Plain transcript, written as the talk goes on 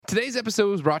Today's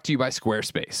episode is brought to you by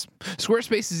Squarespace.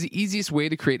 Squarespace is the easiest way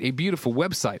to create a beautiful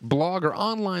website, blog, or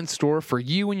online store for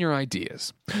you and your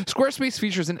ideas. Squarespace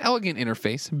features an elegant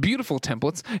interface, beautiful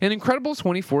templates, and incredible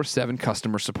 24/7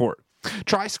 customer support.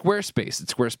 Try Squarespace at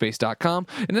squarespace.com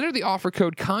and enter the offer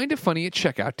code KINDOFFUNNY at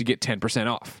checkout to get 10%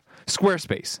 off.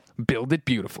 Squarespace. Build it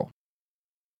beautiful.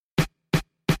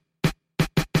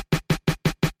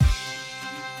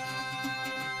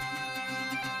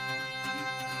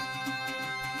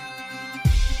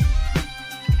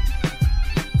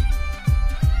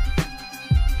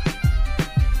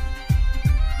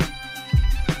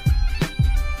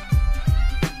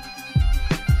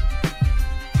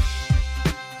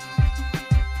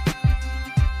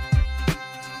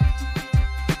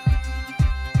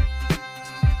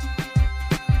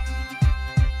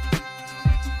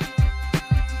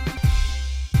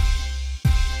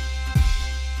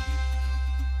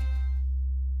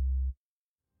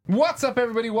 What's up,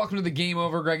 everybody? Welcome to the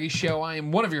GameOverGreggy show. I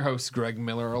am one of your hosts, Greg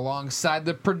Miller, alongside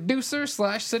the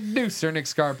producer/seducer, Nick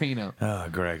Scarpino. Oh,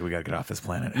 Greg, we gotta get off this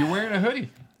planet. You're wearing a hoodie.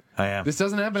 I am. This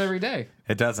doesn't happen every day.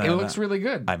 It doesn't. It looks really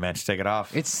good. I meant to take it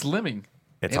off. It's slimming.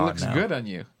 It looks now. good on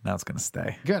you. Now it's gonna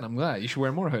stay. Good. I'm glad. You should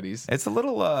wear more hoodies. It's a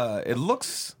little. It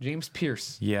looks. James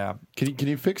Pierce. Yeah. Can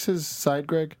you fix his side,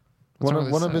 Greg? What's wrong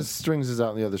with One his of side? his strings is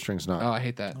out and the other string's not. Oh, I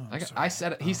hate that. I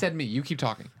said it. He said me. You keep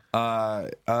talking.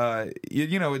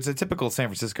 You know, it's a typical San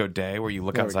Francisco day where you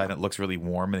look There we outside go. and it looks really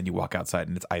warm, and then you walk outside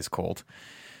and it's ice cold.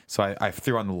 So I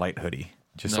threw on the light hoodie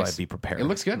just so Nice. I'd be prepared. It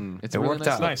looks good. It's It really worked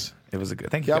nice. out. Nice. It was a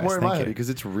good. Thank you. Yeah, I'm guys. wearing Thank my you. hoodie because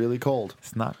it's really cold.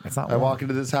 It's not. I walk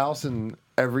into this house and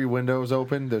every window's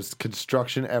open. There's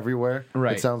construction everywhere.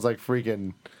 Right. It sounds like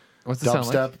freaking What's it sound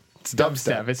dubstep. like? It's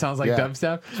Dubstep. It sounds like Yeah.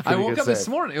 dubstep. It's a I pretty woke good up this save.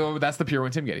 morning. Oh, that's the pure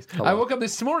one, Tim Geddes. I woke up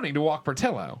this morning to walk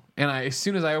Portillo, and as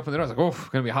soon as I opened the door, I was like, "Oh,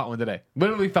 gonna be a hot one today."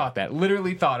 Literally thought that.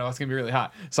 Literally thought it was gonna be really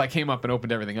hot. So I came up and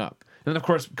opened everything up. And then of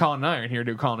course, Colin and I are in here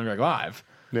to do Colin and Greg live.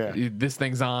 Yeah. This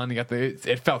thing's on. You got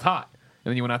it felt hot.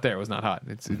 And then you went out there. It was not hot.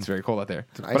 It's very cold out there.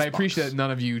 an But I ice appreciate box. that none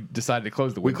of you decided to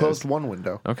close the We windows. closed one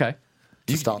window. Okay.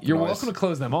 To stop the You're noise. welcome to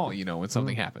close them all, when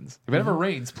something happens. If it ever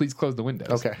rains, please close the windows.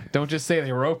 Okay. Don't just say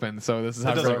they were open, so this is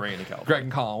how doesn't Greg, rain in California. Greg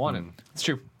and Colin wanted. It's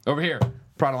true. Over here,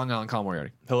 Pride of Long Island, Colin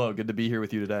Moriarty. Hello, good to be here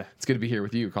with you today. It's good to be here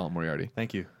with you, Colin Moriarty.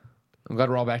 Thank you. I'm glad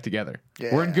we're all back together.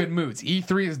 Yeah. We're in good moods.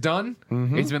 E3 is done.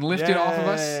 It's been lifted off of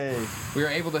us. Yay. We were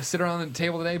able to sit around the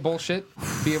table today, bullshit,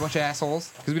 be a bunch of assholes,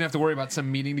 because we didn't have to worry about some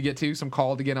meeting to get to, some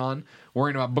call to get on,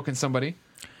 worrying about booking somebody.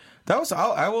 That was.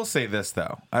 I will say this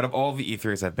though. Out of all the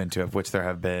E3s I've been to, of which there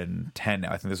have been 10 now,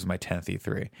 I think this was my 10th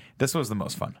E3. This was the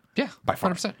most fun. Yeah, by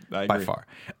far. 100%. I By agree. far.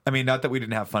 I mean, not that we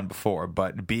didn't have fun before,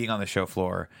 but being on the show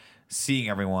floor, seeing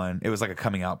everyone, it was like a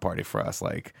coming out party for us.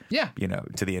 Like, Yeah.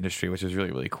 to the industry, which was really,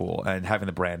 really cool, and having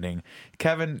the branding.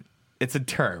 Kevin, it's a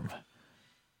term.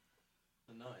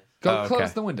 Go Oh, close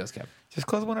okay. the windows, Kevin. Just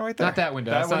close the window right there. Not that window.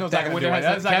 That That's not window's that not gonna window. do it. Has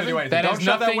That's not gonna Kevin, do anything. that Don't has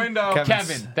shut that nothing. window.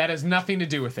 Kevin, that has nothing to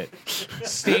do with it.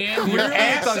 Stand your Clearly it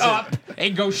ass doesn't. up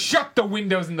and go shut the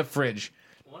windows in the fridge.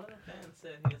 One of the fans said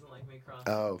he doesn't like me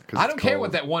crossing. Oh, 'cause I it's don't care cold.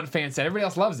 what that one fan said. Everybody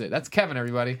else loves it. That's Kevin,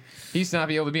 everybody. He used to not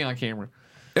be able to be on camera.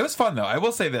 It was fun though. I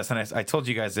will say this, and I told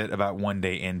you guys it about one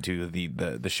day into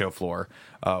the show floor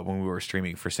when we were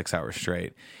streaming for 6 hours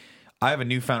straight. I have a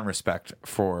newfound respect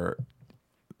for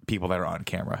people that are on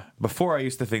camera. Before, I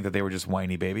used to think that they were just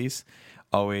whiny babies,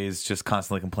 always just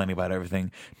constantly complaining about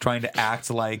everything, trying to act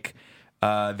like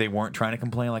they weren't trying to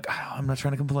complain. Like, "Oh, I'm not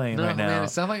trying to complain No, right now." man,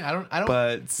 it's not like I don't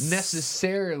But-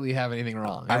 necessarily have anything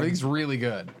wrong. Everything's really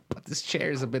good, but this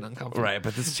chair is a bit uncomfortable. Right,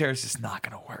 but this chair is just not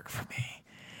going to work for me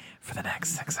for the next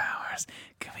 6 hours.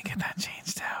 Can we get that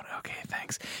changed out? Okay,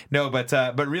 thanks. No, but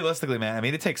realistically, man, I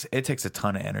mean, it takes a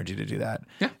ton of energy to do that.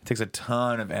 Yeah. It takes a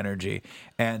ton of energy,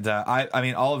 and I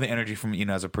mean, all of the energy from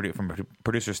as a from a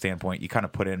producer standpoint, you kind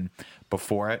of put in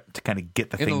before it to kind of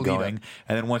get the In the thing lead up. going,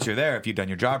 and then once you're there, if you've done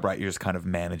your job right, you're just kind of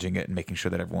managing it and making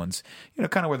sure that everyone's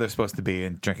kind of where they're supposed to be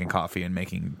and drinking coffee and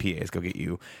making PAs go get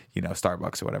you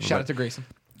Starbucks or whatever. Shout But- out to Grayson.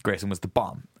 Grayson was the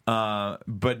bomb.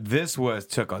 But this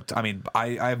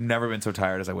I've never been so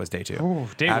tired as I was day two. Ooh,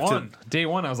 day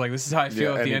one, I was like, this is how I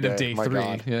feel Yeah, at the any end of day. day My 3.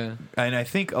 God. Yeah. And I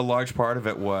think a large part of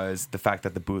it was the fact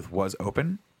that the booth was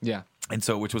open. Yeah. And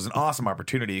so, which was an awesome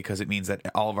opportunity because it means that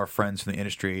all of our friends from the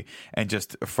industry and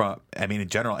just in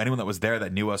general, anyone that was there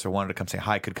that knew us or wanted to come say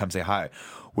hi could come say hi,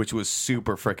 which was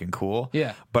super freaking cool.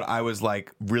 Yeah. But I was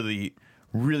like really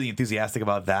enthusiastic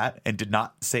about that and did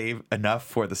not save enough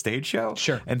for the stage show.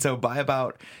 Sure. And so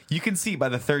you can see by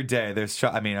the third day,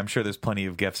 I'm sure there's plenty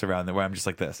of gifts around there where I'm just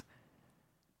like this.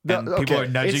 And people are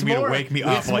nudging me to wake me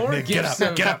up. It's Like, more Nick, get gifs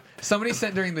up, of- get up. Somebody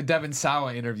sent during the Devin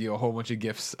Sawa interview a whole bunch of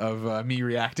gifs of me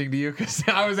reacting to you because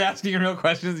I was asking real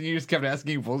questions and you just kept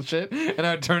asking bullshit, and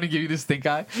I would turn and give you this stink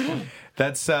eye.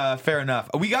 That's fair enough.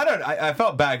 I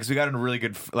felt bad because we got in a really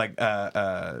good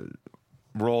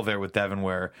role there with Devin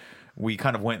where we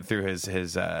kind of went through his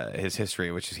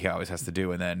history, which he always has to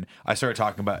do, and then I started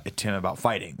talking to him about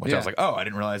fighting, which I was like, oh, I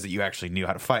didn't realize that you actually knew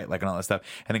how to fight, like, and all that stuff.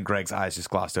 And then Greg's eyes just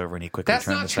glossed over, and he quickly That's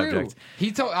turned not the true. subject.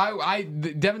 He told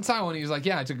Devin Sawa, he was like,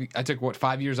 yeah, I took what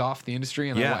 5 years off the industry,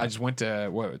 and Yeah. I just went to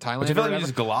Thailand. Which I or feel like whatever. you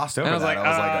just glossed over And I was that. like, I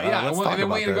was like, yeah. let's And talk then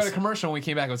about we had to go to this. commercial, and we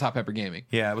came back. It was Hot Pepper Gaming.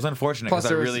 Yeah, it was unfortunate Plus, because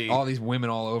there I was really, all these women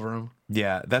all over him.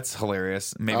 yeah, that's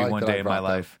hilarious. Maybe I like one that I day in my brought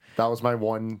that. life. That was my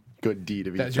one good deed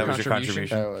of That's each. your That was your contribution.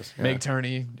 contribution. That was, yeah. Meg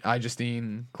Turney, I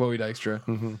Justine, Chloe Dykstra.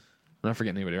 Mm-hmm. I'm not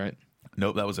forgetting anybody, right?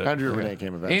 Nope, that was it. Andrea Renee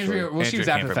came eventually. Andrea, well, she Andrea was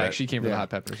came after for the a fact. bit. She came for the Yeah. Hot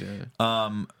Peppers.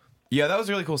 Yeah. Yeah, that was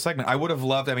a really cool segment. I would have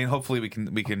loved. I mean, hopefully we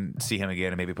can see him again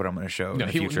and maybe put him on a show in the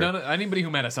future. Anybody who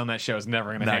met us on that show is never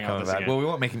going to Not hang out coming with us back. again. Well, we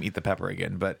won't make him eat the pepper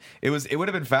again, but it would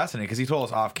have been fascinating because he told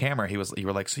us off camera. You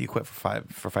were like, so you quit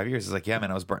for 5 years? He's like, yeah,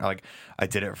 man, I was burnt. Like, I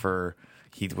did it for.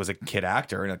 He was a kid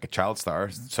actor and like a child star,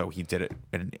 so he did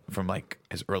it from like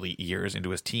his early years into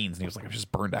his teens, and he was like, I was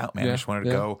just burned out, man. I just wanted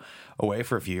to go away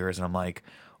for a few years, and I'm like,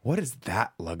 what is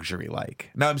that luxury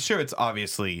like? Now I'm sure it's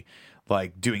obviously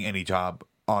like doing any job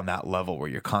on that level where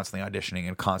you're constantly auditioning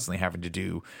and constantly having to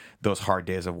do those hard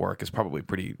days of work is probably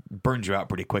burns you out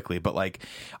pretty quickly. But like,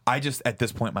 I just at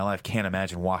this point in my life can't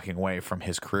imagine walking away from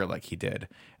his career like he did.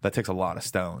 That takes a lot of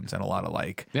stones and a lot of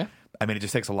like, I mean, it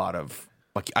just takes a lot of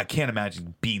like, I can't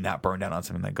imagine being that burned out on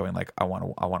something and going like, I want to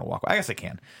walk away. I guess I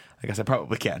can. I guess I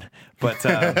probably can. But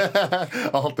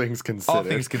all things considered. all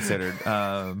things considered,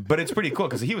 but it's pretty cool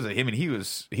because he was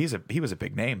a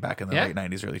big name back in the late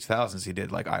 90s, early 2000s. He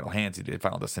did like Idle Hands, he did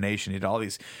Final Destination, he did all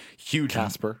these huge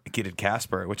Casper. He did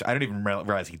Casper, which I didn't even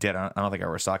realize he did. I don't think I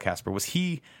ever saw Casper. Was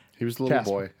he? He was the little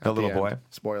Casper. boy. The at little end. boy?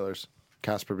 Spoilers.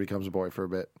 Casper becomes a boy for a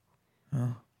bit.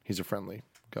 He's a friendly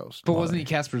ghost. But wasn't he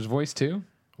Casper's voice too?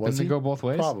 Was Didn't he? it go both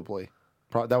ways? Probably.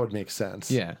 That would make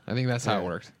sense. Yeah, I think that's how it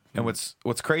worked. And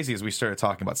what's crazy is we started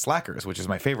talking about Slackers, which is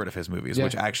my favorite of his movies,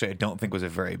 which actually I don't think was a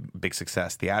very big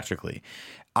success theatrically.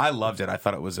 I loved it. I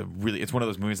thought it was it's one of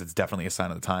those movies that's definitely a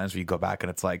sign of the times where you go back and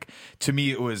it's like, to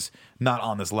me, it was not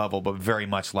on this level, but very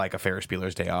much like a Ferris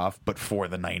Bueller's Day Off, but for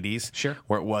the 90s. Sure.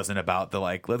 Where it wasn't about the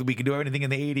like, we can do everything in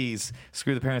the 80s,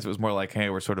 screw the parents. It was more like, hey,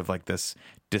 we're sort of like this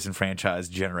disenfranchised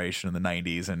generation in the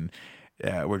 90s and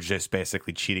we're just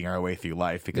basically cheating our way through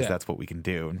life because that's what we can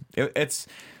do.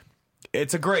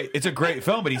 It's a great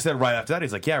film, but he said right after that,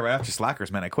 he's like, yeah, right after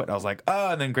Slackers, man, I quit. I was like,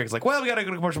 oh, and then Greg's like, well, we got to go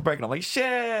to commercial break. And I'm like, shit,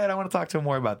 I want to talk to him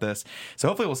more about this. So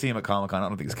hopefully we'll see him at Comic-Con. I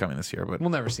don't think he's coming this year, but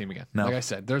We'll never see him again. No. Like I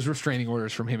said, there's restraining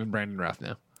orders from him and Brandon Routh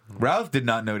now. Ralph did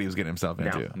not know what he was getting himself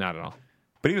into. No, not at all.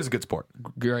 But he was a good sport.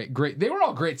 Great. They were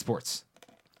all great sports.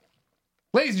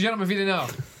 Ladies and gentlemen, if you didn't know,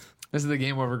 this is the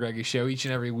Game Over Greggy show. Each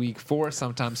and every week, 4,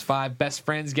 sometimes 5 best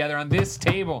friends gather on this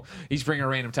table. Each bring a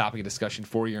random topic of discussion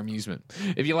for your amusement.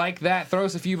 If you like that, throw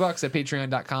us a few bucks at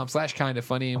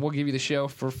patreon.com/kindafunny, and we'll give you the show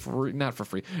for free, not for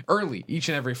free, early each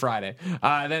and every Friday.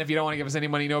 Then if you don't want to give us any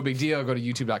money, no big deal. Go to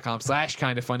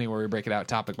youtube.com/kindafunny, where we break it out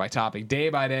topic by topic, day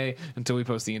by day, until we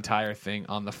post the entire thing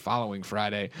on the following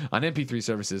Friday on MP3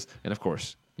 services, and of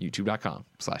course,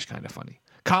 youtube.com/kindafunny.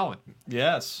 Colin,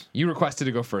 Yes. you requested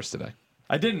to go first today.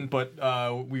 I didn't, but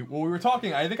we were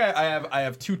talking. I think I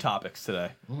have 2 topics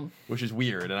today, which is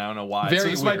weird, and I don't know why. Very so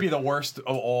this weird. might be the worst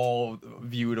of all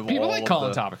viewed of People all. like of calling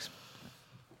the- topics,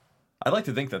 I'd like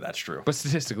to think that that's true. but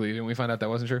statistically, didn't we find out that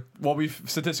wasn't true? Well,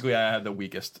 statistically, I had the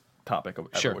weakest topic ever,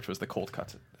 Sure. which was the cold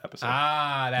cuts episode.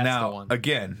 That's the Now, one.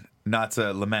 again, not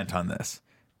to lament on this,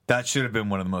 that should have been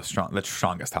one of the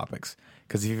strongest topics.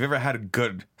 Because if you've ever had a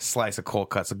good slice of cold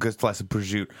cuts, a good slice of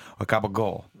prosciutto, or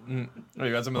gabagol, Oh,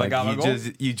 you got something like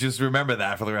you just remember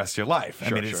that for the rest of your life. I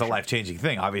mean, it's a life-changing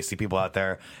thing. Obviously, people out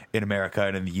there in America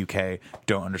and in the UK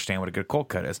don't understand what a good cold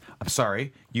cut is. I'm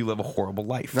sorry, you live a horrible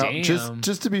life. Now, Damn.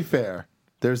 just to be fair,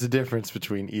 there's a difference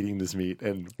between eating this meat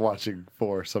and watching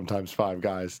 4, sometimes 5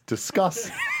 guys discuss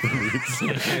the meats.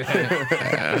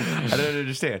 I don't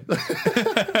understand.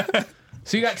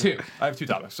 So you got 2. I have 2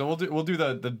 topics, so we'll do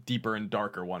the deeper and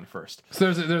darker one first.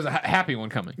 So there's a happy one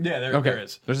coming. Yeah, there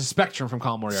is. There's a spectrum from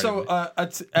Colin Moriarty. So,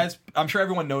 as I'm sure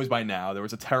everyone knows by now, there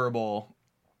was a terrible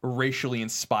racially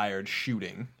inspired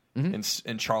shooting in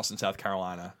Charleston, South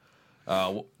Carolina,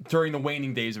 during the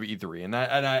waning days of E3, and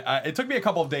I it took me a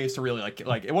couple of days to really like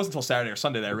it wasn't until Saturday or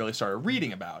Sunday that I really started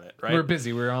reading about it. Right, We were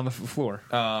busy. We were on the floor.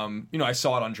 I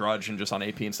saw it on Drudge and just on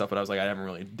AP and stuff, but I was like, I haven't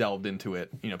really delved into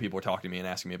it. People were talking to me and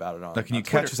asking me about it on. Now, can you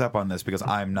catch us up on this, because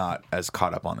I'm not as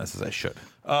caught up on this as I should.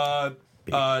 A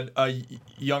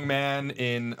young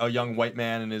white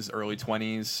man in his early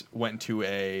 20s went to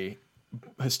a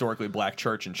historically black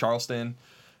church in Charleston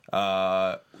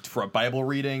for a Bible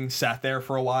reading, sat there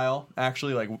for a while,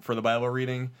 actually, like for the Bible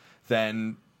reading,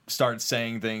 then started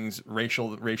saying things,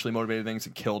 racially motivated things,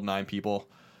 and killed 9 people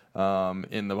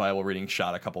in the Bible reading,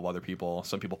 shot a couple of other people.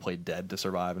 Some people played dead to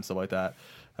survive and stuff like that.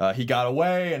 He got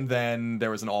away, and then there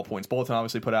was an all-points bulletin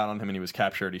obviously put out on him, and he was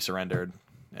captured. He surrendered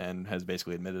and has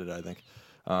basically admitted it, I think.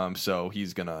 So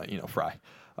he's gonna, fry.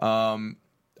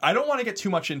 I don't want to get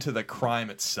too much into the crime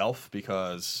itself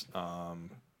because,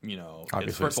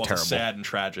 it's, first of all, it's a sad and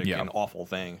tragic and awful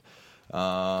thing.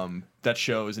 That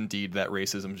shows indeed that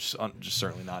racism is just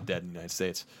certainly not dead in the United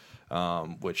States,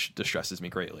 which distresses me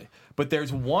greatly. But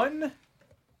there's one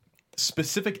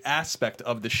specific aspect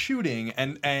of the shooting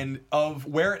and of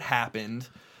where it happened,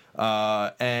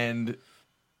 and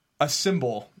a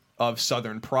symbol of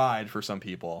Southern pride for some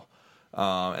people,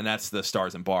 and that's the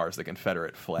Stars and Bars, the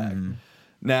Confederate flag. Mm-hmm.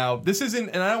 Now, this isn't,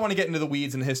 and I don't want to get into the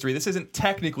weeds in history. This isn't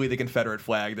technically the Confederate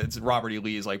flag. That's Robert E.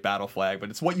 Lee's battle flag,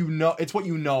 but it's what you know. It's what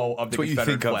you know of the Confederate flag. What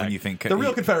you think of when you think the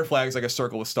real Confederate flag is like a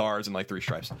circle with stars and 3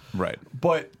 stripes. Right.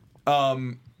 But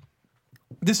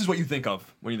this is what you think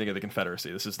of when you think of the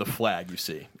Confederacy. This is the flag you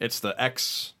see. It's the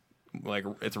X,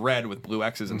 it's red with blue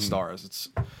X's and stars.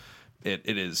 It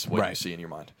is what you see in your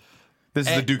mind. This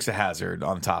is the Dukes of Hazzard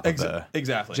on top of the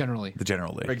General Lee.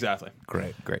 Exactly.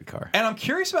 Great car. And I'm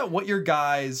curious about what your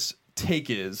guys' take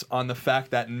is on the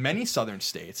fact that in many southern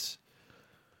states,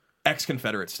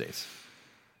 ex-Confederate states,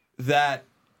 that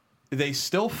they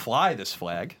still fly this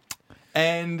flag,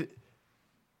 and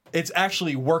it's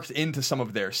actually worked into some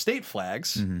of their state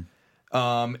flags.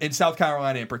 Mm-hmm. In South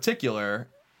Carolina in particular,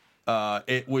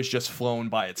 it was just flown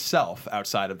by itself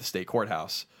outside of the state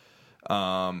courthouse.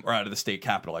 Or out of the state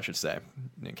capitol, I should say,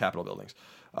 in Capitol buildings.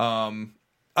 I'm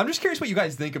just curious what you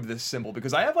guys think of this symbol,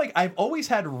 because I've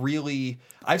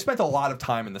spent a lot of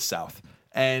time in the South,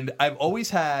 and I've always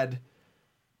had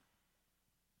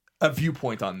a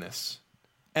viewpoint on this.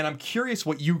 And I'm curious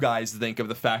what you guys think of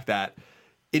the fact that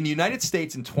in the United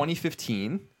States in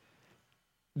 2015,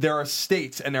 there are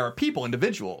states and there are people,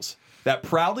 individuals, that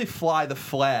proudly fly the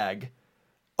flag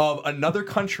of another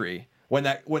country when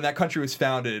that country was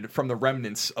founded from the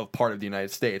remnants of part of the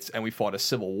United States, and we fought a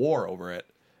civil war over it,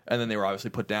 and then they were obviously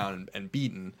put down and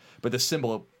beaten, but the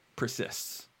symbol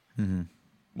persists. Mm-hmm.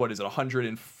 What is it,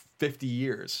 150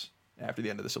 years after the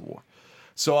end of the Civil War?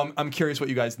 So I'm curious what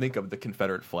you guys think of the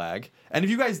Confederate flag, and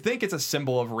if you guys think it's a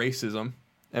symbol of racism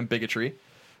and bigotry,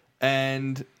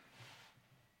 and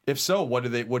if so, what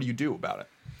do you do about it?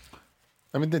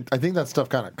 I mean, I think that stuff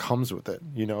kind of comes with it,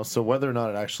 So whether or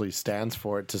not it actually stands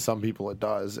for it, to some people it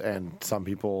does, and some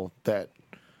people that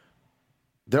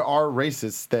there are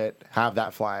racists that have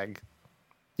that flag,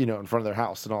 in front of their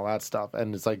house and all that stuff.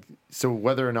 And it's like, so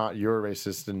whether or not you're a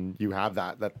racist and you have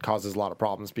that causes a lot of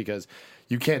problems, because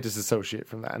you can't disassociate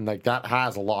from that, and that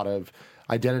has a lot of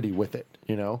identity with it,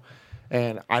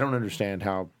 And I don't understand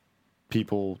how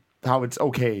it's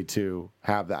okay to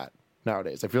have that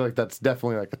nowadays. I feel like that's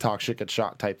definitely a talk shit get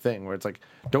shot type thing, where it's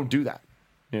don't do that.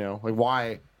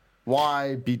 Why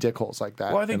be dickholes like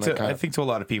that? Well, I think to a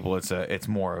lot of people it's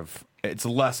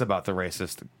less about the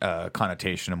racist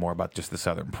connotation and more about just the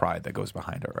Southern pride that goes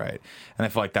behind it, right? And I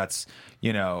feel like that's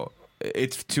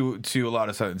it's to a lot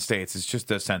of Southern states, it's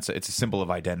just a sense, it's a symbol of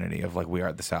identity of we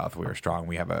are the South, we are strong,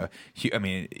 we have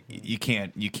you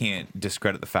can't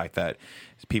discredit the fact that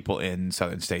people in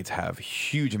Southern states have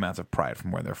huge amounts of pride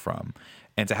from where they're from,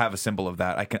 and to have a symbol of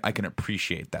that, I can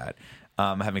appreciate that.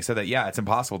 Having said that, it's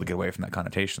impossible to get away from that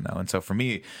connotation though, and so for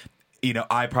me,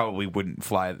 I probably wouldn't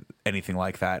fly anything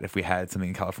like that if we had something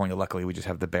in California. Luckily, we just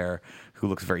have the bear, who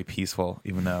looks very peaceful,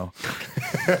 even though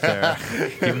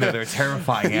they're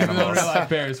terrifying animals. Real life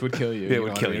bears would kill you. It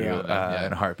would kill you in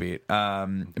a heartbeat. But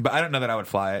I don't know that I would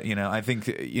fly it. I think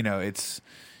it's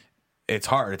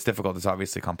hard. It's difficult. It's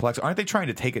obviously complex. Aren't they trying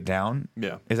to take it down?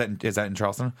 Yeah. Is that in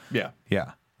Charleston? Yeah.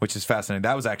 Yeah. Which is fascinating.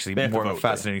 That was actually more of a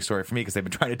fascinating story for me, because they've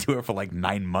been trying to do it for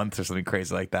 9 months or something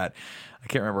crazy like that. I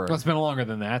can't remember. Well, it's been longer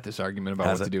than that, this argument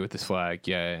about what to do with this flag.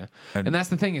 Yeah. And that's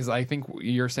the thing, is I think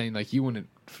you're saying you wouldn't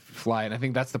fly it. And I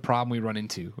think that's the problem we run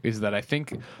into, is that I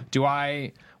think,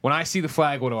 when I see the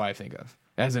flag, what do I think of?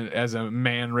 as a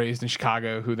man raised in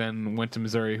Chicago who then went to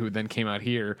Missouri, who then came out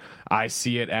here, I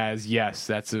see it as, yes,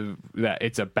 that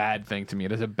it's a bad thing to me.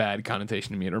 It has a bad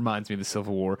connotation to me. It reminds me of the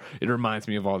Civil War. It reminds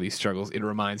me of all these struggles. It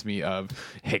reminds me of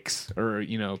Hicks, or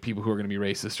people who are going to be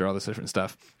racist, or all this different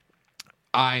stuff.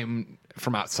 I'm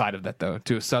from outside of that, though.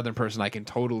 To a Southern person, I can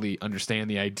totally understand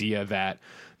the idea that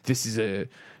this is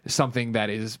something that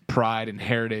is pride and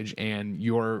heritage, and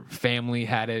your family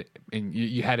had it, and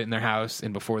you had it in their house,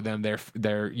 and before them,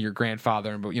 your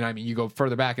grandfather, and you go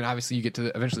further back, and obviously you get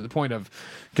to eventually the point of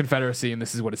Confederacy, and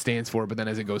this is what it stands for. But then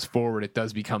as it goes forward, it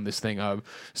does become this thing of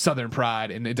Southern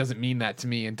pride, and it doesn't mean that to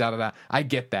me, and da da da. I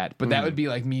get that, but that would be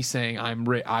like me saying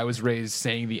I was raised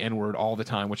saying the N-word all the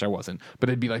time, which I wasn't. But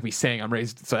it'd be like me saying I'm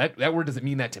raised, so that word doesn't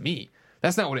mean that to me.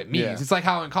 That's not what it means. Yeah. It's like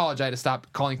how in college I had to stop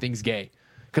calling things gay.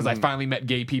 Because I finally met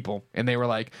gay people, and they were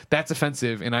like, that's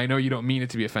offensive, and I know you don't mean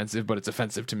it to be offensive, but it's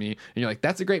offensive to me. And you're like,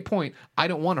 that's a great point. I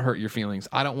don't want to hurt your feelings.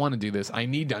 I don't want to do this. I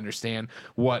need to understand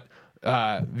what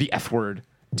the F word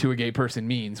to a gay person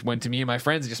means, when to me and my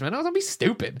friends it just meant, oh, don't be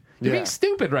stupid. You're being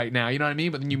stupid right now. You know what I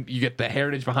mean? But then you get the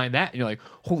heritage behind that, and you're like,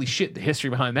 holy shit, the history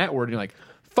behind that word. And you're like,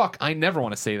 fuck, I never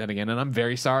want to say that again, and I'm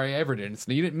very sorry I ever did.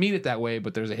 You didn't mean it that way,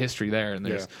 but there's a history there, and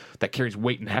that carries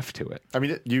weight and heft to it. I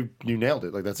mean, you nailed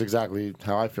it. Like, that's exactly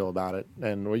how I feel about it.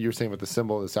 And what you were saying with the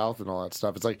symbol of the South and all that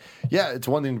stuff, it's like, yeah, it's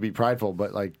one thing to be prideful,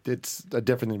 but like it's a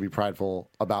different thing to be prideful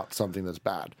about something that's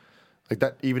bad. Like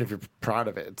that, even if you're proud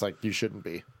of it, it's like you shouldn't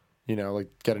be. Like,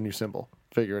 get a new symbol,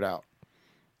 figure it out.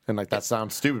 And like that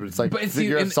sounds stupid, but it's like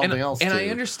figure out something else. And too. I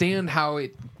understand how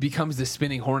it becomes this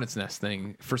spinning hornet's nest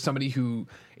thing for somebody who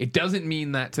it doesn't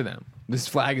mean that to them. This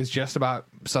flag is just about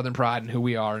Southern pride and who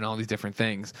we are and all these different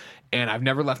things. And I've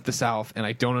never left the South, and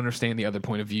I don't understand the other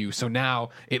point of view. So now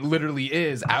it literally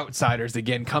is outsiders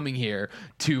again coming here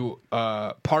to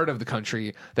part of the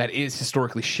country that is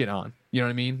historically shit on. You know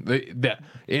what I mean?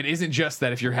 It isn't just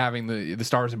that if you're having the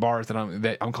stars and bars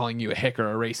that I'm calling you a hick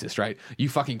or a racist, right? You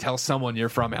fucking tell someone you're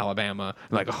from Alabama,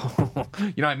 like, oh,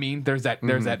 you know what I mean? There's that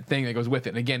thing that goes with it.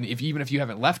 And again, even if you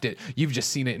haven't left it, you've just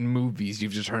seen it in movies,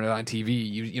 you've just heard it on TV.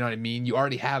 You know what I mean? You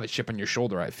already have a chip on your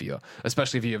shoulder, I feel,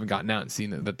 especially if you haven't gotten out and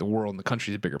seen that the world and the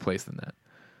country is a bigger place than that.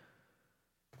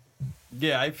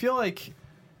 Yeah, I feel like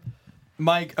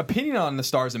my opinion on the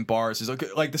stars and bars is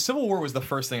like the Civil War was the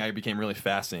first thing I became really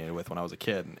fascinated with when I was a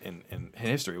kid in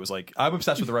history. It was like, I'm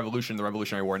obsessed with the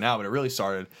Revolutionary War now, but it really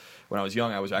started when I was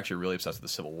young. I was actually really obsessed with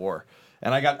the Civil War,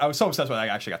 and I was so obsessed with it, I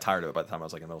actually got tired of it by the time I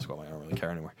was like in middle school. Like, I don't really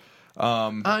care anymore.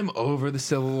 I'm over the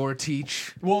Civil War,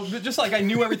 teach. Well, just like I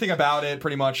knew everything about it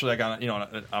pretty much, like on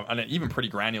an even pretty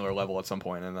granular level at some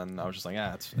point, and then I was just like,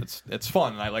 yeah, it's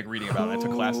fun, and I like reading about it. I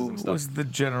took classes and stuff. Who was the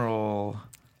general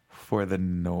for the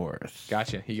North?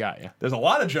 Gotcha, he got you. There's a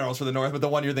lot of generals for the North, but the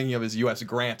one you're thinking of is U.S.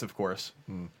 Grant, of course.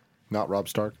 Not Rob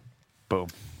Stark. Boom.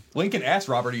 Lincoln asked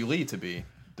Robert E. Lee to be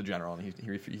the general, and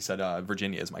he said,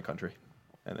 Virginia is my country,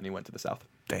 and then he went to the South.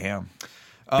 Damn.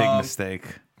 Big mistake.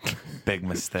 Big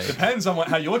mistake. Depends on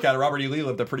how you look at it. Robert E. Lee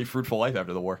lived a pretty fruitful life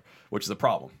after the war, which is a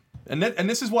problem. And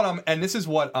this is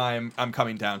what I'm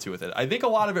coming down to with it. I think a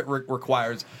lot of it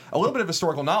requires a little bit of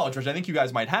historical knowledge, which I think you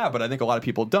guys might have, but I think a lot of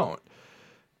people don't.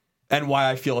 And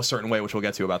why I feel a certain way, which we'll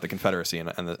get to about the Confederacy and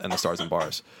the stars and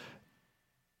bars.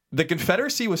 The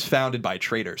Confederacy was founded by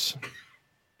traitors,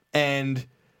 and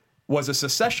was a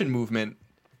secession movement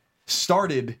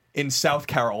started in South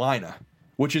Carolina,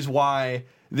 which is why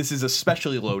this is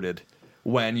especially loaded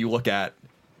when you look at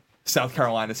South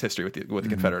Carolina's history with the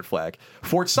Confederate flag.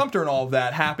 Fort Sumter and all of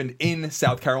that happened in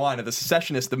South Carolina. The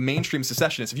secessionists, the mainstream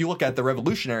secessionists, if you look at the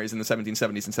revolutionaries in the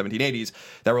 1770s and 1780s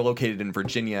that were located in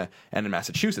Virginia and in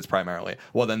Massachusetts primarily,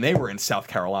 well, then they were in South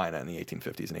Carolina in the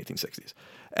 1850s and 1860s.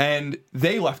 And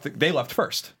they left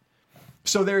first.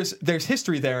 So there's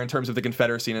history there in terms of the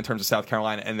Confederacy and in terms of South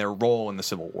Carolina and their role in the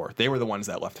Civil War. They were the ones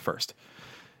that left first.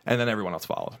 And then everyone else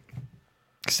followed.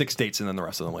 6 states and then the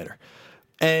rest of them later.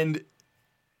 And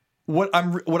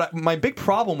my big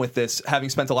problem with this, having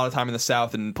spent a lot of time in the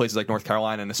South and places like North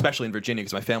Carolina and especially in Virginia,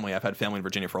 because I've had family in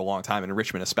Virginia for a long time, and in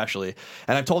Richmond especially,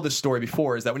 and I've told this story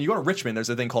before, is that when you go to Richmond, there's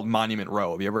a thing called Monument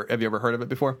Row. Have you ever heard of it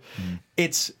before?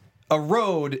 It's a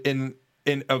road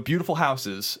of beautiful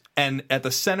houses, and at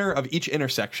the center of each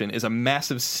intersection is a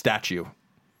massive statue,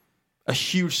 a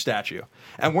huge statue.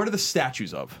 And what are the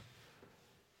statues of?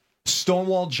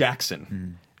 Stonewall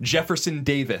Jackson, Jefferson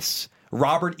Davis,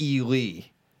 Robert E.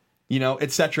 Lee,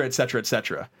 et cetera, et cetera, et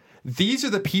cetera. These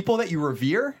are the people that you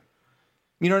revere.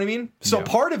 You know what I mean? So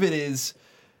part of it is,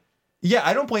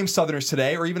 I don't blame Southerners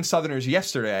today or even Southerners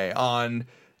yesterday on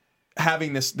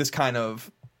having this kind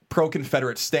of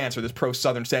pro-Confederate stance or this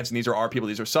pro-Southern stance, and these are our people,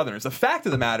 these are Southerners. The fact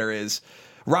of the matter is,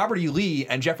 Robert E. Lee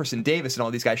and Jefferson Davis and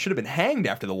all these guys should have been hanged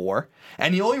after the war.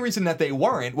 And the only reason that they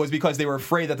weren't was because they were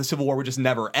afraid that the Civil War would just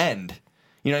never end.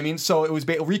 You know what I mean? So it was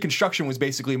Reconstruction was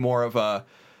basically more of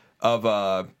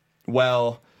a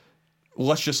well,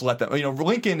 let's just let them.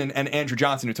 Lincoln and Andrew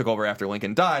Johnson, who took over after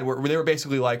Lincoln died, they were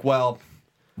basically like, well,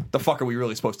 the fuck are we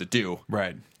really supposed to do?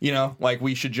 Right.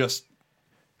 We should just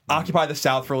occupy the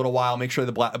South for a little while, make sure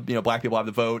the black people have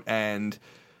the vote, and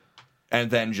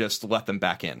then just let them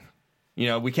back in.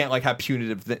 We can't have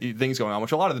punitive things going on,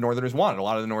 which a lot of the Northerners wanted. A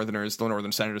lot of the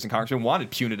Northern senators and congressmen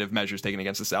wanted punitive measures taken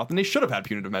against the South, and they should have had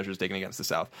punitive measures taken against the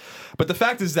South. But the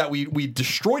fact is that we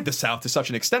destroyed the South to such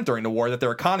an extent during the war that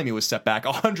their economy was set back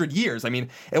 100 years. I mean,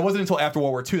 it wasn't until after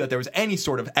World War II that there was any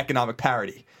sort of economic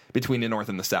parity between the North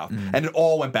and the South, and it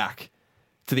all went back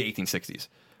to the 1860s.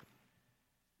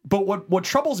 But what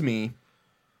troubles me,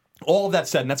 all of that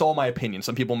said, and that's all my opinion.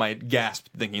 Some people might gasp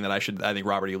thinking that I think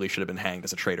Robert E. Lee should have been hanged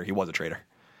as a traitor. He was a traitor.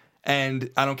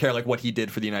 And I don't care what he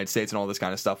did for the United States and all this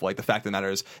kind of stuff. The fact of the matter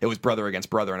is it was brother against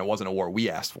brother, and it wasn't a war we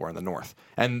asked for in the North.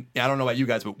 And I don't know about you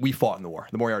guys, but we fought in the war.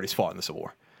 The Moriartys fought in the Civil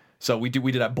War. So we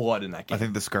did have blood in that game. I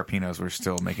think the Scarpinos were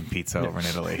still making pizza over in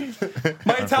Italy.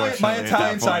 My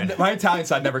Italian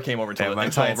side never came over until my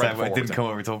Italian right side didn't come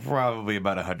over until probably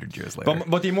about 100 years later.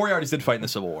 But the Moriartys did fight in the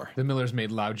Civil War. The Millers made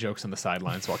loud jokes on the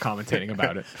sidelines while commentating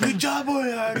about it. Good job,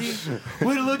 Moriarty.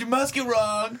 Way to load your musket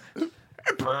wrong.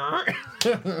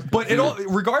 But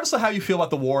regardless of how you feel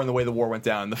about the war and the way the war went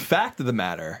down, the fact of the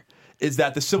matter is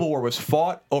that the Civil War was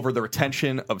fought over the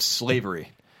retention of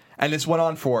slavery. And this went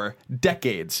on for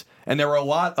decades. And there were a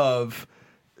lot of...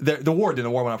 The war went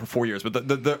on for 4 years, but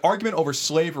the argument over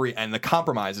slavery and the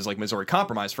compromises, like Missouri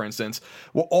Compromise, for instance,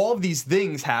 well, all of these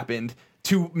things happened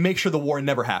to make sure the war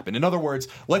never happened. In other words,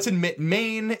 let's admit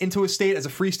Maine into a state as a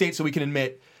free state so we can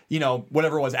admit,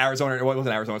 whatever it was, Arizona, or it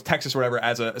wasn't Arizona, it was Texas or whatever,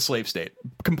 as a slave state.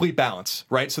 Complete balance,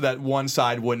 right? So that one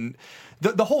side wouldn't...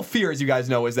 The whole fear, as you guys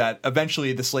know, is that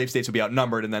eventually the slave states would be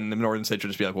outnumbered, and then the northern states would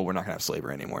just be like, well, we're not going to have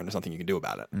slavery anymore, and there's nothing you can do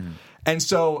about it. Mm-hmm. And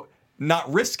so,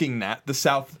 not risking that, the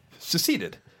South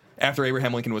seceded after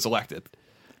Abraham Lincoln was elected.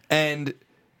 And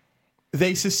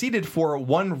they seceded for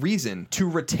one reason, to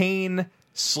retain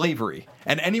slavery.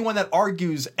 And anyone that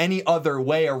argues any other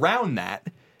way around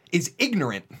that is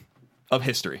ignorant of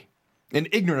history. And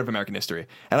ignorant of American history.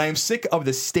 And I am sick of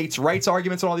the states' rights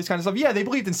arguments and all these kinds of stuff. Yeah, they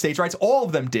believed in states' rights. All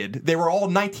of them did. They were all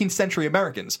 19th century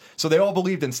Americans. So they all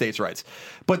believed in states' rights.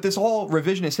 But this whole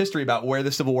revisionist history about where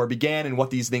the Civil War began and what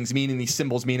these things mean and these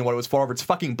symbols mean and what it was fought over, it's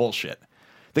fucking bullshit.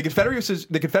 The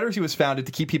Confederacy was founded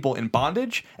to keep people in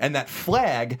bondage, and that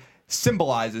flag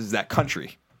symbolizes that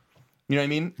country. You know what I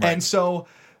mean? Right. And so...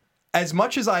 as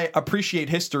much as I appreciate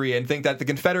history and think that the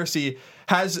Confederacy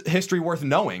has history worth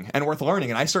knowing and worth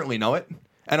learning, and I certainly know it,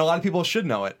 and a lot of people should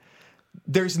know it,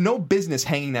 there's no business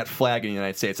hanging that flag in the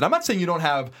United States. And I'm not saying you don't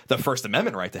have the First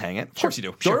Amendment right to hang it. Of course you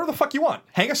do. Do whatever the fuck you want.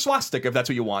 Hang a swastika if that's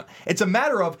what you want. It's a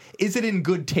matter of, is it in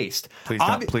good taste? Please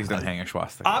don't hang a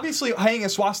swastika. Obviously, hanging a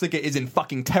swastika is in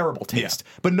fucking terrible taste.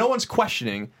 Yeah. But no one's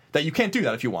questioning that you can't do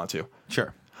that if you want to.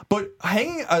 Sure. But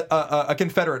hanging a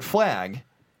Confederate flag...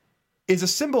 is a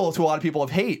symbol to a lot of people of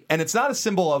hate, and it's not a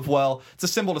symbol of, well, it's a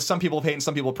symbol to some people of hate and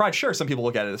some people of pride. Sure, some people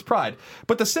look at it as pride,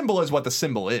 but the symbol is what the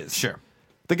symbol is. Sure.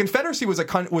 The Confederacy was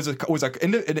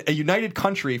a united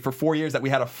country for 4 years that we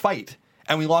had to fight,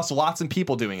 and we lost lots of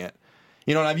people doing it.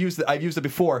 And I've used it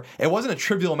before. It wasn't a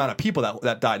trivial amount of people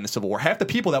that died in the Civil War. Half the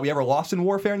people that we ever lost in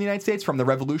warfare in the United States, from the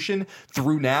Revolution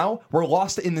through now, were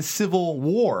lost in the Civil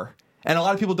War, and a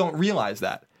lot of people don't realize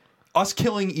that. Us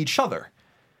killing each other.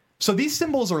 So these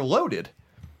symbols are loaded,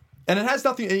 and it has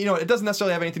nothing. It doesn't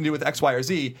necessarily have anything to do with X, Y, or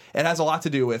Z. It has a lot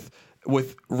to do with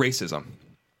racism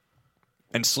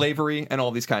and slavery and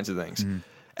all these kinds of things. Mm.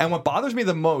 And what bothers me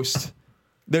the most,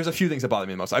 there's a few things that bother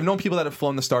me the most. I've known people that have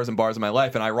flown the stars and bars in my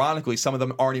life, and ironically, some of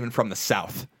them aren't even from the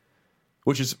South,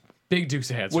 which is big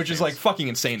Dukes of Hazzard, which is like fucking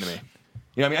insane to me.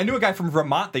 I mean, I knew a guy from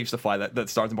Vermont that used to fly that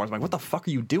stars and bars. I'm like, what the fuck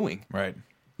are you doing? Right.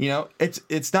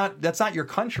 That's not your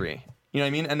country. You know what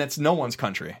I mean? And that's no one's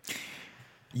country.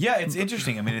 Yeah, it's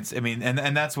interesting. And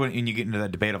that's when you get into the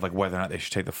debate of whether or not they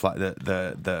should take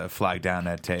the flag down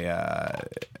at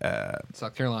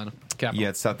South Carolina capital. Yeah,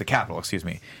 it's the capital. Excuse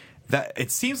me. That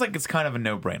it seems like it's kind of a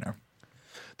no-brainer.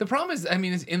 The problem is,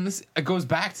 it goes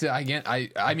back to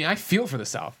I feel for the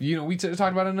South. We talked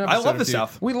about it in an episode. I love the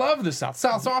South. We love the South.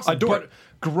 South's awesome. Adore it.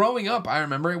 Growing up, I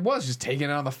remember it was just taking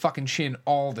it on the fucking chin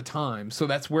all the time. So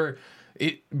that's where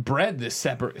it bred this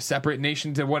separate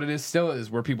nation to what it still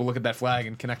is, where people look at that flag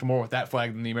and connect more with that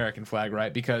flag than the American flag,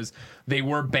 right? Because they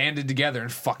were banded together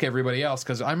and fuck everybody else.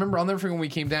 Because I'll never forget when we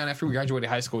came down after we graduated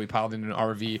high school, we piled in an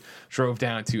RV, drove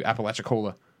down to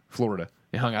Apalachicola, Florida,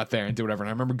 and hung out there and did whatever. And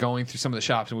I remember going through some of the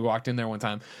shops, and we walked in there one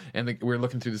time, and we were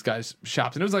looking through this guy's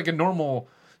shops, and it was like a normal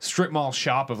strip mall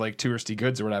shop of like touristy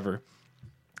goods or whatever.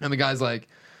 And the guy's like,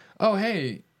 "Oh,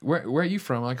 hey, where are you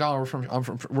from?" I'm like, "Oh,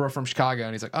 we're from Chicago."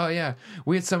 And he's like, "Oh yeah,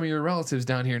 we had some of your relatives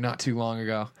down here not too long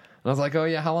ago." And I was like, "Oh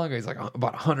yeah, how long ago?" He's like,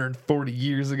 "About 140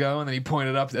 years ago." And then he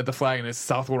pointed up at the flag, and it's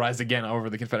 "South will rise again" over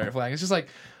the Confederate flag. It's just like,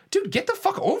 dude, get the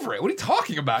fuck over it. What are you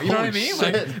talking about? You know what I mean?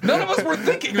 Like, none of us were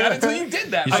thinking that until you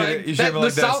did that. You should have been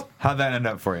like this. How'd that end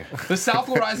up for you? The South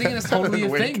will rise again is totally a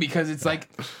thing because it's like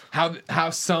how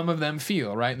some of them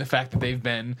feel, right? And the fact that they've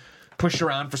been pushed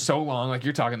around for so long, like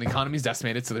you're talking, the economy's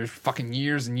decimated, so there's fucking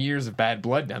years and years of bad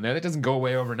blood down there. That doesn't go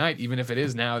away overnight, even if it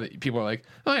is now that people are like,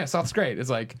 "Oh yeah, South's great." It's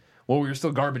like, well, we were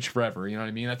still garbage forever. You know what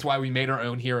I mean? That's why we made our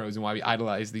own heroes and why we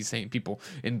idolize these same people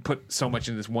and put so much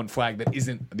in this one flag that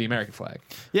isn't the American flag.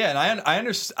 Yeah, and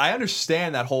I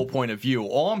understand that whole point of view.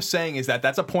 All I'm saying is that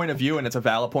that's a point of view, and it's a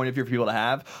valid point of view for people to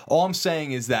have. All I'm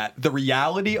saying is that the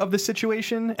reality of the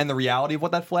situation and the reality of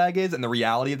what that flag is and the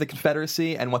reality of the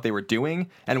Confederacy and what they were doing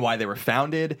and why they were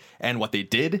founded and what they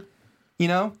did,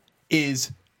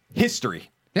 is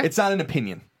history. Yeah. It's not an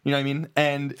opinion. You know what I mean?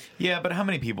 And yeah, but how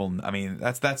many people? I mean,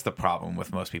 that's the problem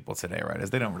with most people today, right?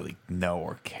 Is they don't really know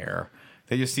or care.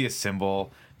 They just see a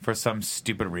symbol for some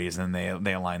stupid reason.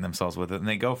 They align themselves with it and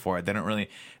they go for it. They don't really.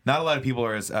 Not a lot of people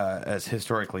are as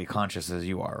historically conscious as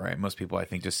you are, right? Most people, I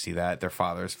think, just see that their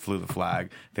fathers flew the flag.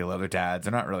 They love their dads.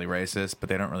 They're not really racist, but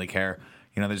they don't really care.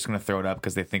 They're just going to throw it up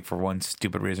because they think for one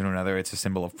stupid reason or another, it's a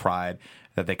symbol of pride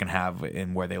that they can have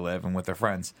in where they live and with their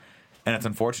friends. And it's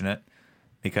unfortunate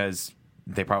because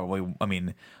they probably,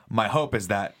 my hope is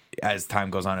that as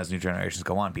time goes on, as new generations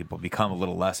go on, people become a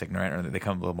little less ignorant or they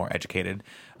become a little more educated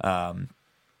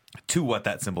to what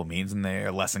that symbol means, and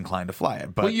they're less inclined to fly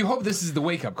it. But well, you hope this is the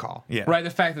wake-up call, right?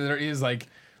 The fact that there is like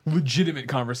legitimate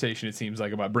conversation, it seems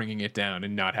like, about bringing it down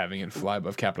and not having it fly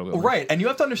above Capitol buildings. Right, and you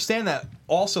have to understand that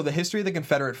also the history of the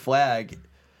Confederate flag.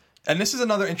 And this is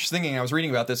another interesting thing. I was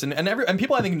reading about this, and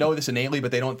people I think know this innately,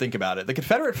 but they don't think about it. The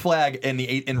Confederate flag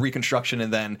in Reconstruction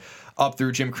and then up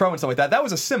through Jim Crow and stuff like that, that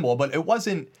was a symbol, but it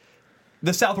wasn't.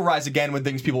 The South will rise again when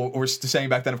things people were saying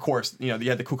back then. Of course, you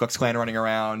had the Ku Klux Klan running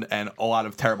around and a lot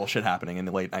of terrible shit happening in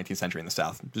the late 19th century in the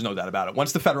South. There's no doubt about it.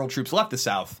 Once the federal troops left the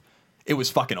South, it was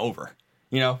fucking over.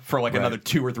 For like another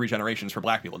 2 or 3 generations for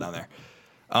black people down there.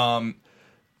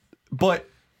 But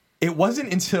it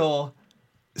wasn't until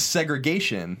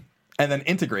segregation and then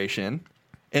integration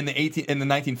in the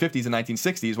 1950s and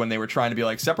 1960s, when they were trying to be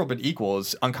like separate but equal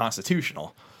is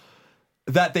unconstitutional,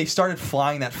 that they started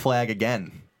flying that flag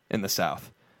again in the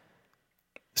South.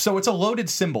 So it's a loaded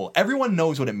symbol. Everyone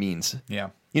knows what it means.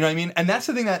 Yeah. You know what I mean? And that's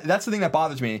the thing that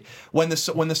bothers me when the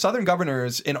Southern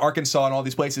governors in Arkansas and all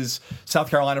these places,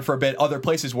 South Carolina for a bit, other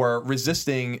places were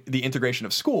resisting the integration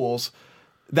of schools.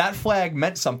 That flag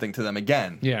meant something to them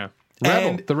again. Yeah.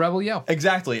 The rebel yell.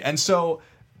 Exactly. And so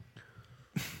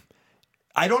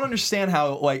I don't understand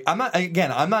how, I'm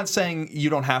not saying you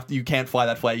can't fly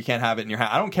that flag, you can't have it in your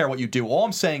hat. I don't care what you do. All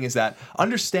I'm saying is that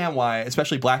understand why,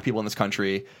 especially black people in this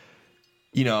country,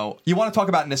 you want to talk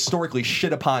about an historically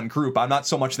shit upon group. I'm not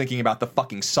so much thinking about the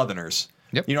fucking Southerners.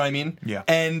 Yep. You know what I mean? Yeah.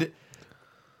 And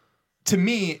to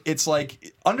me, it's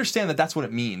like, understand that that's what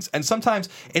it means. And sometimes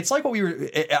it's like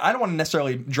I don't want to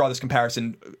necessarily draw this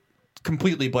comparison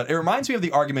completely, but it reminds me of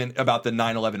the argument about the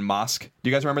 9/11 mosque. Do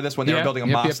you guys remember this when they were building a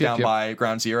mosque down by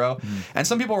Ground Zero? Mm-hmm. And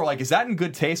some people were like, is that in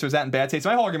good taste or is that in bad taste?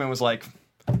 My whole argument was like,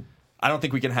 I don't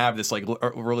think we can have this like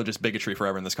religious bigotry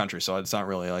forever in this country, so it's not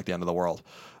really like the end of the world.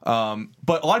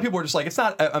 But a lot of people were just like, it's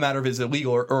not a matter of is it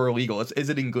legal or illegal, it's is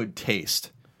it in good taste?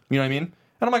 You know what I mean?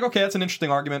 And I'm like, okay, that's an interesting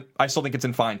argument. I still think it's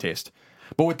in fine taste.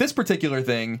 But with this particular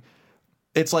thing,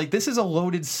 it's like, this is a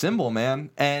loaded symbol, man.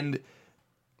 And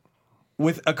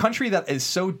with a country that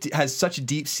is has such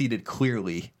deep-seated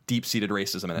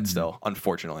racism in it still,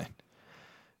 unfortunately,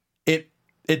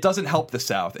 it doesn't help the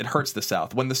South. It hurts the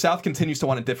South. When the South continues to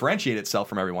want to differentiate itself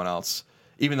from everyone else,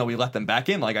 even though we let them back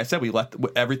in, like I said, we let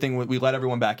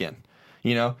everyone back in.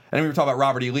 And then we were talking about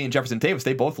Robert E. Lee and Jefferson Davis.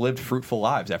 They both lived fruitful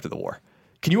lives after the war.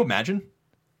 Can you imagine?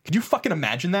 Could you fucking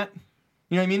imagine that?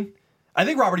 You know what I mean? I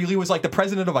think Robert E. Lee was like the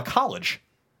president of a college.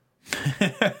 You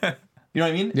know what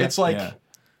I mean? Yeah, it's like... Yeah.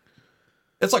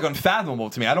 It's like unfathomable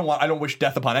to me. I don't wish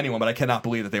death upon anyone, but I cannot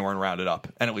believe that they weren't rounded up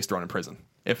and at least thrown in prison.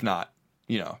 If not,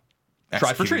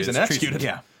 tried for treason and executed.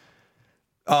 Yeah.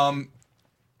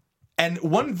 And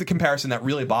one of the comparison that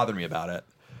really bothered me about it,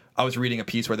 I was reading a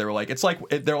piece where they were like,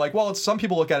 some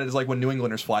people look at it as like when New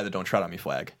Englanders fly the "Don't Tread on Me"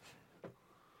 flag, and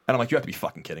I'm like, you have to be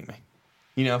fucking kidding me,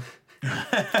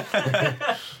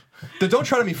 The "Don't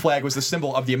Tread on Me" flag was the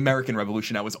symbol of the American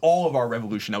Revolution. That was all of our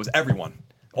revolution. That was everyone.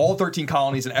 all 13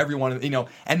 colonies and everyone,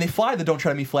 and they fly the Don't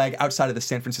Tread on Me flag outside of the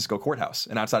San Francisco courthouse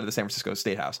and outside of the San Francisco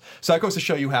State House. So that goes to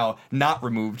show you how not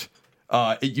removed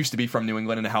it used to be from New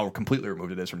England and how completely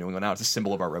removed it is from New England. Now it's a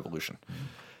symbol of our revolution.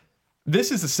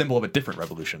 This is a symbol of a different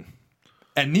revolution.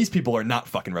 And these people are not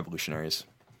fucking revolutionaries.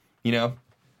 They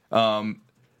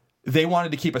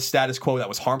wanted to keep a status quo that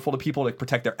was harmful to people to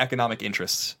protect their economic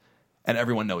interests. And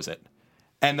everyone knows it.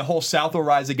 And the whole South will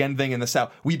rise again thing in the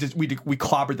South, we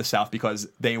clobbered the South because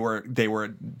they were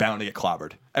bound to get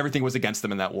clobbered. Everything was against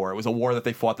them in that war. It was a war that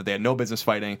they fought that they had no business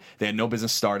fighting. They had no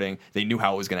business starting. They knew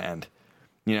how it was going to end.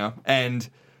 And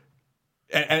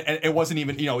it wasn't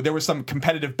even, there were some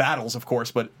competitive battles, of course,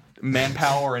 but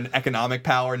manpower and economic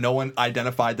power, no one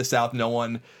identified the South. No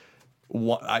one,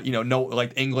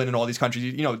 like England and all these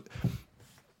countries,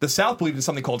 the South believed in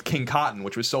something called King Cotton,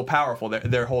 which was so powerful.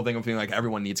 Their whole thing of being like,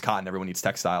 everyone needs cotton, everyone needs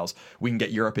textiles. We can get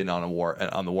Europe in on the war,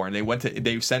 and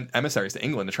they sent emissaries to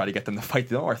England to try to get them to fight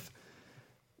the North.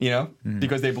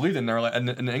 Because they believed in there, and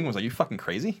England was like, "You fucking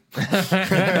crazy?" Like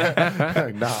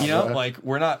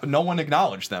we're not. No one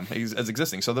acknowledged them as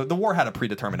existing. So the war had a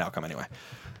predetermined outcome anyway.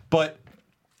 But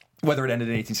whether it ended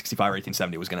in 1865 or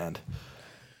 1870, it was going to end.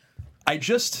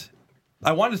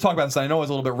 I wanted to talk about this, and I know I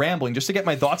was a little bit rambling, just to get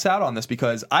my thoughts out on this,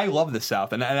 because I love the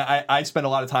South, and I spent a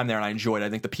lot of time there, and I enjoyed it. I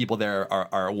think the people there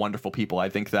are wonderful people. I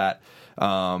think that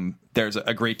there's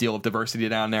a great deal of diversity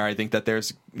down there. I think that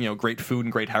there's great food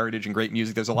and great heritage and great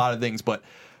music. There's a lot of things, but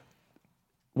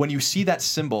when you see that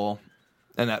symbol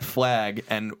and that flag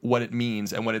and what it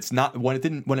means and what it meant in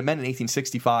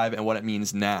 1865 and what it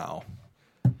means now,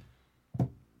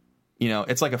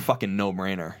 it's like a fucking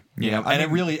no-brainer. And it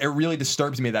really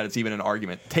disturbs me that it's even an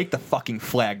argument. Take the fucking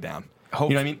flag down. You know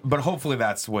what I mean? But hopefully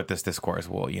that's what this discourse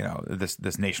will,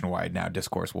 this nationwide now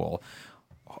discourse will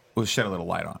shed a little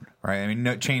light on, right? I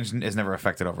mean, change is never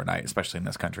affected overnight, especially in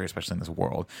this country, especially in this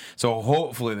world. So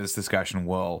hopefully this discussion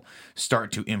will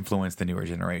start to influence the newer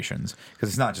generations, because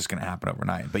it's not just going to happen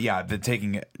overnight. But yeah, the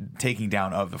taking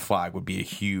down of the flag would be a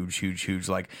huge,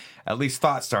 like, at least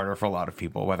thought starter for a lot of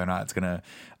people, whether or not it's going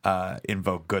to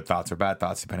invoke good thoughts or bad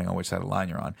thoughts, depending on which side of the line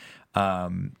you're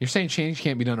on. You're saying change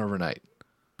can't be done overnight,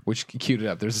 which queued it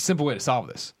up. There's a simple way to solve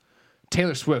this.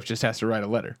 Taylor Swift just has to write a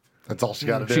letter. That's all she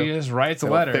got to do. She just writes a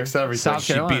It'll letter. fix everything. South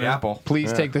She Carolina, beat Apple.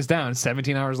 Please take this down.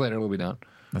 17 hours later, it'll be down.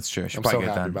 That's true. She'll I'm probably so get it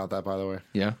happy done. about that, by the way.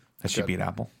 Yeah. That should beat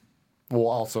Apple. Well,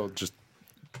 also just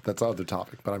that's another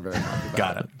topic, but I'm very happy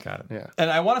about Got it. Yeah.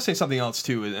 And I want to say something else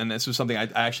too, and this was something I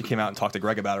actually came out and talked to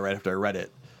Greg about it right after I read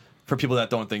it. For people that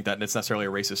don't think that it's necessarily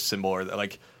a racist symbol, or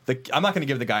like, I'm not going to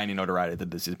give the guy any notoriety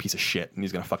that this is a piece of shit and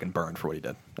he's going to fucking burn for what he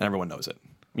did, and everyone knows it,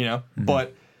 Mm-hmm.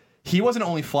 But he wasn't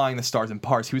only flying the Stars and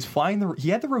Bars; he was flying he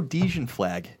had the Rhodesian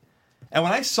flag. And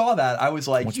when I saw that, I was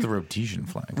like, "What's the Rhodesian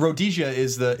flag?" Rhodesia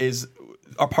is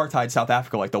apartheid South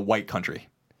Africa, like the white country.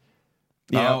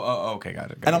 Okay, got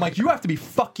it. And I'm like, you have to be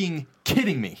fucking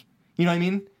kidding me. You know what I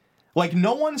mean? Like,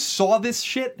 no one saw this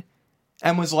shit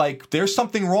and was like, there's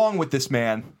something wrong with this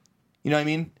man. You know what I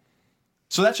mean?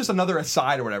 So that's just another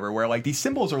aside or whatever, where like these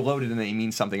symbols are loaded and they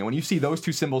mean something. And when you see those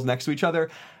two symbols next to each other,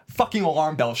 fucking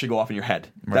alarm bells should go off in your head.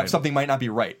 Right. That something might not be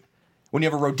right. When you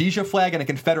have a Rhodesia flag and a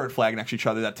Confederate flag next to each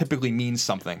other, that typically means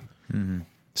something. Mm-hmm.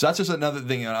 So that's just another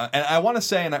thing. And I want to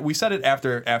say, and we said it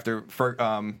after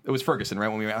it was Ferguson, right,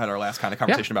 when we had our last kind of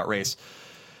conversation about race.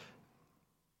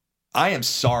 I am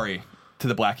sorry to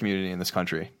the black community in this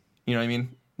country. You know what I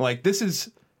mean? Like, this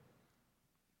is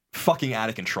fucking out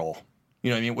of control. You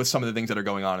know what I mean? With some of the things that are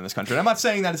going on in this country. And I'm not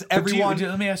saying that it's everyone.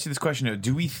 Let me ask you this question, though.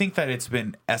 Do we think that it's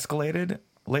been escalated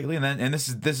lately? And this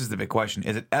is the big question.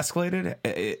 Is it escalated?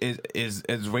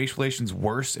 Is race relations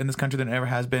worse in this country than it ever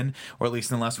has been, or at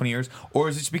least in the last 20 years? Or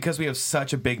is it just because we have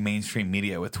such a big mainstream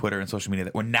media with Twitter and social media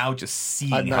that we're now just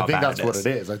seeing I how think bad that's it is? what it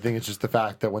is. I think it's just the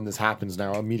fact that when this happens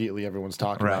now, immediately everyone's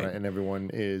talking about it, and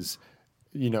everyone is,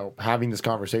 having this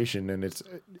conversation, and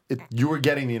you were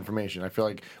getting the information. I feel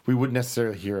like we wouldn't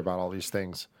necessarily hear about all these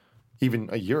things even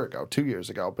a year ago, 2 years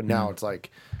ago, but now it's like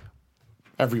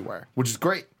everywhere, which is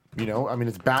great. I mean,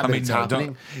 it's bad that it's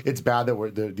happening. It's bad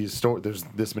that there's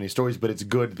this many stories, but it's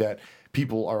good that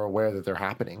people are aware that they're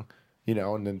happening.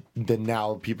 And then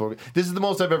now people. This is the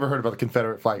most I've ever heard about the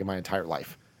Confederate flag in my entire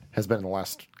life. Has been in the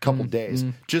last couple days,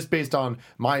 just based on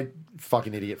my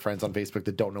fucking idiot friends on Facebook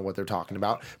that don't know what they're talking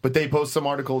about, but they post some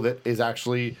article that is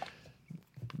actually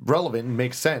relevant and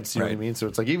makes sense. You know what I mean? So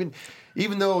it's like even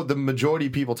though the majority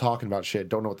of people talking about shit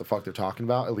don't know what the fuck they're talking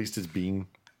about, at least it's being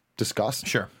discussed.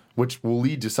 Sure. Which will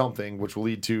lead to something, which will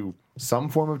lead to some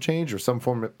form of change or some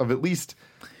form of at least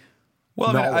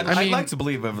Well, I'd mean- like to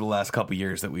believe over the last couple of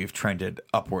years that we've trended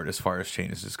upward as far as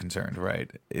change is concerned,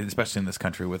 right? Especially in this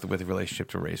country with relationship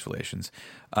to race relations.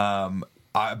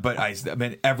 I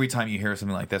mean, every time you hear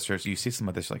something like this, or you see something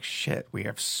like this, you're like, shit,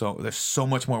 there's so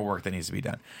much more work that needs to be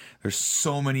done. There's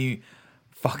so many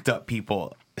fucked up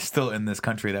people still in this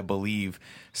country that believe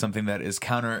something that is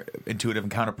counterintuitive and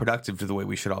counterproductive to the way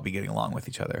we should all be getting along with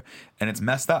each other. And it's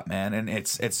messed up, man. And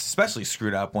it's especially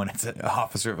screwed up when it's an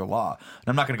officer of the law. And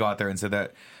I'm not going to go out there and say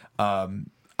that.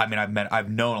 I mean, I've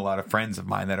known a lot of friends of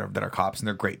mine that are cops, and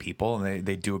they're great people, and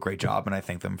they do a great job, and I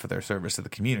thank them for their service to the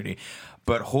community.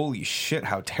 But holy shit,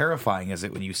 how terrifying is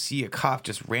it when you see a cop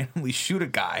just randomly shoot a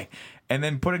guy and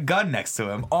then put a gun next to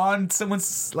him on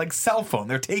someone's like cell phone?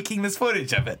 They're taking this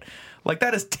footage of it. Like,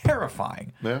 that is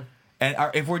terrifying. Yeah. And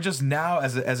if we're just now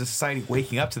as a society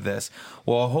waking up to this,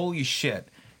 well, holy shit.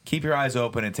 Keep your eyes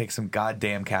open and take some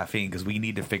goddamn caffeine, because we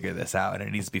need to figure this out, and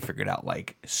it needs to be figured out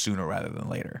like sooner rather than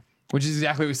later. Which is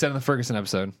exactly what we said in the Ferguson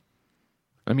episode.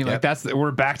 I mean, Yep. like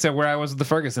we're back to where I was with the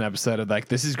Ferguson episode of like,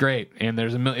 this is great. And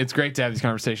it's great to have these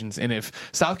conversations. And if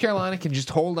South Carolina can just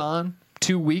hold on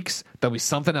 2 weeks, there'll be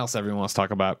something else everyone wants to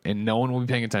talk about. And no one will be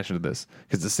paying attention to this,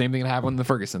 because the same thing that happened with the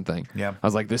Ferguson thing. Yeah. I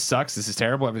was like, this sucks. This is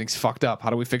terrible. Everything's fucked up. How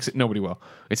do we fix it? Nobody will.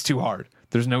 It's too hard.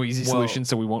 There's no easy solution,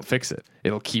 so we won't fix it.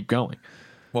 It'll keep going.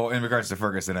 Well, in regards to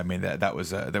Ferguson, I mean that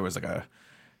was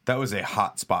a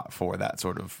hot spot for that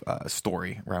sort of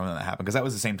story around when that happened, because that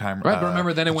was the same time. Right, but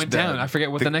remember, then it went down. I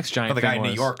forget what the next giant the thing guy in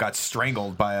was. New York got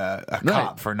strangled by a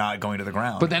cop for not going to the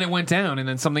ground. But then it went down, and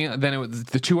then it was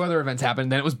the two other events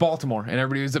happened. Then it was Baltimore, and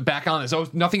everybody was back on this. Oh,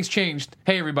 nothing's changed.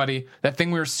 Hey, everybody, that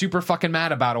thing we were super fucking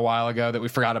mad about a while ago that we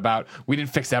forgot about, we didn't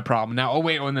fix that problem. Now, oh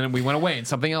wait, and then we went away, and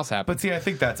something else happened. But see, I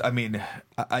think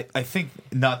I think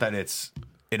not that it's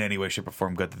in any way, shape, or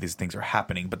form good that these things are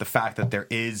happening, but the fact that there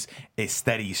is a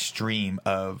steady stream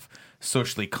of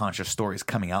socially conscious stories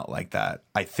coming out like that,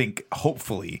 I think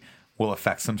hopefully will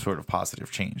affect some sort of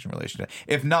positive change in relation to,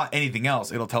 if not anything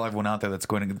else, it'll tell everyone out there that's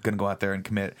going to go out there and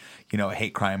commit, a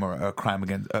hate crime or a crime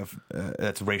against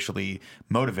that's racially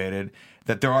motivated,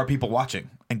 that there are people watching.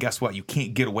 And guess what? You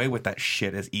can't get away with that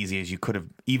shit as easy as you could have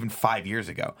even 5 years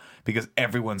ago, because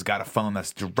everyone's got a phone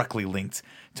that's directly linked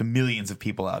to millions of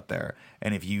people out there.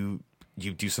 And if you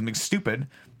do something stupid,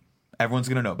 everyone's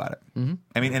going to know about it. Mm-hmm.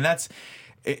 I mean, and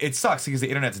it sucks because the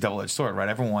internet's a double-edged sword, right?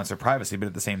 Everyone wants their privacy, but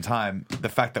at the same time, the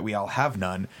fact that we all have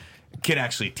none can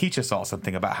actually teach us all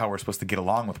something about how we're supposed to get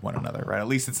along with one another, right? At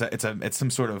least it's some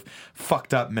sort of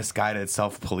fucked up, misguided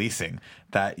self-policing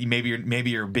that maybe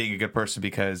you're being a good person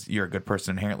because you're a good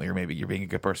person inherently, or maybe you're being a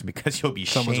good person because you'll be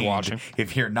Someone's shamed watching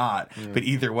if you're not. Yeah. But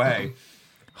either way,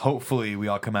 hopefully we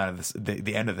all come out of this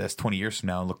the end of this 20 years from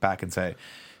now and look back and say,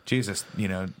 Jesus,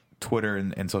 Twitter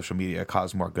and social media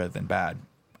caused more good than bad.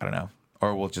 I don't know.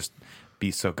 Or we'll just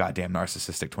be so goddamn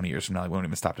narcissistic 20 years from now, we won't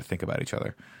even stop to think about each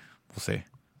other. We'll see.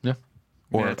 Yeah.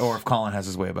 Or if Colin has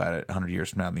his way about it 100 years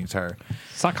from now, the entire...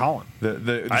 It's not Colin.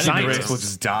 The human race will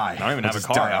just die. I don't even have a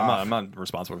car. I'm not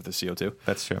responsible for the CO2.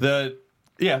 That's true.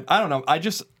 I don't know.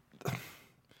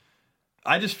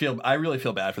 I really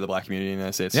feel bad for the black community in the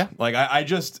United States. Yeah. Like, I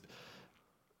just,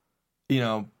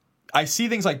 I see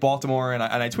things like Baltimore, and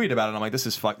I tweet about it, and I'm like, this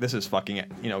is fucking,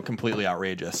 completely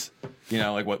outrageous.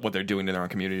 Like what they're doing to their own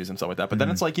communities and stuff like that. But then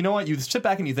it's like, you know what? You sit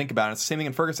back and you think about it. It's the same thing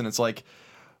in Ferguson. It's like,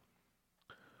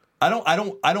 I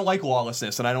don't like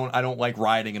lawlessness, and I don't like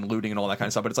rioting and looting and all that kind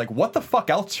of stuff. But it's like, what the fuck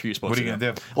else are you supposed to do? What are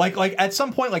you gonna do? Like at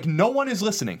some point, like, no one is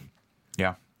listening.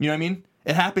 Yeah. You know what I mean?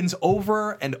 It happens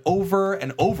over and over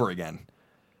and over again.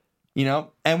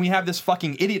 And we have this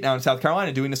fucking idiot now in South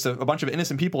Carolina doing this to a bunch of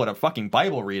innocent people at a fucking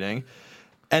Bible reading.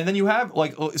 And then you have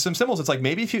like some symbols. It's like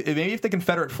maybe if the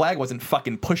Confederate flag wasn't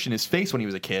fucking pushed in his face when he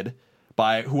was a kid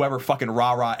by whoever fucking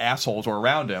rah-rah assholes were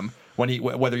around him,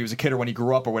 whether he was a kid or when he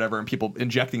grew up or whatever, and people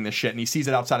injecting this shit, and he sees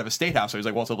it outside of a state house, so he's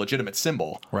like, well, it's a legitimate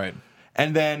symbol. Right.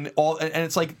 And then and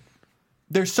it's like,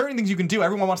 there's certain things you can do.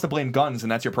 Everyone wants to blame guns,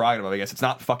 and that's your prerogative, I guess. It's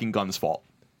not fucking guns' fault.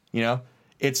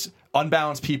 It's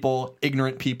unbalanced people,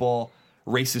 ignorant people,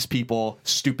 racist people,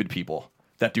 stupid people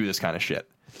that do this kind of shit.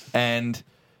 And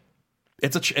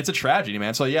it's a tragedy,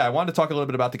 man. So yeah, I wanted to talk a little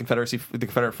bit about the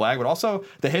Confederate flag, but also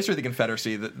the history of the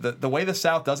Confederacy, the way the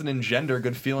South doesn't engender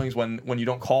good feelings when you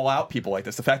don't call out people like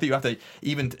this. The fact that you have to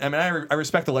I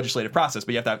respect the legislative process,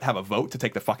 but you have to have a vote to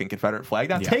take the fucking Confederate flag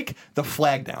down. Yeah. Take the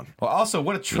flag down. Well, also,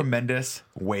 what a tremendous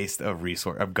waste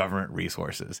of government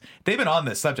resources. They've been on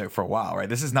this subject for a while, right?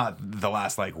 This is not the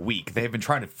last week. They've been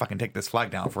trying to fucking take this flag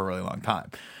down for a really long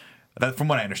time. From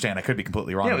what I understand, I could be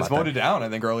completely wrong. Yeah, it was about voted down, I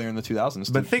think, earlier in the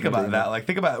 2000s. But think about that. Like,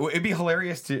 think about it. It'd be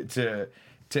hilarious to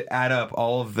to add up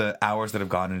all of the hours that have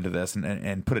gone into this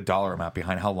and put a dollar amount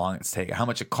behind how long it's taken, how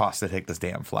much it costs to take this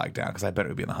damn flag down, because I bet it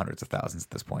would be in the hundreds of thousands at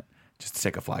this point just to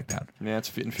take a flag down. Yeah,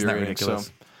 it's infuriating. ridiculous?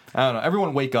 So I don't know.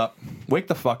 Everyone wake up. Wake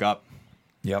the fuck up.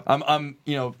 Yep.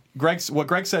 What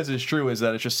Greg says is true, is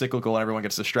that it's just cyclical and everyone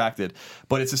gets distracted.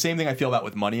 But it's the same thing I feel about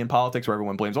with money in politics, where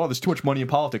everyone blames, there's too much money in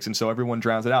politics, and so everyone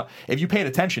drowns it out. If you paid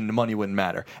attention, the money wouldn't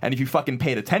matter. And if you fucking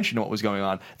paid attention to what was going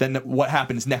on, then what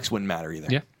happens next wouldn't matter either.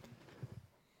 Yeah.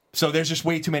 So there's just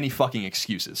way too many fucking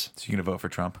excuses. So you're going to vote for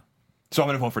Trump? So I'm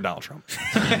going to vote for Donald Trump.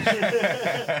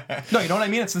 No, you know what I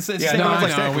mean? It's the same. no,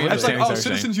 It's I know, we it's like, understand what you're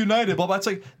Citizens United, blah, blah. It's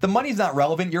like, the money's not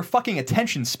relevant. Your fucking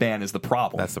attention span is the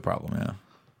problem. That's the problem, yeah.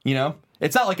 You know?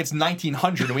 It's not like it's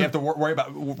 1900 and we have to worry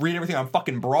about read everything on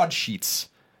fucking broadsheets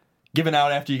given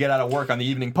out after you get out of work on the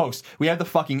Evening Post. We have the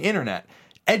fucking internet.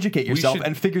 Educate yourself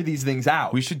and figure these things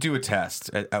out. We should do a test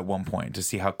at one point to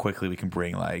see how quickly we can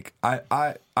bring, like, I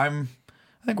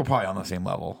think we're probably on the same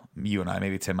level, you and I.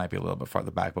 Maybe Tim might be a little bit farther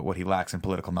back, but what he lacks in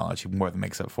political knowledge, he more than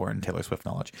makes up for in Taylor Swift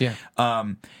knowledge. Yeah.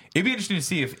 It'd be interesting to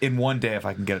see if in one day if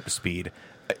I can get up to speed,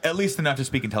 at least enough to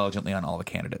speak intelligently on all the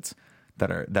candidates that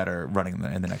are running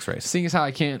in the next race. Seeing as how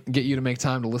I can't get you to make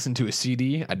time to listen to a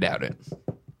CD, I doubt it.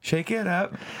 Shake it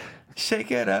up.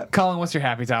 Shake it up. Colin, what's your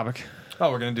happy topic?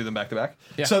 Oh, we're gonna do them back to back.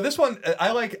 Yeah. So this one,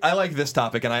 I like this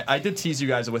topic, and I did tease you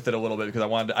guys with it a little bit because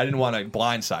I didn't want to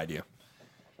blindside you.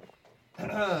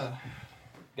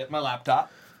 Get my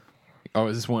laptop. Oh,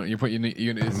 is this one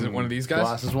is it one of these guys?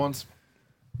 Glasses ones.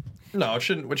 No, it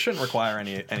shouldn't require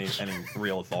any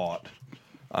real thought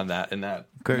on that. And that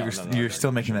Greg, you're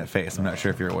still making that face. I'm not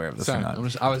sure if you're aware of this Sorry, or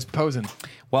not. I was posing.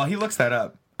 While he looks that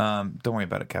up, don't worry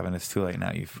about it, Kevin. It's too late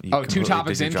now. You Two completely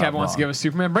topics did in. your Kevin job wants to wrong. give us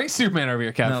Superman. Bring Superman over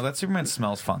here, Kev. No, that Superman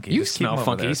smells funky. You Just keep him smell over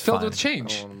funky. there. He's It's filled fine. with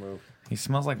change. He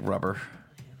smells like rubber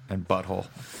and butthole.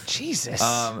 Jesus.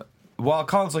 While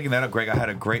Colin's looking that up, Greg, I had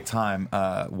a great time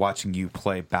watching you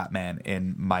play Batman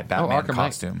in my Batman Arkham Knight.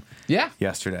 costume. Yeah.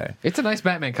 Yesterday. It's a nice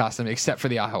Batman costume, except for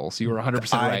the eye holes. You were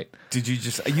 100% right. Did you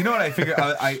just? You know what I figured?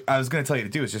 I was going to tell you to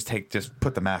do is just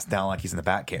put the mask down like he's in the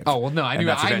Batcave. Oh well, no, I And knew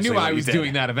that's I eventually knew what I you was did.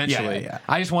 doing that eventually. Yeah.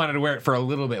 I just wanted to wear it for a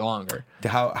little bit longer.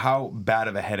 How bad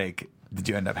of a headache did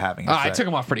you end up having? I took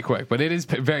them off pretty quick, but it is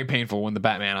very painful when the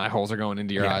Batman eye holes are going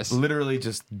into your eyes. Literally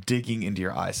just digging into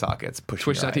your eye sockets, pushing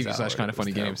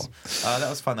Twitch.tv/kindafunnygames. That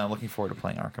was fun. Though. I'm looking forward to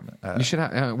playing Arkham. You should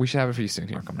have. We should have it for you soon.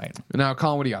 Here. Arkham Knight. Now,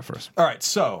 Colin, what do you got for us? All right,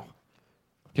 so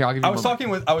Here, I'll give you. I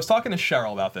was talking to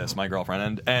Cheryl about this, my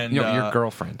girlfriend, and your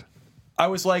girlfriend. I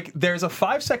was like, there's a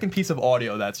 5-second piece of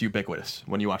audio that's ubiquitous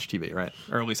when you watch TV, right?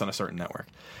 Or at least on a certain network.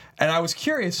 And I was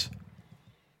curious,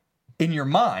 in your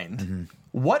mind,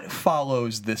 what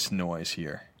follows this noise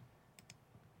here?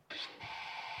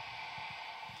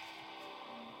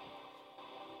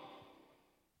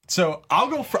 So I'll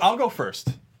go first.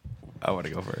 I want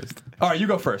to go first. All right, you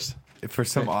go first. For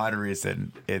some odd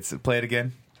reason, it's play it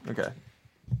again. Okay.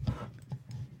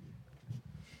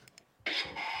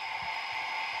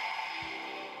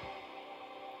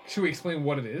 Should we explain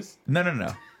what it is?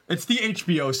 No. It's the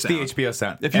HBO sound. The HBO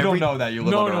sound. If you don't know that, you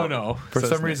live under a rock. No. For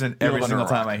some reason, You every live under single a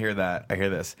time rock. I hear that, I hear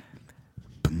this.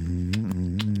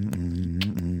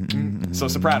 So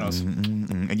Sopranos.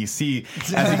 And you see as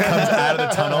he comes out of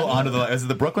the tunnel onto is it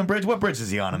the Brooklyn Bridge? What bridge is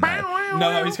he on in that?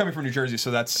 No, he's coming from New Jersey, so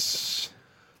that's...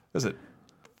 What is it?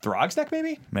 Throg's Neck,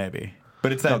 maybe? Maybe.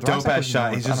 But it's that No, Throgs dope ass was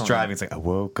shot. north. He's I just don't driving. know. It's like, I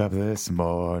woke up this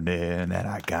morning and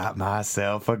I got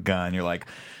myself a gun. You're like,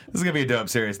 this is going to be a dope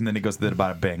series. And then he goes to the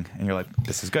bada bing. And you're like,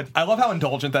 this is good. I love how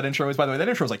indulgent that intro is, by the way. That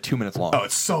intro is like 2 minutes long. Oh,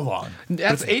 it's so long.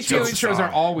 That's It's HBO just intros song.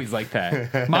 are always like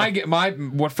that. My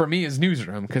what for me is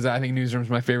Newsroom, because I think Newsroom's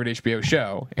my favorite HBO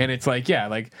show, and it's like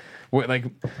like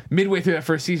midway through that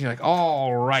first season, you're like,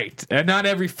 all right, and not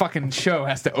every fucking show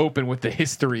has to open with the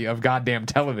history of goddamn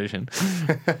television.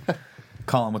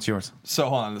 Colin, what's yours? So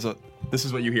hold on. So this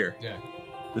is what you hear. Yeah,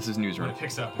 This is Newsroom.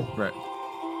 picks up. Right.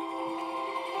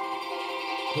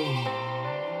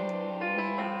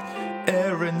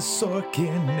 Aaron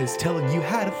Sorkin is telling you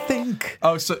how to think.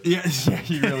 Oh, so yeah,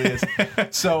 he really is.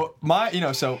 So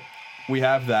we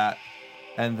have that,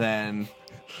 and then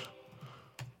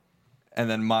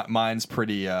mine's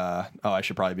pretty. I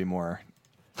should probably be more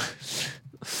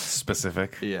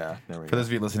Specific. Yeah, there we For go. those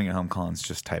of you listening at home, Colin's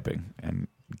just typing and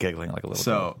giggling like a little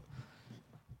So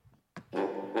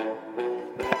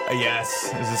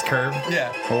yes. Is this curve?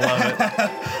 yeah, Love it.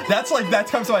 that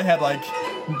comes to my head like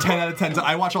 10 out of 10.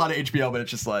 I watch a lot of HBO, but it's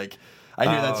just like I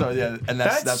hear that. So yeah, and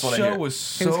that's what I show hear. was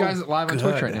Hey, so this guy's live on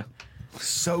good. Twitch right now.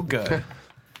 So good.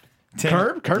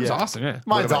 Curb's Yeah. awesome. Yeah.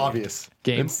 Mine's obvious.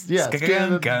 Game. It's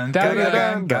Gun, gun,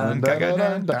 gun, gun,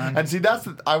 gun, gun. And see,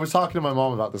 I was talking to my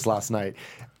mom about this last night.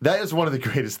 That is one of the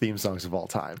greatest theme songs of all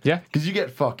time. Yeah. Because you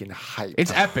get fucking hyped.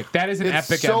 It's epic. That is an It's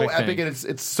epic, so epic epic, thing. and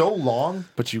it's so long,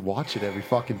 but you watch it every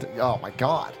fucking. Oh my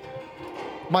god.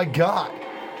 My god.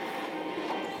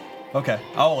 Okay,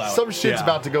 I'll allow it. Some shit's Yeah.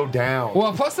 about to go down.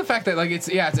 Well, plus the fact that like it's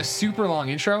a super long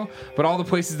intro, but all the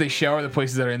places they show are the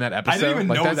places that are in that episode. I didn't even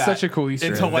like, know that's that such a cool Easter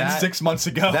until egg. like That- 6 months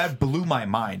ago. That blew my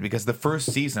mind because the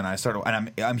first season I started,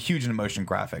 and I'm huge in motion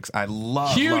graphics. I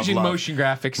love Huge in love. motion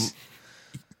graphics.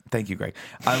 Thank you, Greg.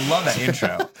 I love that intro,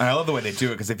 and I love the way they do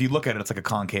it because if you look at it, it's like a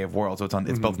concave world, so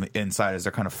it's built on the inside as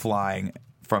they're kind of flying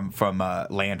from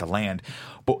land to land.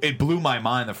 But it blew my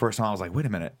mind the first time. I was like, wait a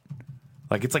minute.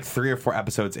 Like it's like 3 or 4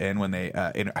 episodes in when they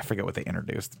I forget what they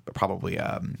introduced, but probably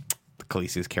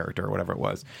Khaleesi's character or whatever it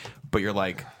was. But you're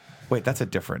like, wait, that's a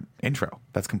different intro.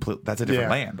 That's a different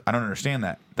land. I don't understand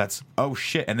that. That's oh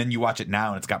shit. And then you watch it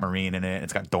now and it's got Marine in it, and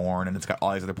it's got Dorne, and it's got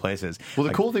all these other places. Well, the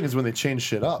Like, cool thing is when they change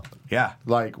shit up. Yeah.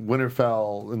 Like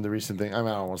Winterfell in the recent thing. I mean,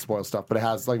 I don't want to spoil stuff, but it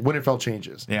has like Winterfell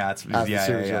changes. Yeah, it's as yeah, the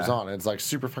series yeah, goes yeah. on. It's like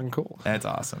super fucking cool. That's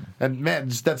awesome. And man,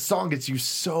 just that song gets you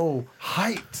so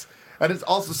hyped. And it's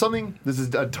also something. This is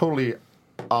a totally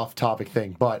off-topic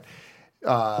thing, but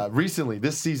recently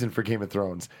this season for Game of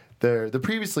Thrones, the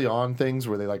previously on things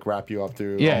where they like wrap you up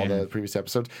through all the previous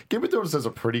episodes. Game of Thrones does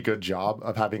a pretty good job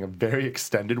of having a very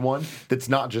extended one that's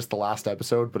not just the last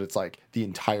episode, but it's like the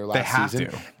entire last have season.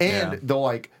 to. And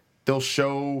Yeah. they'll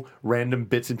show random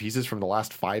bits and pieces from the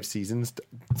last 5 seasons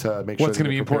to make sure What's that gonna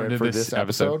be you're important prepared to for this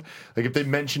episode. Like if they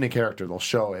mention a character, they'll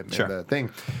show him Sure. in the thing.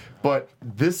 But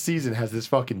this season has this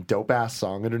fucking dope ass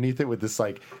song underneath it with this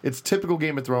like it's typical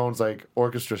Game of Thrones like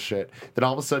orchestra shit. Then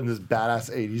all of a sudden this badass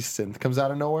 80s synth comes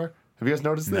out of nowhere. Have you guys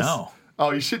noticed this? No. Oh,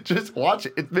 you should just watch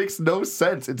it. It makes no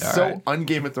sense. It's All so right.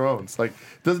 un-Game of Thrones. Like,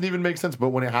 doesn't even make sense. But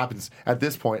when it happens, at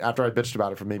this point, after I bitched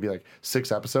about it for maybe like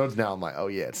 6 episodes, now I'm like, oh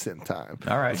yeah, it's synth time.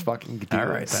 All right. Let's fucking do All it.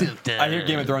 right, then. I hear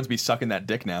Game of Thrones be sucking that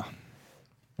dick now.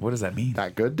 What does that mean?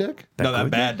 That good dick? No, that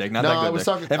good bad dick, not No, that I good was dick.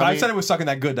 sucking- If I I mean- said it was sucking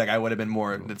that good dick, I would have been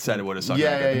more that said it would have sucked Yeah,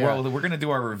 that good yeah, dick. yeah. Well, we're gonna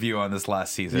do our review on this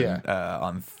last season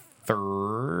on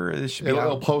Thursday. It should be It'll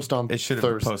out. post on It should have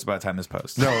Thursday. posted by the time this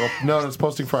posts. No, it's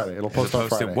posting Friday. It'll post on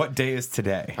Posted. Friday. What day is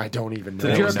today? I don't even know.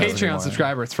 If you're a knows Patreon anymore.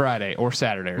 subscriber, it's Friday or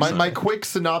Saturday or My something. quick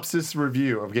synopsis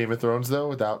review of Game of Thrones, though,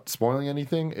 without spoiling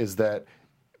anything, is that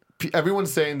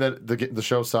everyone's saying that the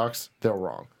show sucks. They're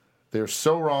wrong. They're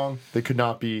so wrong. They could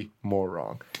not be more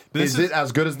wrong. Is it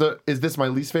as good as Is this my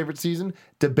least favorite season?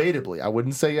 Debatably, I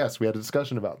wouldn't say yes. We had a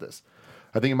discussion about this.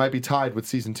 I think it might be tied with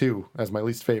season 2 as my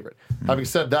least favorite. Having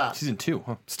said that, Season 2,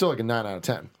 huh? still like a 9 out of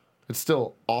 10. It's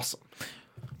still awesome.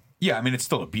 Yeah, I mean it's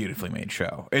still a beautifully made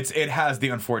show. It has the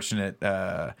unfortunate.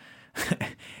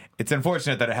 It's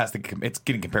unfortunate that it's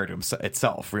getting compared to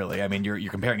itself. Really, I mean you're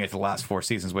comparing it to the last 4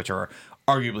 seasons, which are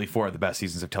arguably 4 of the best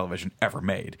seasons of television ever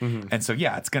made. And so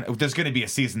yeah, there's gonna be a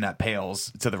season that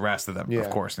pales to the rest of them, Yeah.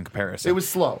 of course, in comparison. It was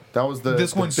slow. That was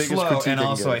this the one's biggest slow, critique and I can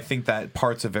also give. I think that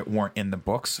parts of it weren't in the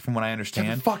books, from what I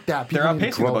understand. Fuck that. They're People need to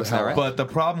outpacing the grow books now, hell right? up. But the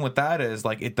problem with that is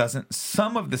like it doesn't.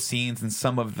 Some of the scenes and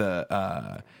some of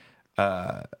the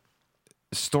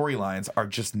storylines are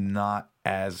just not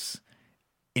as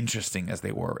interesting as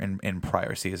they were in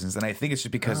prior seasons, and I think it's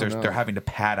just because they're having to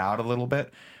pad out a little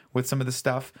bit with some of the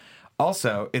stuff.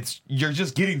 Also, you're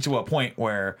just getting to a point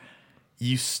where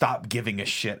you stop giving a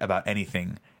shit about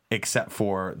anything except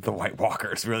for the White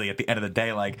Walkers. Really, at the end of the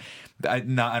day, like I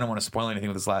don't want to spoil anything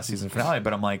with this last season finale,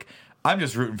 but I'm like, I'm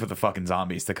just rooting for the fucking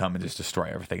zombies to come and just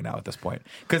destroy everything now at this point,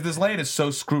 because this land is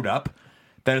so screwed up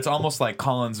that it's almost like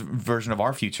Colin's version of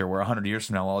our future, where 100 years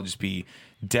from now we'll all just be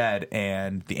dead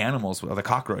and the animals, or the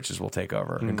cockroaches, will take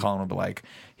over. And Colin will be like,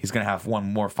 he's going to have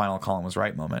one more final Colin was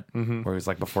right moment, where he's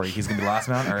like, before he's going to be the last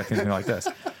man on Earth, he's going to be like this.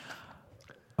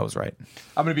 I was right.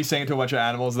 I'm going to be saying to a bunch of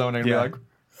animals, though, and they're going to be like,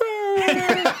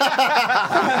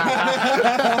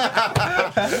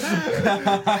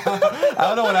 I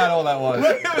don't know what animal that was.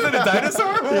 Was it a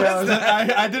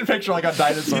dinosaur? I did picture like a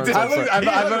dinosaur. did.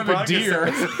 I love a deer.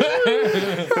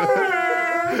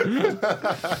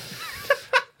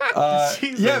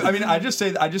 Yeah, I mean, I just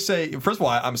say. First of all,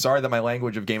 I'm sorry that my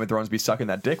language of Game of Thrones be sucking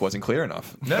that dick wasn't clear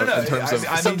enough. No. In terms of,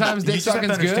 I mean, Sometimes dick you just have to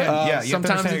sucking's good. understand- yeah, you have to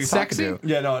Sometimes understand it's who you're talking sexy.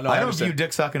 to. yeah, no, I don't understand. view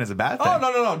dick sucking as a bad thing. Oh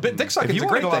no! Dick If sucking you is a want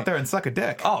to great go thing. out there and suck a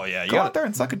dick, Oh, yeah, you go gotta- out there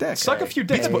and suck a dick. Suck a few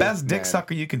dicks, Be the but- best dick Man.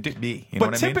 sucker you can be. You know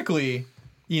But what I mean? typically,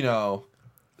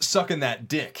 sucking that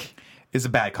dick. Is a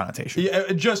bad connotation.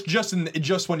 Yeah,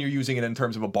 just when you're using it in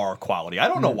terms of a bar quality. I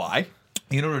don't know why.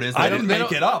 You know what it is? I didn't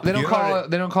make it up. They don't You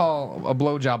know what call a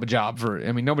blowjob a job for.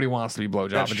 I mean, nobody wants to be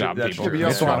blowjob That's a job true, that's people. true. But you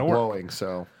It's also a lot want of work. blowing,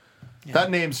 so That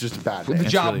name's just a bad name. The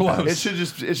job really bad. blows.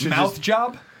 It should Mouth just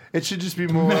job. It should just be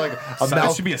more like a That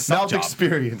mouth, should be a suck mouth job.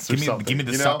 experience or Give me- something. give me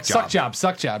the you suck know? job.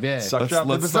 Suck job, yeah. Suck Let's job.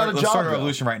 let's It's not start, a let's start job, a though.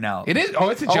 revolution right now. It is. Oh,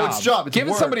 it's a job. It's a job. It's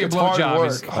Giving work. somebody a It's hard blowjob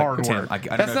is work. hard Tim, work. I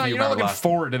don't That's know not. if You're you not remember looking last-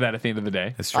 forward to that at the end of the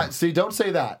day. It's true. See, don't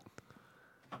say that.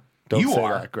 Don't You say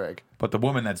are. that, Greg. But the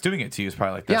woman that's doing it to you is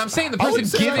probably like this. Yeah, I'm saying the I person wouldn't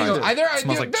say giving. that either.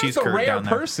 Smells like cheese There's a curd rare down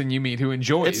there. person you meet who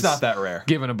enjoys. It's not that rare.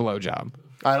 Giving a blowjob.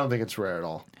 I don't think it's rare at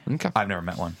all. Okay. I've never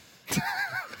met one.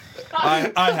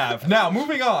 I have. Now,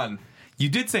 moving on. You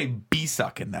did say bee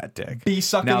suck in that dick. Bee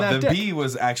suck in now, that the dick. bee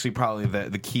was actually probably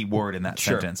the key word in that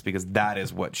Sure. sentence because that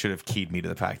is what should have keyed me to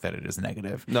the fact that it is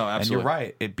negative. No, And absolutely. you're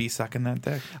right. It bee suck in that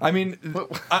dick. I mean,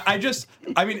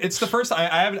 I mean, it's the first.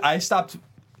 I stopped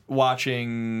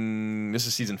watching. This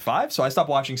is season 5, so I stopped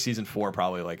watching season 4,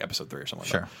 probably like episode 3 or something.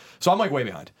 Sure. Like that. So I'm like way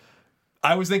behind.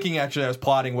 I was thinking actually, I was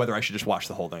plotting whether I should just watch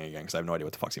the whole thing again because I have no idea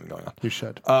what the fuck's even going on. You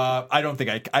should. I don't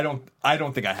think I don't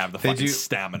think I have the fucking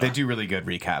stamina. They do really good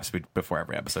recaps before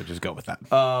every episode. Just go with that.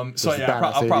 So yeah,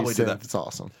 I'll probably do that. It's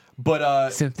awesome. But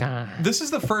Synth time. this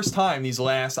is the first time these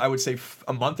last, I would say,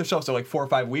 a month or so like 4 or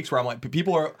 5 weeks, where I'm like,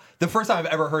 people are the first time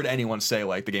I've ever heard anyone say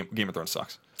like the Game of Thrones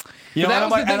sucks. You know, That and was I'm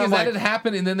the like- thing and is I'm that like- had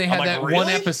happened, and then they had like, that one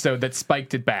really? episode that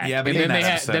spiked it back. Yeah, but and even then that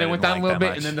they episode then it I went didn't down a like little that bit,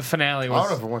 much. and then the finale I don't know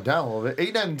was. if it went down a little bit.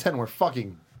 8, 9, and 10 were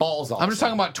fucking balls off. I'm just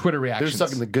talking about Twitter They're reactions.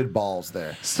 sucking the good balls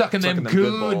there. Sucking them them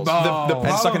good good balls. balls.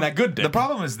 And sucking that good dick. The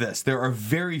problem is this: there are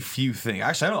very few things.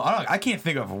 Actually, I can't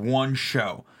think of one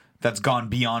show that's gone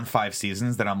beyond 5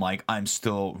 seasons that I'm like, I'm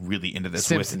still really into this.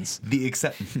 Simpsons. With the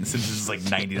Simpsons is like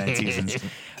 99 seasons,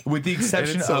 with the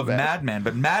exception it's so of bad. Mad Men.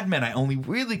 But Mad Men, I only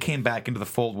really came back into the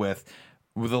fold with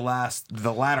the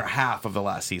latter half of the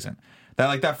last season.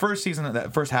 That first season,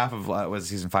 that first half of was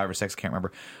season 5 or 6, I can't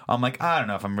remember. I'm like, I don't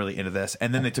know if I'm really into this.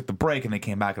 And then they took the break and they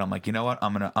came back and I'm like, you know what?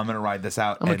 I'm gonna ride this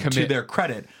out. gonna And to commit. their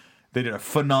credit, they did a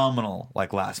phenomenal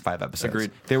last 5 episodes. Agreed.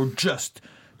 They were just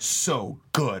so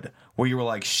good where you were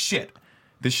like, shit,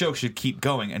 the show should keep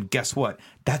going. And guess what?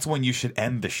 That's when you should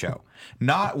end the show.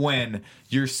 Not when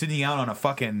you're sitting out on a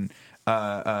fucking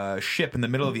ship in the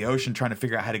middle of the ocean trying to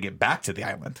figure out how to get back to the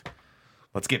island.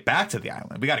 Let's get back to the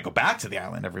island. We got to go back to the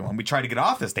island, everyone. We tried to get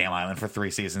off this damn island for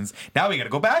 3 seasons. Now we got to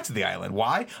go back to the island.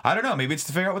 Why? I don't know. Maybe it's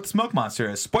to figure out what the smoke monster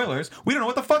is. Spoilers. We don't know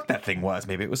what the fuck that thing was.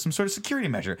 Maybe it was some sort of security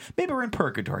measure. Maybe we're in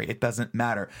purgatory. It doesn't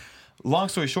matter. Long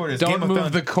story short is Don't Game of move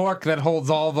Thrones. the cork that holds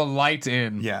all the light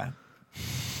in. Yeah.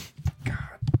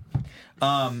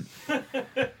 God.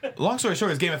 Long story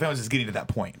short is Game of Thrones is getting to that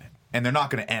point, and they're not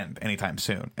going to end anytime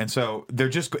soon. And so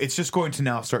it's just going to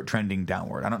now start trending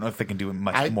downward. I don't know if they can do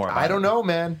much more about it. I don't know,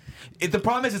 man. The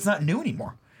problem is it's not new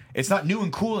anymore. It's not new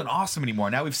and cool and awesome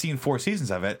anymore. Now we've seen 4 seasons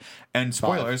of it, and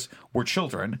spoilers, we're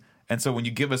children. And so when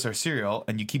you give us our cereal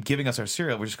and you keep giving us our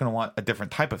cereal, we're just going to want a different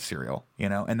type of cereal, you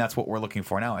know? And that's what we're looking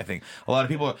for now, I think. A lot of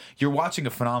people, you're watching a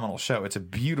phenomenal show. It's a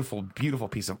beautiful, beautiful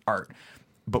piece of art,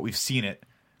 but we've seen it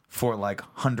for like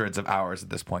hundreds of hours at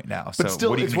this point now. So But still,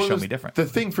 what are you it's going one to of show me those- different? The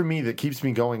thing for me that keeps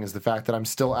me going is the fact that I'm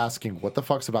still asking, what the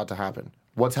fuck's about to happen?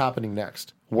 What's happening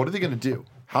next? What are they going to do?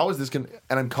 How is this going to...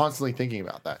 And I'm constantly thinking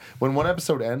about that. When one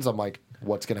episode ends, I'm like,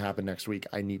 what's going to happen next week?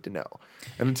 I need to know.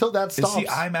 And until that And stops... see,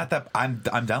 I'm at that. I'm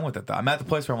done with it though. I'm at the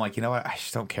place where I'm like, you know what? I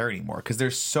just don't care anymore because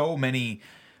there's so many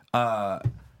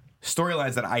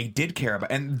storylines that I did care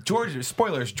about. And George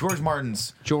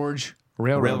Martin's George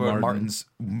Railroad Martin's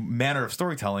manner of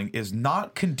storytelling is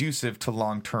not conducive to a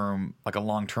long-term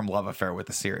love affair with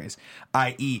the series.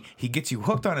 I.e., he gets you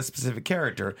hooked on a specific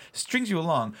character, strings you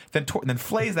along, then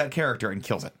flays that character and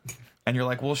kills it. And you're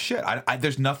like, well, shit,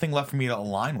 there's nothing left for me to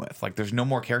align with. Like, there's no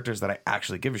more characters that I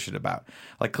actually give a shit about.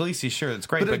 Like, Khaleesi, sure, that's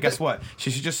great, but guess what? She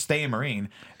should just stay a Marine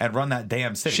and run that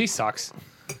damn city. She sucks.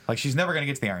 Like, she's never going to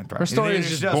get to the Iron Throne. Her story And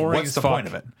is if she just boring What's as the fuck. point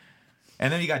of it?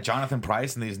 And then you got Jonathan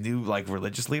Pryce and these new, like,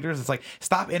 religious leaders. It's like,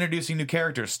 stop introducing new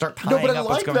characters. Start tying No, but I up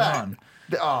what's like going that. on.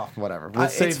 Oh, whatever. We'll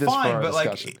save It's this fine, for our but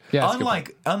discussion. Yeah, that's a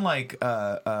good unlike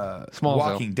Smallville.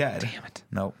 Walking Dead. Damn it.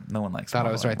 No one likes. Thought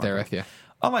I was Smallville right there anymore. with you.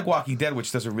 Unlike Walking Dead,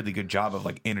 which does a really good job of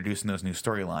like introducing those new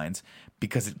storylines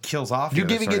because it kills off. You're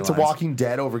the other giving it to storylines. Walking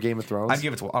Dead over Game of Thrones? I'd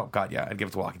give it to. Oh God, yeah, I'd give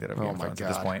it to Walking Dead over Game of my Thrones at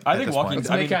this God. point. I At think this Walking.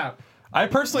 point. I Make mean, out. I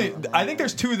personally, I think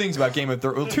there's 2 things about Game of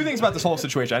Thrones. 2 things about this whole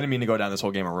situation. I didn't mean to go down this whole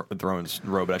Game of Thrones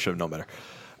road, but I should have known better.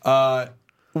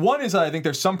 One is I think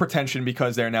there's some pretension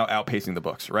because they're now outpacing the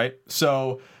books, right?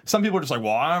 So some people are just like,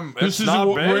 well, This it's is not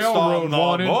what based Railroad on the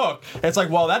wanted. book. It's like,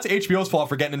 well, that's HBO's fault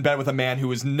for getting in bed with a man who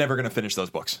was never going to finish those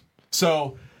books.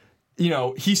 So, you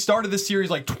know, he started this series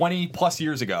like 20 plus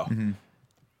years ago. Mm-hmm.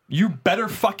 You better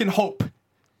fucking hope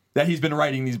that he's been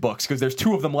writing these books because there's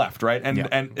 2 of them left, right? And Yeah.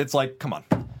 and it's like, come on,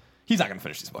 he's not going to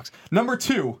finish these books. Number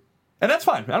 2, And that's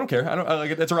fine. I don't care. I don't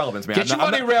like it. It's irrelevant to me. Get your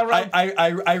money, Railroad.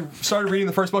 I started reading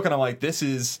the first book, and I'm like, this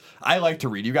is. I like to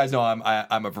read. You guys know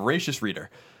I'm a voracious reader.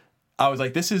 I was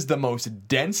like, this is the most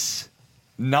dense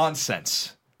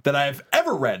nonsense that I've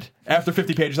ever read after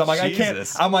 50 pages. I'm like,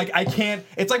 Jesus. I can't.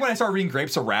 It's like when I started reading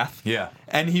Grapes of Wrath. Yeah.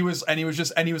 And he was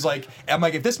like, I'm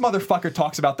like, if this motherfucker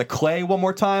talks about the clay one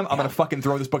more time, I'm gonna fucking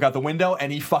throw this book out the window.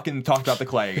 And he fucking talked about the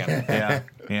clay again. Yeah.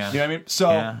 You know what I mean?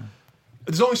 So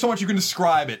there's only so much you can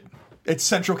describe it. It's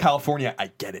Central California.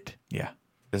 I get it. Yeah.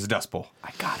 There's a Dust Bowl.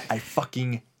 I got it. I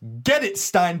fucking get it,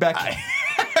 Steinbeck.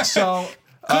 So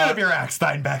clean up your act,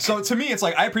 Steinbeck. So to me, it's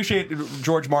like I appreciate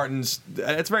George Martin's.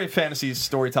 It's very fantasy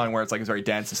storytelling where it's like it's very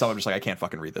dense and stuff. I'm just like I can't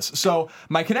fucking read this. So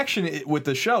my connection with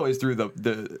the show is through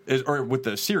with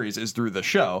the series is through the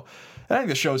show. And I think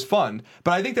the show's fun,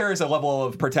 but I think there is a level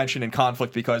of pretension and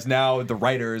conflict because now the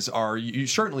writers are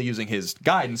certainly using his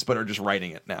guidance, but are just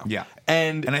writing it now. Yeah,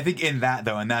 and I think in that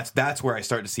though, and that's where I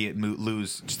start to see it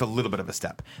lose just a little bit of a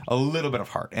step, a little bit of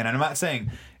heart. And I'm not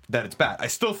saying that it's bad. I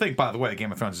still think, by the way,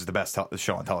 Game of Thrones is the best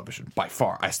show on television by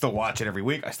far. I still watch it every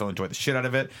week. I still enjoy the shit out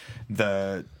of it.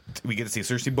 We get to see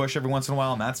Cersei Bush every once in a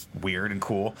while, and that's weird and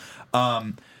cool.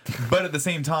 But at the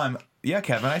same time, yeah,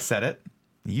 Kevin, I said it.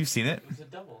 You've seen it. It's a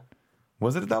double.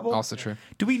 Was it a double? Also true.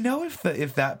 Do we know if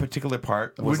that particular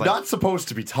part We're was not supposed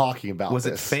to be talking about was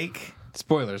this. it fake?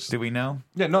 Spoilers. Do we know?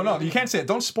 yeah, no, you can't say it.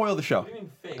 Don't spoil the show. What do you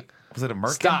mean fake? Was it a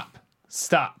merkin?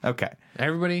 Stop. Okay.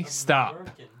 Everybody, stop.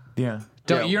 American. Yeah.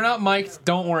 Don't, You're not mic'd.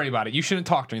 Don't worry about it. You shouldn't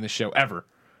talk during the show ever.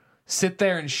 Sit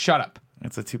there and shut up.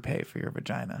 It's a toupee for your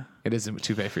vagina. It isn't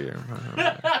toupee for you.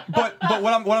 But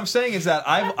what I'm saying is that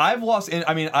I've lost.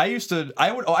 I mean, I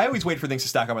always wait for things to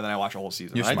stack up and then I watch a whole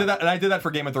season. You're I did smart. that, and I did that for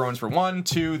Game of Thrones for 1,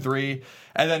 2, 3,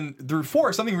 and then through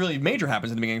 4, something really major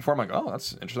happens in the beginning of 4. I'm like, oh,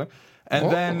 that's interesting.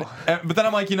 And but then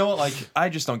I'm like, you know what? Like, I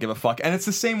just don't give a fuck. And it's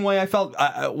the same way I felt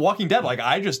Walking Dead. Like,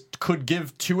 I just could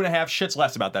give 2.5 shits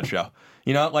less about that show.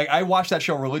 You know, like I watched that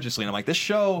show religiously, and I'm like, this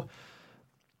show.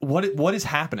 What is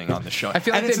happening on this show? I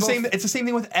feel like and it's the same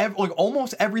thing with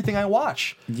almost everything I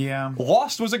watch. Yeah.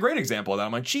 Lost was a great example of that.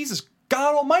 I'm like, Jesus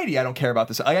God Almighty, I don't care about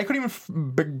this. Like, I couldn't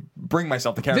even bring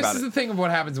myself to care This about is it. the thing of what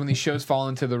happens when these shows fall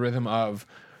into the rhythm of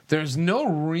there's no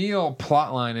real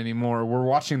plot line anymore. We're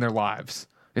watching their lives.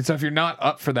 And so if you're not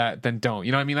up for that, then don't.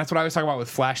 You know what I mean? That's what I was talking about with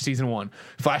Flash Season 1.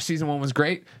 Flash Season 1 was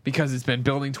great because it's been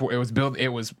building toward it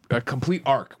was a complete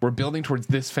arc. We're building towards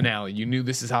this finale. You knew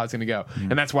this is how it's going to go.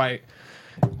 And that's why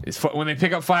when they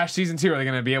pick up Flash Season 2, are they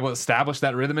going to be able to establish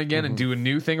that rhythm again and do a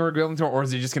new thing we're building to? Or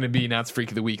is it just going to be, now it's Freak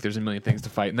of the Week, there's a million things to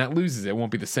fight, and that loses it. It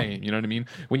won't be the same. You know what I mean?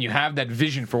 When you have that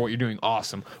vision for what you're doing,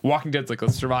 awesome. Walking Dead's like,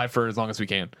 let's survive for as long as we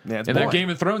can. Yeah, it's and that boring. Game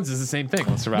of Thrones is the same thing.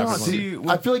 Let's survive for as long as we can.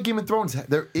 I feel like Game of Thrones,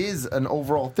 there is an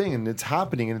overall thing, and it's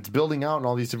happening, and it's building out in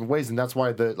all these different ways, and that's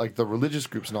why the religious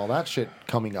groups and all that shit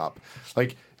coming up.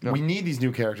 Like, we need these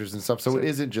new characters and stuff, so it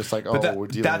isn't just like, But we're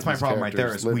dealing that's with my these problem right there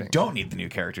is characters we living. don't need the new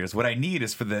characters. What I need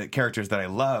is for the characters that I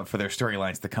love, for their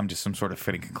storylines to come to some sort of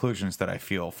fitting conclusions that I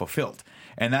feel fulfilled.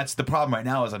 And that's the problem right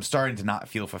now is I'm starting to not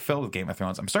feel fulfilled with Game of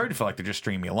Thrones. I'm starting to feel like they're just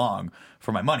stringing me along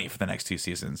for my money for the next 2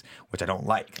 seasons, which I don't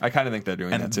like. I kind of think they're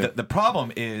doing And that too. the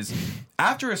problem is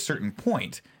after a certain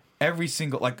point, every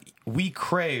single, like, we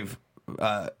crave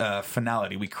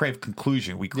finality, we crave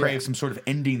conclusion, we crave some sort of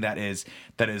ending that is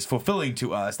fulfilling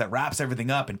to us, that wraps everything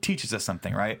up and teaches us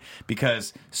something, right?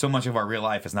 Because so much of our real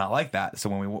life is not like that. So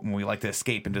when we like to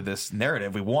escape into this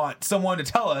narrative, we want someone to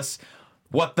tell us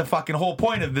what the fucking whole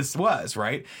point of this was,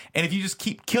 right? And if you just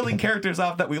keep killing characters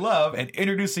off that we love and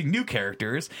introducing new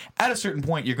characters, at a certain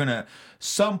point,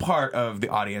 some part of the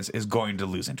audience is going to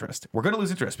lose interest. We're going to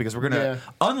lose interest because we're going to,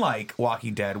 unlike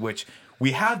Walking Dead, which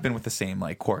we have been with the same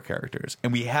like core characters,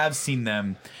 and we have seen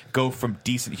them go from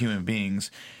decent human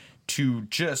beings to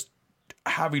just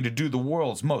having to do the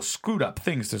world's most screwed up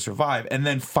things to survive, and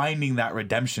then finding that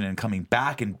redemption and coming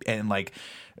back and like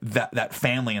that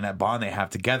family and that bond they have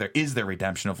together is their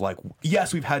redemption of like,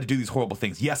 yes, we've had to do these horrible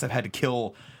things. Yes, I've had to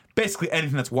kill basically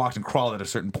anything that's walked and crawled at a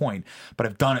certain point, but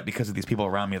I've done it because of these people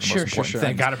around me are the most important things.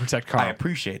 I gotta protect Carl. I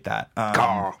appreciate that.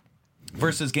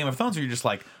 Versus Game of Thrones where you're just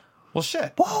like, well,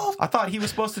 shit. I thought he was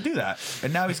supposed to do that,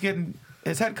 and now he's getting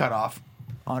his head cut off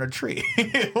on a tree.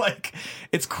 Like,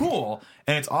 it's cool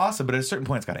and it's awesome, but at a certain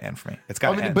point, it's got to end for me. It's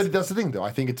got to end. But that's the thing, though.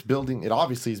 I think it's building. It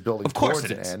obviously is building Of course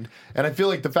towards it an is. end, and I feel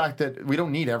like the fact that we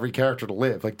don't need every character to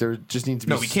live. Like, there just needs to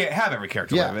be. No, we can't have every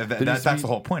character. Yeah, live. there needs to That's be the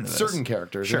whole point of this. certain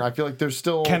characters, Sure. and I feel like there's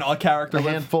still Can a character a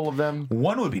live? handful of them.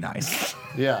 One would be nice.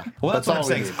 Yeah, Well, that's what I'm all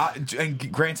we saying. need.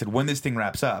 And granted, when this thing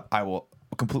wraps up, I will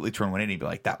completely turn 180 and be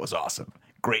like, that was awesome.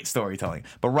 Great storytelling.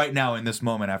 But right now, in this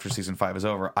moment, after season 5 is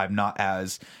over, I'm not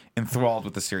as enthralled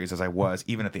with the series as I was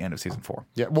even at the end of season 4.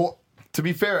 Yeah, well, to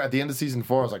be fair, at the end of season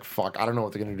 4, I was like, fuck, I don't know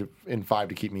what they're going to do in 5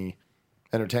 to keep me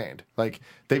entertained. Like,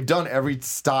 they've done every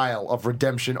style of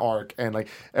redemption arc and like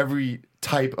every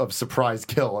type of surprise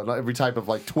kill and every type of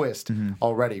like twist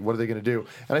already. What are they going to do?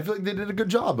 And I feel like they did a good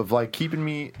job of like keeping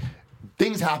me.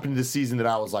 Things happened this season that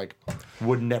I was like,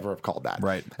 would never have called that.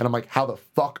 Right. And I'm like, how the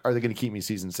fuck are they going to keep me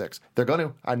season 6? They're going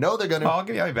to. I know they're going to. I'll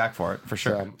give you back for it for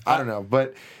sure. So, I don't know,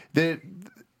 but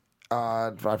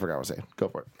I forgot what I was saying. Go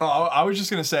for it. Oh, I was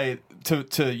just gonna say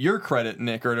to your credit,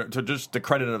 Nick, or to just the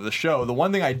credit of the show. The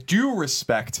one thing I do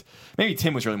respect, maybe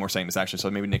Tim was really more saying this actually, so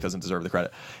maybe Nick doesn't deserve the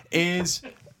credit. Is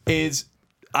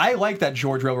I like that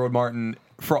George Railroad Martin,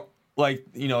 for like,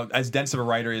 you know, as dense of a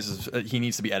writer is, he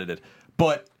needs to be edited,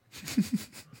 but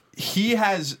he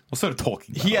has. Well, so did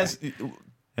Tolkien. He has,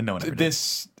 and no one ever did.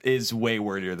 This is way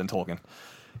wordier than Tolkien.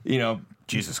 You know,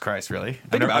 Jesus Christ, really?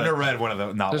 Think I've about never it. read one of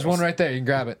the novels. There's one right there. You can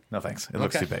grab it. No thanks. It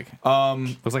looks Okay. too big.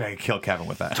 Looks like I could kill Kevin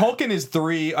with that. Tolkien is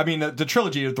 3. I mean, the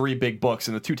trilogy of 3 big books,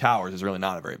 and the Two Towers is really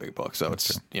not a very big book. So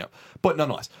it's you know, but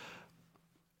nonetheless,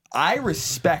 I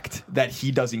respect that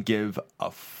he doesn't give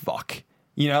a fuck.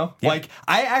 You know, like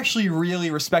I actually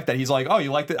really respect that. He's like, oh,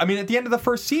 you like that? I mean, at the end of the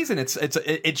first season,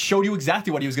 it showed you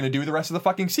exactly what he was going to do the rest of the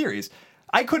fucking series.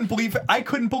 I couldn't believe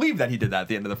that he did that at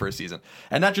the end of the first season,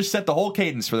 and that just set the whole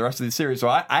cadence for the rest of the series. So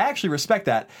I actually respect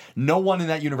that. No one in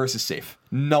that universe is safe.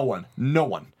 No one.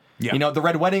 Yeah. You know, the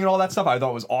Red Wedding and all that stuff I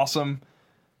thought was awesome.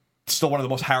 Still one of the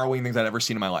most harrowing things I'd ever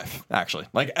seen in my life, actually.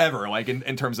 Like ever, like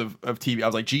in terms of TV. I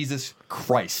was like, Jesus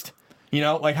Christ. You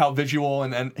know, like how visual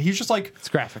and he's just like, It's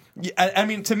graphic. I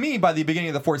mean, to me, by the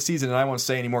beginning of the 4th season, and I won't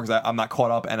say anymore because I'm not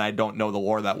caught up and I don't know the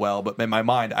lore that well, but in my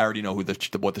mind, I already know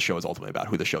what the show is ultimately about,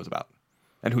 who the show's about,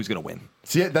 and who's going to win.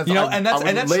 See, that's, You know,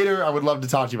 later I would love to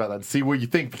talk to you about that and see what you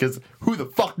think, because who the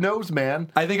fuck knows,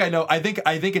 man? I think I know. I think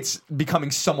it's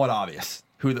becoming somewhat obvious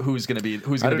who's going to be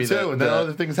I do too, and then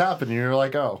other things happen, and you're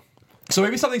like, oh. So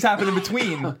maybe something's happened in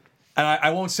between. And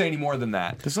I won't say any more than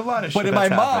that. There's a lot of but shit in my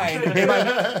that's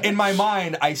mind, in my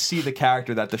mind, I see the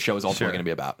character that the show is ultimately Sure. going to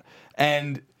be about,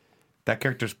 and That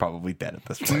character's probably dead at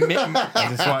this point. I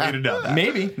just want you to know that.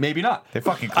 maybe not. They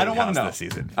fucking I don't want want to know this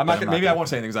season. I'm But not. I'm Maybe not I won't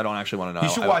say anything because I don't actually want to know.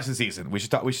 You should watch the season. We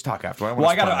should talk after. Well,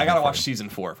 I gotta watch season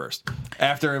 4 first.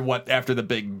 After the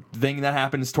big thing that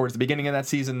happens towards the beginning of that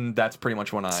season, that's pretty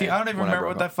much when I See, I don't even when I remember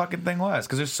broke what up. that fucking thing was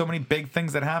because there's so many big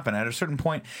things that happen. At a certain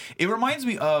point, it reminds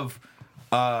me of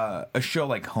a show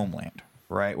like Homeland,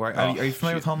 right? Where are you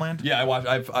familiar with Homeland? Yeah,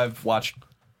 I've watched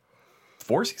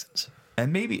 4 seasons.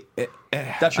 And maybe That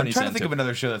I'm show trying needs to to think end of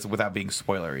another show that's without being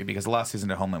spoilery because the last season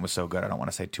of Homeland was so good. I don't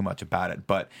want to say too much about it,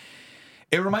 but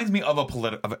it reminds me of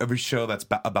of a show that's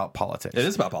about politics. It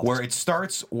is about politics. Where it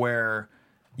starts where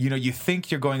you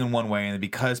think you're going in one way, and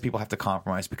because people have to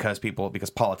compromise, because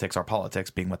politics are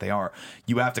politics, being what they are,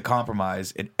 you have to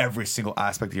compromise in every single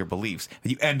aspect of your beliefs.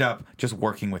 You end up just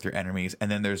working with your enemies,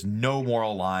 and then there's no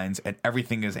moral lines, and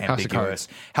everything is ambiguous.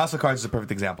 House of Cards is a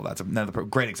perfect example. That's another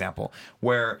great example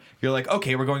where you're like,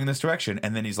 okay, we're going in this direction,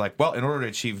 and then he's like, well, in order to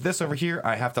achieve this over here,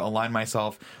 I have to align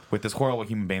myself with this horrible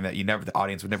human being that the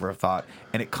audience would never have thought,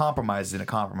 and it compromises and it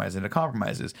compromises and it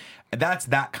compromises. And that's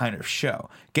that kind of show.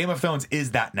 Game of Thrones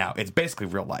is that now. It's basically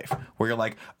real life, where you're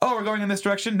like, oh, we're going in this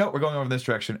direction. No, we're going over this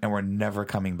direction, and we're never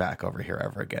coming back over here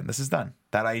ever again. This is done.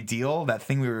 That ideal, that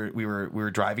thing we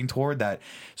were driving toward, that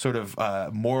sort of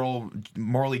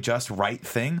morally just right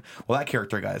thing. Well, that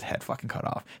character got his head fucking cut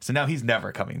off, so now he's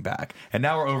never coming back. And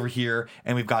now we're over here,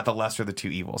 and we've got the lesser of the two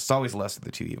evils. It's always the lesser of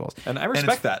the two evils, And I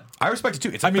respect that. I respect it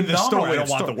too. It's I mean, the story. I don't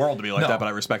want story. the world to be like No. that, but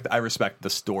I respect the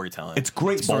storytelling. It's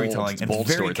great bold, storytelling, and bold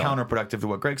it's very storytelling. counterproductive to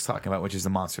what Greg's talking about, which is the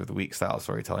Monster of the Week style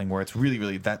storytelling, where it's really,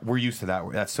 really that we're used to that.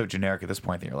 Where that's so generic at this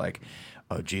point that you're like,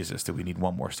 oh Jesus, do we need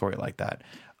one more story like that?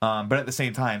 But at the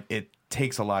same time, it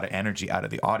takes a lot of energy out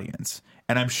of the audience,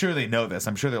 and I'm sure they know this.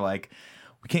 I'm sure they're like,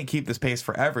 we can't keep this pace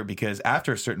forever because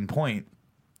after a certain point,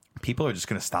 people are just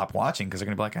going to stop watching because they're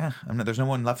going to be like, there's no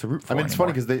one left to root for. I mean, it's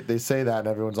anymore. funny because they say that and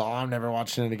everyone's, oh, I'm never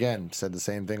watching it again. Said the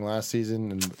same thing last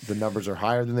season, and the numbers are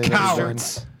higher than they've ever been.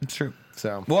 Cowards. It's true.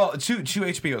 So, Well, to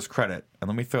HBO's credit, and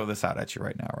let me throw this out at you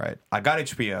right now, right? I got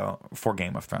HBO for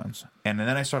Game of Thrones, and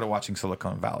then I started watching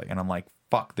Silicon Valley, and I'm like,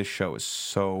 fuck, this show is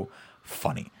so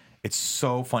funny. It's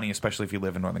so funny, especially if you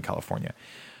live in Northern California.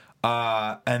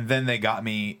 And then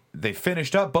they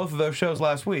finished up both of those shows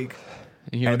last week,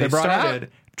 You know and what they they brought out?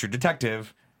 started True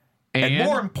Detective, and And?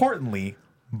 more importantly,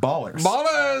 Ballers.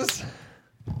 Ballers!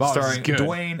 Starring good.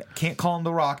 Dwayne, can't call him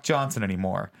The Rock Johnson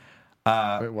anymore.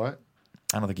 wait, what?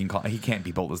 I don't think he can't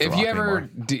be bold as The If Rock you ever,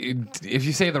 anymore. if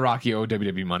you say The Rock, you owe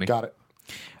WWE money. Got it.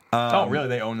 Oh, really?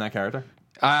 They own that character?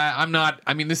 I'm not.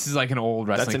 I mean, this is like an old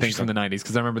wrestling thing interesting. from the '90s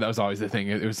because I remember that was always the thing.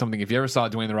 It was something. If you ever saw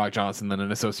Dwayne the Rock Johnson, then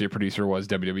an associate producer was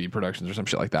WWE Productions or some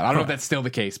shit like that. I don't know if that's still the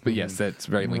case, but yes, that's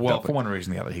very linked Well, up. for one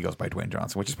reason or the other, he goes by Dwayne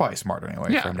Johnson, which is probably smarter anyway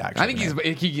Yeah, for him to actually. I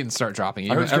think he can start dropping.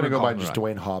 I was going to go by Everyone just call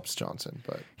him Dwayne Hobbs Johnson,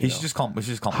 but He should just call him. We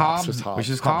should just call him Hobbs. Hobbs. Hobbs. We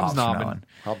should just call him Hobbs Hobbs from now Nobbin. on.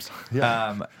 Hobbs.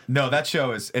 Yeah. No, that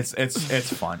show is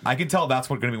it's fun. I can tell that's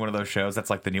going to be one of those shows that's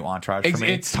like the new Entourage for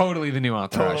me. It's totally the new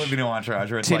Entourage. totally the new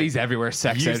Entourage. Where it's Titties like, everywhere,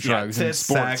 sex, you- ed, drugs, yeah, and tits,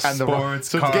 sports. sex, And the Rock. sports,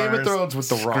 So it's Game of cars. Thrones with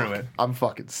the Screw Rock. it. I'm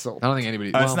fucking sold. I don't think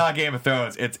anybody. It's not Game of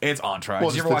Thrones. It's Entourage. Well,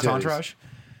 Did you just ever watch the titties. Entourage?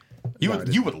 You No, I would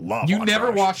didn't. you would love. You Entourage.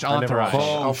 never watched I never Entourage. watched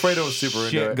it. Alfredo was super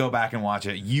shit, into it. Go back and watch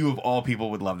it. You of all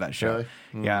people would love that show.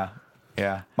 Really?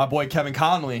 Yeah. My boy Kevin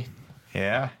Conley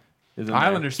Yeah. is in there.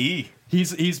 Islanders. E.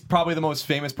 He's probably the most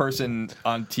famous person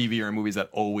on TV or in movies that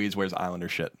always wears Islander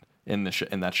shit in the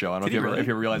in that show. I don't know Did he if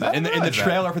you really? realize I that. In didn't the realize that.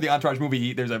 trailer for the Entourage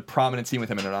movie, there's a prominent scene with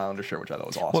him in an Islander shirt, which I thought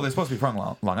was awesome. Well, they're supposed to be from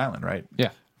Long Island, right?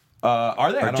 Yeah,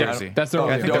 Are they? I don't- Jersey. that's their. I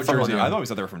Yeah, think Oh, they're from Jersey. Long I Island. always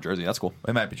thought they were from Jersey. That's cool.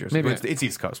 It might be Jersey. Maybe. But it's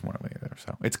East Coast more than either,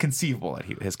 so it's conceivable that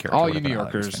his character. all would you have New been an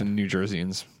Islanders Yorkers fan. and New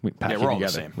Jerseyans, we pack Yeah, it we're all the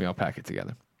together. same. We all pack it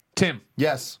together. Tim,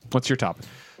 Yes. what's your topic?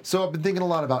 So I've been thinking a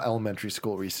lot about elementary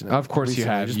school recently. Of course you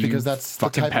have, just you because that's the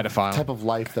fucking pedophile. type of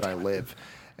life that I live.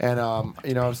 And I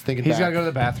was thinking He's back. got to go to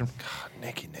the bathroom.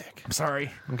 Nick. I'm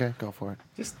sorry. Okay, go for it.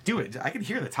 Just do it. I can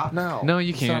hear the top. No, No,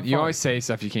 you it's can't. not You fun. always say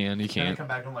stuff you can. You And I can't. come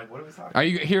back and I'm like, what are we talking? Are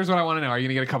you? Here's what I want to know. Are you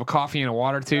gonna get a cup of coffee and a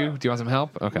water too? Do you want some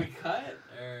help? We Okay. cut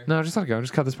or No, just let it go.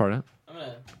 Just cut this part out, I'm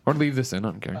gonna or leave this in. I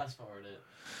don't care. fast forward it.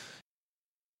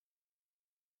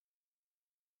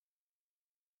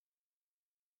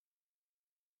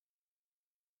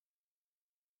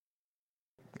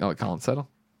 I'll let Colin settle.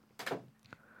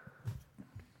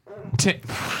 Tim.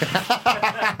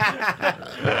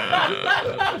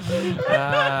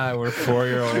 We're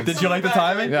 4-year-olds. Did you like the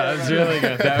timing? Yeah, that was really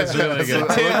good. That was really good.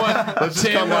 Let's just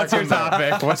Tim, come back what's your from that.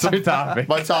 topic? What's your topic?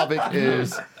 My topic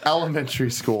is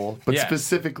elementary school, but Yes.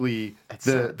 specifically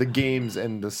the games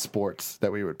and the sports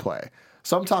that we would play.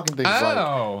 So I'm talking things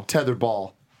Oh. like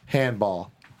tetherball,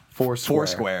 handball,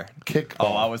 foursquare, kickball.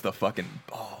 Oh, I was the fucking.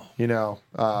 maybe a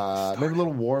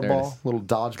little war There it ball, is. little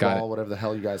Got dodgeball, it. whatever the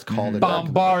hell you guys called it. back in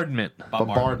the- Bombardment.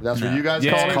 Bombard. That's what you guys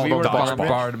call Yeah, it. we were Dodgeball.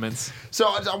 bombardments. So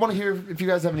I want to hear if you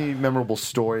guys have any memorable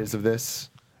stories of this.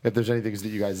 If there's anything that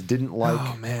you guys didn't like.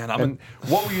 Oh, man, and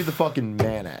what were you the fucking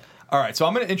man at? All right, so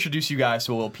I'm going to introduce you guys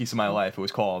to a little piece of my life. It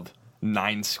was called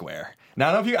Nine Square. Now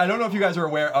I don't know if you guys are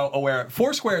aware.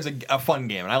 Foursquare is a fun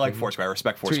game, and I like Foursquare. I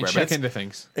respect So we Foursquare. check but it's- into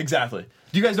things. Exactly.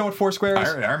 Do you guys know what Foursquare is?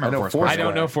 I remember I know Foursquare. Foursquare. I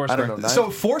don't know Foursquare. I don't know. So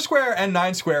Foursquare and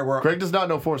Nine Square were. Greg does not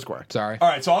know Foursquare. Sorry. All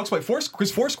right, so I'll explain.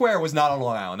 Because Foursquare was not on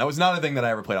Long Island. That was not a thing that I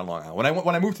ever played on Long Island.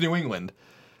 When I moved to New England,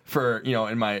 for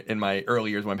in my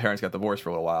early years when my parents got divorced for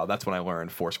a little while, that's when I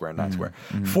learned Foursquare and Nine Square.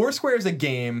 Foursquare is a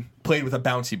game played with a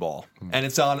bouncy ball, and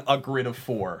it's on a grid of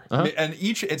 4. And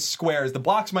it's squares. The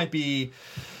blocks might be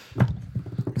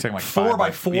Saying like 4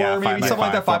 by 4, maybe something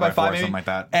like that, 5 by 5, maybe. something like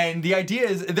that. And the idea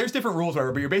is there's different rules,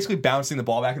 whatever, but you're basically bouncing the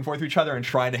ball back and forth to each other and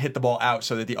trying to hit the ball out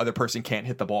so that the other person can't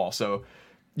hit the ball. So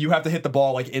you have to hit the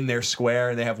ball like in their square,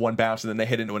 and they have one bounce, and then they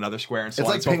hit into another square, and so It's on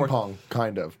like and so ping forth. pong,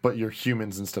 kind of, but you're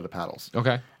humans instead of paddles.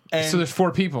 Okay. And- So there's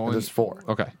 4 people. There's 4.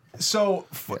 Okay. So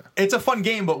it's a fun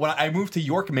game, but when I moved to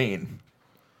York, Maine,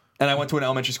 and I went to an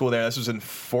elementary school there, this was in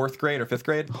 4th grade or 5th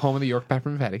grade, Home of the York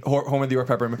Peppermint Patty. home of the York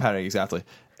Peppermint Patty, exactly,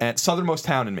 and southernmost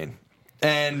town in Maine.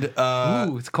 And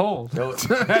Ooh, it's cold. That's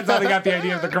how they got the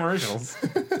idea of the commercials.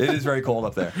 it is very cold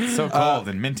up there. So cold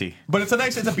and minty. But it's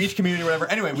a beach community or whatever.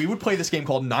 Anyway, we would play this game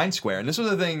called Nine Square, and this was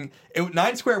the thing.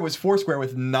 9 Square was Foursquare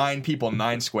with 9 people,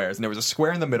 9 squares, and there was a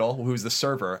square in the middle who's the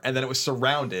server, and then it was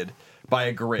surrounded by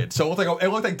a grid. So it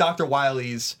looked like Dr.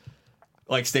 Wily's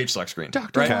like stage select screen.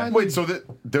 Dr. right? Wily. Wait, so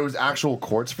there was actual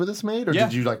courts for this made, or Yeah.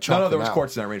 did you like chalk No, them there was out?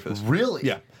 courts in there made for this. Really?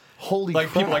 Yeah. Holy Like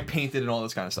crap. people like painted and all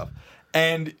this kind of stuff.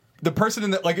 And the person in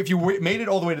the if you made it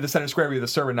all the way to the center square, you'd be the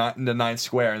server not in the 9th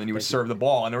square, and then you would serve the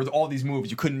ball. And there was all these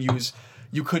moves you couldn't use.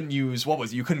 What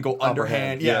was it? You couldn't go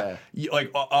underhand. yeah.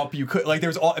 Up. You could there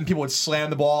was all, and people would slam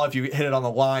the ball if you hit it on the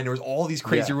line. There was all these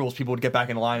crazy Yeah. rules. People would get back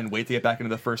in line and wait to get back into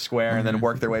the first square, and then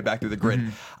work their way back through the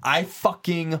grid. I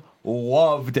fucking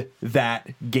loved that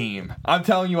game. I'm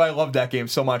telling you, I loved that game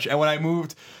so much. And when I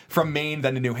moved from Maine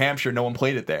then to New Hampshire, no one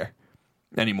played it there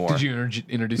anymore. Did you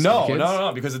introduce it to No, the kids?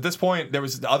 no, because at this point there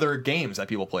was other games that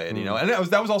people played, and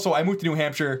that was also I moved to New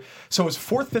Hampshire, so it was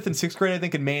 4th, 5th, and 6th grade I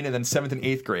think in Maine, and then 7th and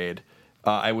 8th grade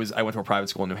I went to a private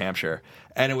school in New Hampshire,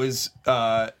 and it was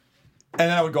and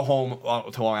then I would go home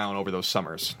to Long Island over those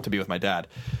summers to be with my dad.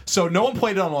 So no one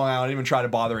played it on Long Island. I didn't even try to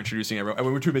bother introducing everyone. I mean,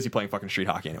 we were too busy playing fucking street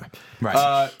hockey anyway.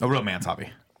 Right. A real man's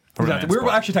hobby. We were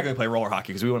actually technically playing roller hockey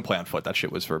because we wouldn't play on foot. That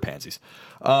shit was for pansies.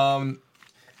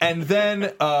 And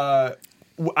then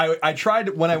I tried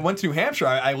when I went to New Hampshire.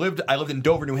 I lived in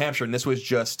Dover, New Hampshire, and this was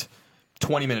just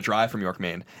 20-minute drive from York,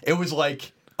 Maine. It was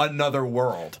like another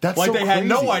world. That's like so they had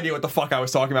no crazy. idea what the fuck I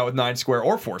was talking about with 9 Square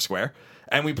or 4 Square.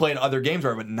 And we played other games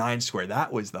where, but 9 Square,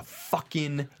 that was the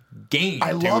fucking game.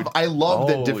 I dude. love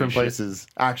that Holy different shit. places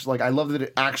actually I love that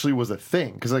it actually was a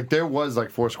thing because like there was like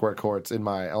 4 square courts in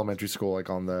my elementary school like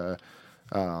on the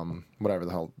whatever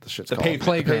the hell the shit's called.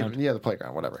 playground. Yeah, the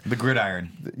playground, whatever. The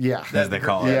gridiron, Yeah, as they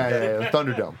call it. yeah, the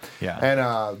Thunderdome. Yeah.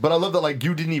 And but I love that like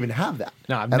you didn't even have that.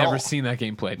 No, I've at never all. seen that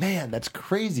game played. Man, that's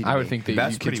crazy. I would think that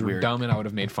That's you kids pretty were weird. dumb and I would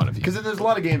have made fun of you. because there's a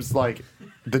lot of games like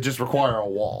that just require a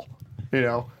wall, you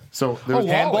know. So there was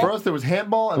handball? for us. There was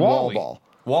handball and Wally. wall ball.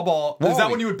 Wall ball. Is that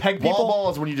when you would peg people? Wall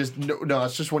ball is when you just no,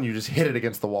 it's just when you just hit it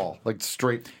against the wall, like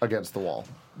straight against the wall.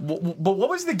 But what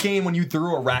was the game when you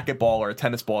threw a racquetball or a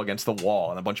tennis ball against the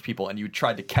wall and a bunch of people and you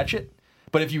tried to catch it?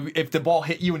 But if the ball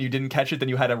hit you and you didn't catch it, then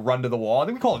you had to run to the wall. I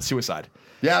think we call it suicide.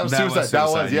 Yeah, it was That was suicide. That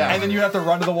was suicide, yeah. And then you have to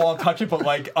run to the wall and touch it. But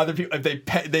like other people, if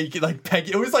they like peg,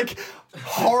 it was like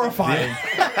horrifying.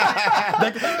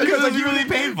 Because like really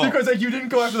painful. Because like you didn't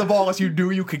go after the ball unless you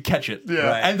knew you could catch it. Yeah.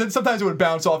 Right. And then sometimes it would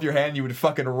bounce off your hand. And you would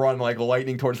fucking run like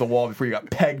lightning towards the wall before you got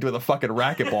pegged with a fucking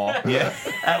racquetball. Yeah.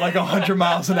 At like 100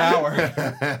 miles an hour.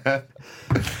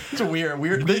 It's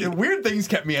weird things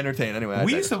kept me entertained. Anyway,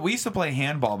 We used to play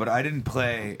handball, but I didn't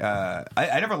play.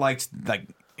 I never liked like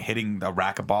hitting a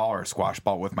racquetball or a squash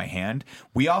ball with my hand.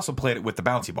 We also played it with the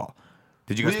bouncy ball.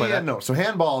 Did you guys play that? No. So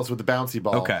handball is with the bouncy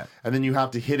ball. Okay. And then you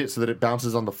have to hit it so that it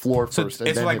bounces on the floor So first. And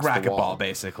it's then like hits the wall. racquetball,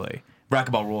 basically.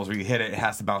 Racquetball rules where you hit it, it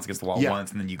has to bounce against the wall Yeah.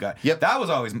 once, and then you got. Yep. That was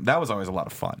always a lot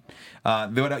of fun.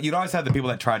 You'd always have the people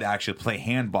that tried to actually play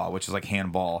handball, which is like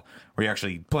handball, where you're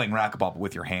actually playing racquetball but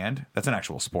with your hand. That's an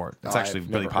actual sport. It's I've actually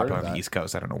never really heard popular of on the that. East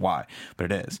Coast. I don't know why, but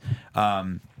it is.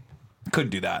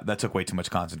 Couldn't do that. That took way too much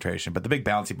concentration. But the big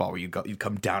bouncy ball where you'd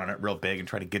come down on it real big and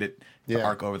try to get it to Yeah.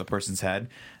 arc over the person's head,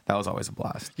 that was always a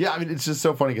blast. Yeah, I mean, it's just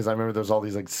so funny because I remember there's all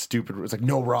these like stupid rules, like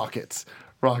no rockets.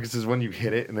 Rockets is when you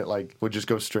hit it and it like would just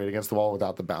go straight against the wall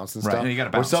without the bounce and Right, stuff. and you gotta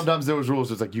Or bounce. sometimes there was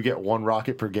rules. It's like you get 1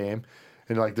 rocket per game.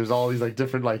 And like there's all these like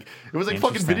different like it was like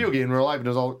fucking Interesting. video game in real life and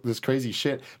there's all this crazy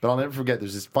shit. But I'll never forget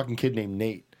there's this fucking kid named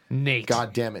Nate. Nate.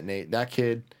 God damn it, Nate. That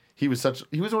kid, he was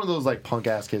one of those like punk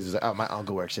ass kids who's like, oh, my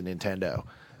uncle works at Nintendo.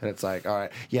 And it's like, all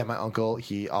right, yeah, my uncle,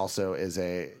 he also is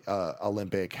a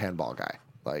Olympic handball guy.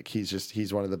 Like he's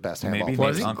one of the best handball Maybe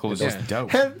players. Nate's uncle was just dope.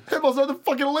 Handball's not the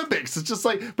fucking Olympics. It's just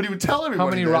like, but he would tell everybody.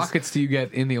 How many this. rockets do you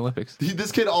get in the Olympics?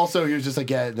 This kid also, he was just like,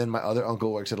 yeah. Then my other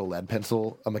uncle works at a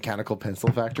mechanical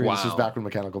pencil factory. This was Wow. back when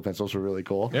mechanical pencils were really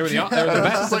cool. They were the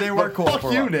best. Just like, They were cool Fuck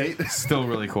for you, a- Nate. Still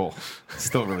really cool.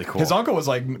 Still really cool. his uncle was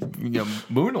like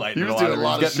moonlighting. He was doing a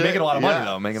lot of shit. making a lot of money Yeah.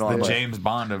 though. Making a lot of the money. James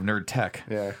Bond of nerd tech.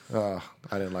 Yeah,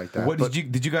 I didn't like that. What But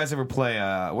did you guys ever play?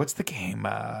 What's the game?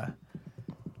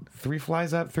 Three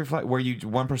flies, where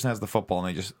one person has the football and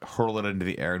they just hurl it into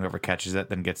the air, and whoever catches it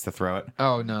then gets to throw it.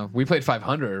 Oh no, we played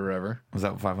 500 or whatever. Was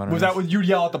that 500? Was that when you'd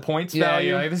yell at the points Yeah, value?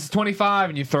 you're like, this is 25,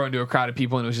 and you throw it into a crowd of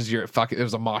people, and it was just it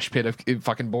was a mosh pit of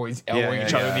fucking boys elbowing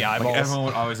each other in the Like eyeballs. everyone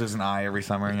would always lose an eye every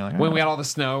summer, and you're like, When oh. we had all the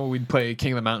snow, we'd play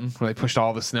King of the Mountain, where they pushed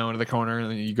all the snow into the corner, and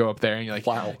then you go up there, and you're like,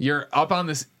 Wow. you're up on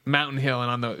this mountain hill,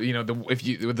 and on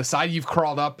the side you've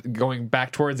crawled up, going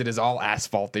back towards it is all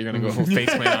asphalt that you're gonna go face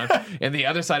plant on, and the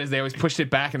other side is they always pushed it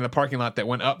back into the parking lot that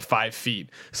went up 5 feet,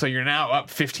 so you're now up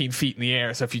 15 feet in the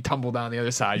air. So if you tumble down the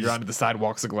other side, you're onto the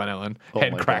sidewalks of Glen Ellen,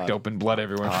 head my cracked God. open, blood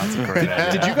everywhere. That's a great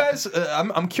idea. Did you guys?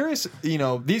 I'm curious. You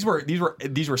know, these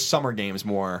were summer games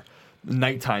more.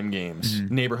 Nighttime games,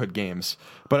 neighborhood games.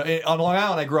 But on Long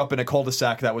Island, I grew up in a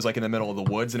cul-de-sac that was like in the middle of the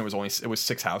woods, and it was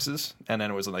 6 houses, and then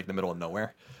it was in like the middle of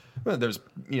nowhere. Well, there's,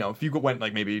 if you went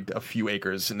like maybe a few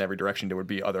acres in every direction, there would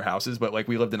be other houses. But like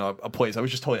we lived in a place, I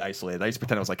was just totally isolated. I used to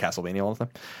pretend it was like Castlevania all the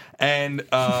time,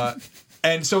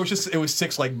 and so it was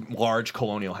 6 like large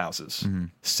colonial houses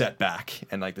set back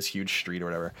and like this huge street or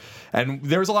whatever. And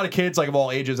there was a lot of kids like of all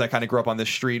ages that kind of grew up on this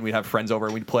street. And we'd have friends over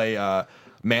and we'd play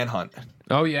Manhunt.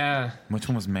 Oh yeah, Which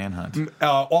one was Manhunt?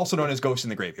 Also known as Ghost in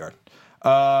the Graveyard.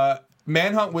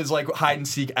 Manhunt was like hide and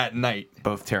seek at night,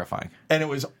 Both terrifying. and it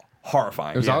was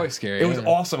horrifying. it was always scary. It was yeah.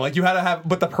 awesome. Like you had to have,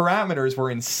 but the parameters were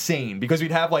insane because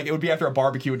we'd have like it would be after a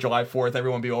barbecue July 4th,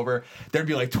 everyone would be over. There'd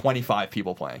be like 25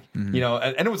 people playing, and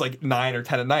it was like 9 or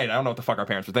 10 at night. I don't know what the fuck our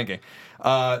parents were thinking,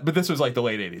 but this was like the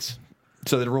late 80s,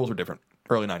 so the rules were different.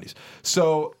 Early 90s.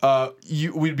 So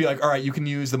we'd be like, all right, you can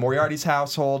use the Moriarty's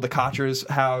household, the Kocher's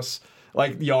house,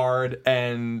 like yard,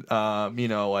 and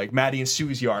like Maddie and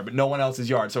Sue's yard, but no one else's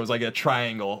yard. So it was like a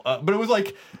triangle. But it was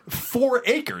like 4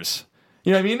 acres.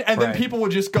 You know what I mean? And then Right. people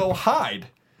would just go hide.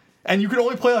 And you could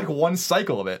only play like one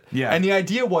cycle of it. Yeah. And the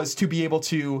idea was to be able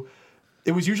to.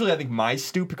 It was usually, I think, my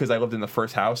stoop because I lived in the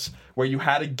first house where you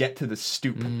had to get to the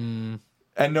stoop.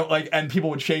 And and people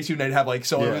would chase you, and they'd have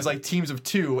it was like teams of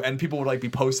 2, and people would like be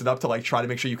posted up to like try to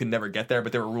make sure you could never get there.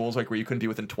 But there were rules like where you couldn't be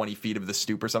within 20 feet of the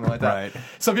stoop or something like that. Right.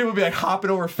 Some people would be like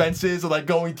hopping over fences and like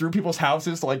going through people's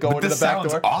houses to like go into the back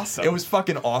sounds door. awesome. It was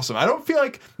fucking awesome. I don't feel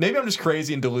like maybe I'm just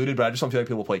crazy and deluded, but I just don't feel like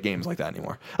people play games like that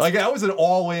anymore. Like that was an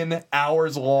all-in,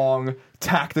 hours-long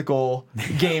tactical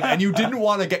game, and you didn't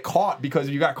want to get caught because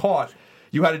if you got caught,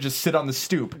 you had to just sit on the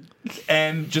stoop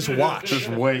and just watch. Just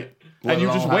wait. And you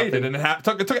just waited, and it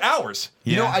took hours.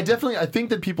 You know, I think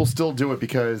that people still do it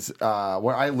because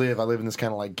where I live in this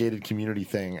kind of like gated community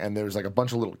thing, and there's like a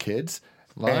bunch of little kids.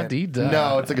 La-dee-da.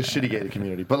 No, it's like a shitty gated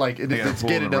community, but like it's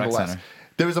gated nonetheless.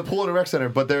 There's a pool at a rec center,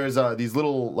 but there's these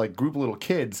little like group of little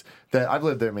kids that I've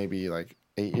lived there maybe like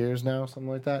 8 years now, something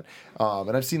like that.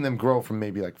 And I've seen them grow from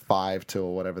maybe like 5 to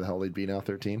whatever the hell they'd be now,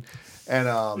 13.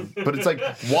 And but it's like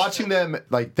watching them,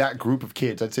 like that group of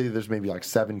kids, I'd say there's maybe like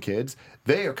 7 kids.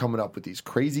 They are coming up with these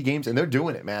crazy games, and they're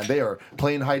doing it, man. They are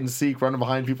playing hide and seek, running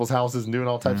behind people's houses, and doing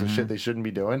all types of shit they shouldn't be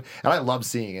doing. And I love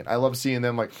seeing it. I love seeing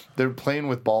them like they're playing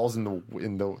with balls in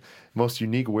the most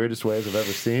unique, weirdest ways I've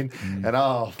ever seen. And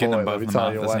Getting boy, them both let me in the tell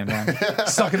mouth you at the same what. time.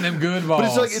 Sucking them good balls. But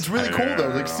it's like it's really cool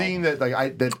though, like seeing that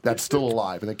like that's still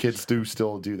alive, and the kids do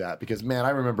still do that because man,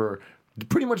 I remember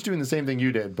pretty much doing the same thing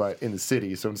you did, but in the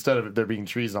city. So instead of there being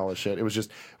trees and all this shit, it was just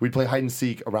we'd play hide and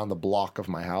seek around the block of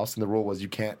my house, and the rule was you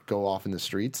can't go off in the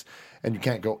streets and you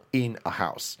can't go in a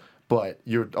house. But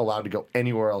you're allowed to go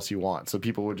anywhere else you want. So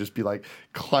people would just be like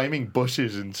climbing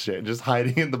bushes and shit, and just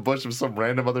hiding in the bush of some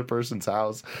random other person's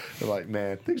house. They're like,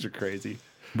 man, things are crazy.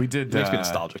 We did. It makes me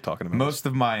nostalgic talking about most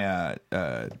of my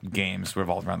games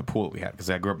revolved around the pool that we had because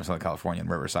I grew up in Southern California in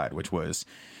Riverside, which was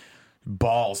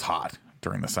balls hot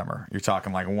during the summer. You're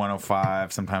talking like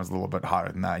 105, sometimes a little bit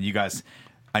hotter than that. You guys,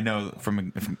 I know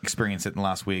from experience it in the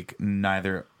last week,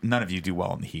 none of you do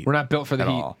well in the heat. We're not built for the at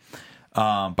heat. all.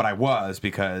 But I was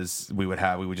because we would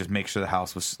just make sure the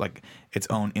house was like its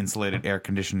own insulated air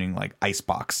conditioning like ice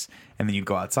box, and then you'd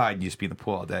go outside and you'd just be in the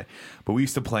pool all day. But we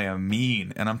used to play a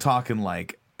mean, and I'm talking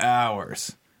like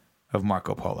hours of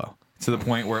Marco Polo to the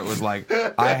point where it was like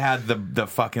I had the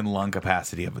fucking lung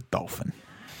capacity of a dolphin.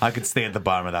 I could stay at the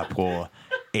bottom of that pool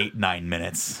 8-9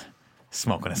 minutes.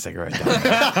 Smoking a cigarette down there.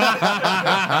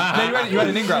 Now, you had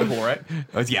an in-ground pool, right?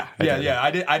 Yeah.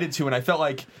 I did too, and I felt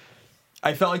like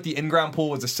the in-ground pool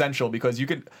was essential because you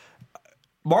could.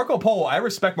 Marco Polo, I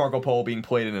respect Marco Polo being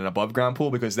played in an above-ground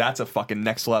pool because that's a fucking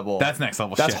next level. That's next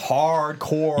level That's shit.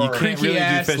 hardcore. You can't really do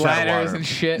Ass fish out of ladders water. and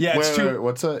shit. Yeah, it's too.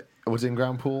 What's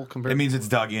in-ground pool compared? It means it's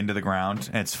dug into the ground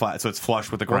and it's flat, so it's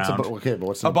flush with the ground. but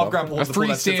what's an Above-ground pool is the pool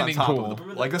that sits on freestanding top pool. of the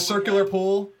pool. Like the circular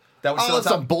pool that would sit Oh, on that's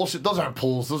top. some bullshit. Those aren't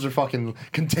pools. Those are fucking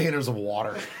containers of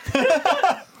water.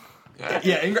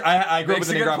 Yeah, I grew up Makes with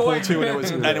an a good in-ground pool point. too,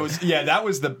 and it was that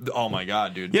was the oh my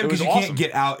god, dude. Yeah, it was because you awesome.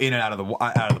 can't get in and out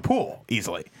of the pool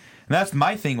easily. And that's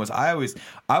my thing was I was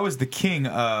the king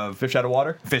of fish out of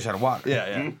water. fish out of water.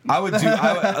 Yeah. I would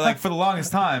like for the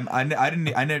longest time. I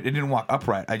didn't walk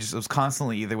upright. I was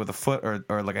constantly either with a foot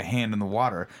or like a hand in the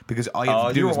water because all you have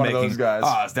to do you was were one making. of those guys. Oh,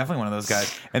 I was definitely one of those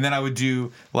guys. And then I would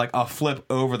do like a flip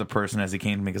over the person as he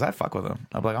came to me because I fuck with him.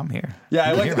 I'm like, I'm here. Yeah,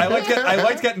 I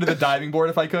liked getting to the diving board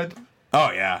if I could. Oh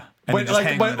yeah. And then But just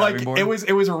hang on the diving board. it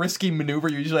was a risky maneuver.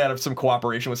 You usually had some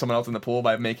cooperation with someone else in the pool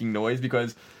by making noise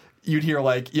because you'd hear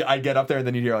I'd get up there and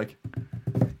then you'd hear like.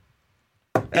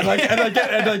 And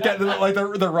get like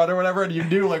the run or whatever, and you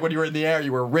knew like when you were in the air,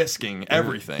 you were risking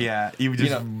everything. Yeah, you would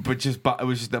just, it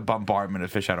was just a bombardment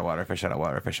of fish out of water, fish out of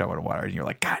water, fish out of water, and you're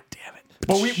like, God damn it.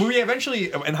 But we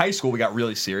eventually in high school we got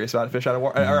really serious about fish out of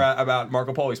water or about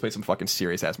Marco Polo. We played some fucking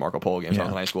serious ass Marco Polo games when I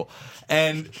was in high school,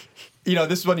 and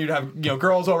this is when you'd have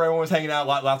girls over, everyone was hanging out,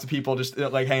 lots of people just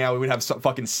like hang out. We would have some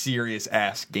fucking serious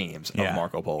ass games of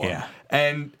Marco Polo,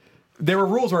 and. There were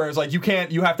rules where it was like you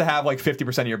have to have like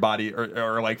 50% of your body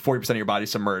or like 40% of your body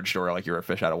submerged or like you're a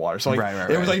fish out of water. So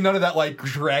like it was like none of that like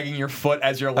dragging your foot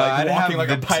as you're like walking like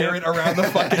a pirate around the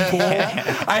fucking pool.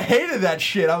 I hated that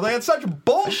shit. I was like, that's such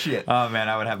bullshit. Oh man,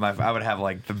 I would have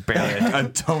like barely a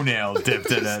toenail dipped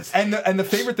in it. And the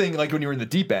favorite thing like when you were in the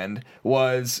deep end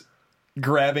was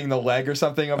grabbing the leg or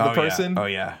something of the person. Yeah. Oh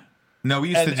yeah. No, we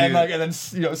used to do and then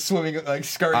swimming like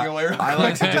skirting away. I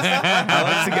like to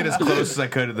get as close as I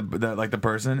could to the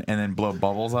person and then blow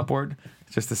bubbles upward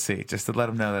just to let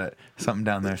them know that something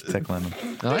down there is tickling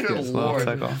them. I like Good it. Little Lord.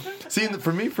 tickle. See,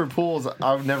 for me, for pools,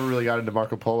 I've never really got into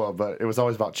Marco Polo, but it was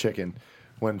always about chicken.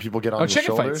 when people get on your chicken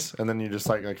shoulders fights. and then you just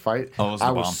like fight. Oh, those are I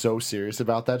the was bomb. so serious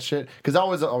about that shit because I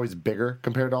was always bigger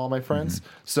compared to all my friends. Mm-hmm.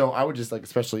 So I would just like,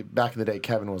 especially back in the day,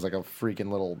 Kevin was like a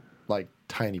freaking little like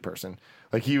tiny person.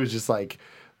 Like he was just like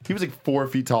 4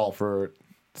 feet tall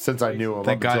since I knew him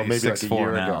Thank up God until he's maybe like a 6'4"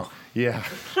 year now. ago. Yeah.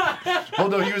 Well,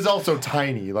 no, he was also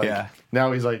tiny. Like Yeah.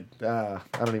 now he's like I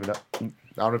don't even know.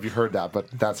 I don't know if you heard that, but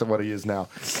that's what he is now.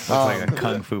 Looks like a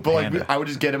kung fu But panda. like, I would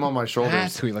just get him on my shoulders,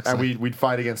 That's who he looks and like. we'd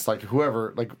fight against like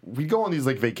whoever. Like we'd go on these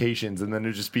like vacations, and then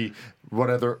it'd just be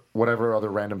whatever other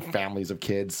random families of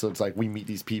kids. So it's like we meet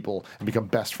these people and become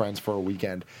best friends for a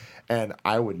weekend, and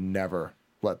I would never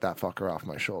let that fucker off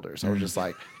my shoulders. I was just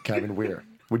like, Kevin, we're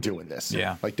doing this.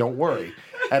 Yeah. Like don't worry.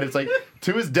 And it's like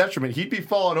to his detriment, he'd be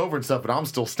falling over and stuff, and I'm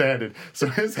still standing. So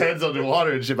his head's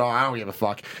underwater and shit. But I don't give a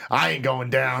fuck. I ain't going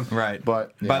down. Right.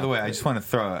 But by yeah. the way, I just want to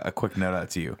throw a quick note out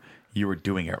to you. You were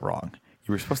doing it wrong.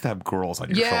 You were supposed to have girls on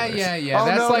your Yeah, shoulders. yeah. Oh,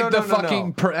 That's no, like no, the no, no,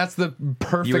 fucking. no. That's the You were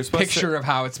perfect supposed picture to- of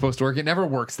how it's supposed to work. It never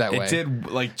works that way. It did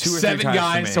like 2 or 3 7 times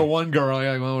guys for to me. one girl.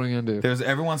 You're like, well, what are you gonna do? There's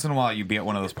every once in a while you'd be at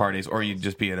one of those parties, or you'd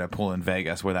just be at a pool in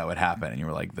Vegas where that would happen, and you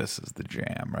were like, "This is the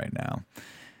jam right now."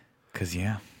 Because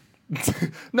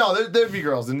No, there'd be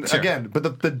girls, and Sure. again,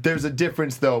 but there's a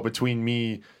difference though between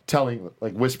me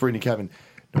whispering to Kevin,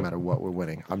 no matter what, we're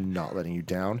winning. I'm not letting you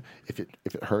down. If it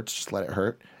hurts, just let it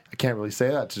hurt. I can't really say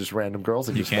that to just random girls.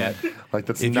 You can't. Like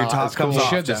that's if not your top as comes cool. off,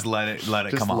 should, just though. let it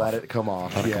Just come off. let it come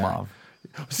off. Let it yeah. come off.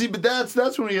 See, but that's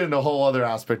when we get into a whole other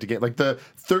aspect again, like the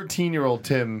 13-year-old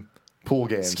Tim pool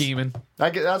games. Scheming.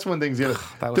 That's when things get.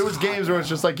 That was There was games where it's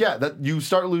just like, yeah, that you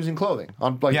start losing clothing.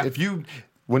 Yeah.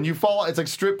 When you fall, it's like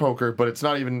strip poker, but it's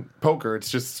not even poker. It's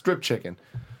just strip chicken.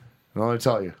 And I'll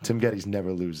tell you, Tim Geddes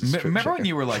never loses. Strip Remember when chicken.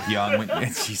 you were like young?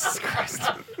 Jesus Christ!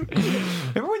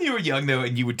 Remember when you were young though,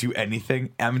 and you would do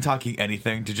anything? I'm talking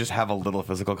anything to just have a little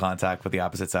physical contact with the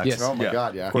opposite sex. Yes. Oh my Yeah.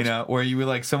 god, yeah. You know, where you were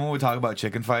like, someone would talk about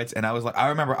chicken fights, and I was like, I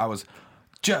remember I was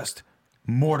just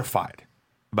mortified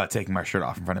about taking my shirt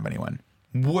off in front of anyone.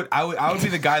 I would be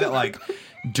the guy that like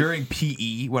during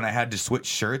PE when I had to switch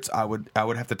shirts, I would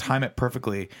have to time it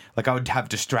perfectly. Like I would have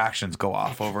distractions go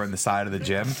off over in the side of the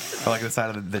gym or like the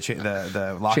side of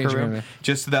the locker Changing room, room.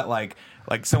 just so that like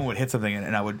someone would hit something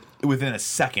and I would within a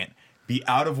second be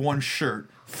out of one shirt,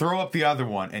 throw up the other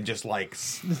one, and just like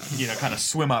kind of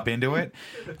swim up into it.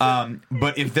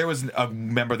 But if there was a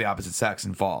member of the opposite sex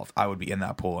involved, I would be in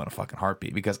that pool in a fucking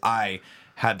heartbeat because I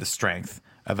had the strength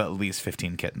of at least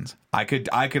 15 kittens. I could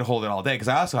hold it all day because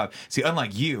I also have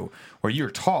unlike you where you're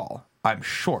tall, I'm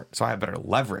short, so I have better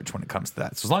leverage when it comes to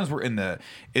that. So as long as we're in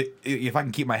if I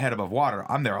can keep my head above water,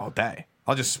 I'm there all day.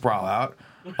 I'll just sprawl out.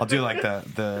 I'll do like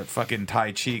the fucking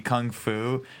Tai Chi Kung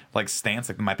Fu like stance,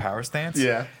 like my power stance.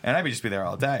 Yeah. And I'd just be there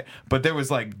all day. But there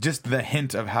was like just the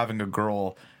hint of having a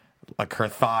girl like her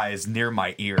thighs near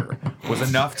my ear was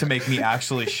enough to make me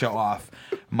actually show off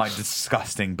my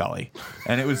disgusting belly.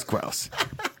 And it was gross.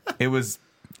 It was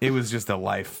just a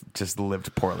life just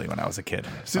lived poorly when I was a kid.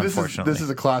 See, unfortunately. this is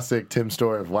a classic Tim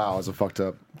story of wow, I was a fucked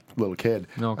up little kid.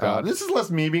 Oh, God. This is less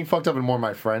me being fucked up and more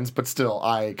my friends, but still,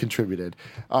 I contributed.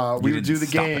 We would do didn't the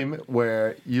stop game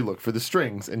where you look for the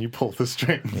strings and you pull the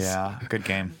strings. Yeah, good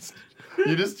game.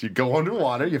 You go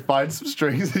underwater, you find some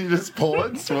strings, and you just pull it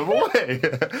and swim away.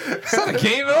 It's not a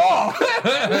game at all.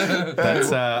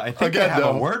 That's I think Again, they have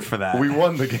though, a word for that. We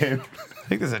won the game. I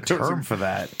think there's a term for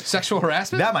that. Sexual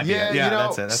harassment? That might be Yeah, it. Yeah, you know,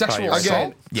 that's it. That's sexual probably right.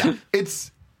 assault? Again, Yeah.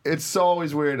 it's so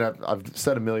always weird. I've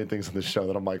said a million things on this show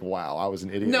that I'm like, wow, I was an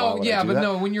idiot. Why No, would I yeah, do but that?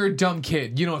 no, when you're a dumb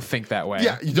kid, you don't think that way.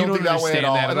 Yeah, you don't think that way at understand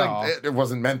all. that And, at like, all. it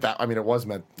wasn't meant that. I mean, it was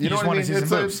meant. You know just what I wanna mean? see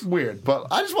some It's boobs. weird, but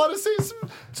I just want to see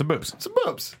Some boobs. some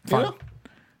boobs. You Fine. know?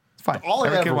 It's fine. All I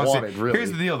Every kid ever wants to- wanted, really.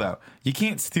 Here's the deal, though. You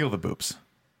can't steal the boobs.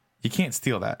 You can't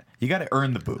steal that. You got to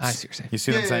earn the boobs. I see what you're saying. You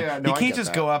see what I'm Yeah, saying? yeah, no, you I can't get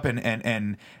just that. go up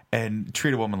and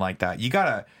treat a woman like that. You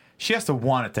gotta. She has to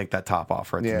want to take that top off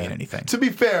for it to mean anything. To be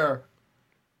fair,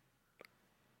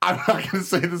 I'm not going to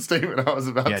say the statement I was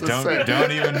about Yeah, to say.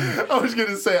 don't even. I was going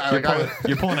to say,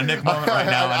 You're pulling a Nick moment right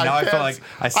now, and now I feel like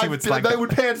I see what's like. I would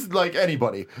pants like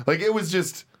anybody. Like it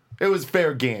was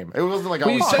fair game. It wasn't like I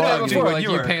Well, you was said that targeting. before, when like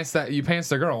you you were-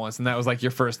 pantsed a girl once, and that was like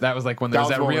your first. That was like when there That was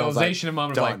was that when I was like, realization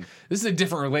moment of like, done. this is a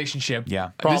different relationship.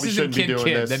 Yeah. Probably this isn't shouldn't be doing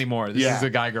kid this. anymore. This Yeah. is a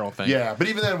guy girl thing. Yeah, but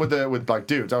even then with like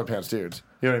dudes, I would pants dudes.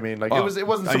 You know what I mean? Like Oh, it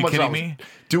wasn't are so you much that I kidding was me?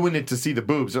 doing it to see the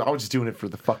boobs. I was just doing it for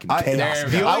the fucking I- chaos. there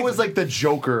we go. I was like the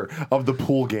Joker of the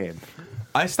pool game.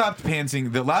 I stopped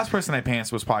pantsing. The last person I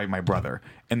pantsed was probably my brother,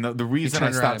 and the reason I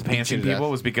turned around stopped and beat you pantsing to death. people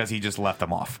was because he just left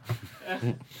them off.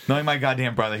 Knowing my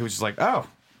goddamn brother, he was just like, "Oh,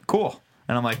 cool,"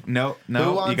 and I'm like, "No, Who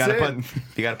you wants gotta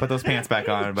in? put those pants back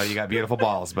on." But you got beautiful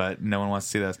balls, but no one wants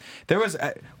to see those. There was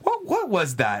what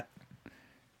was that?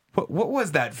 What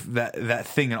was that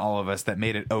thing in all of us that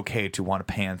made it okay to want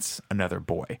to pants another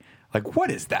boy? Like,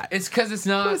 what is that? It's because it's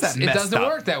not. What is that It messed doesn't up?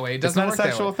 work that way. It It's doesn't not a work that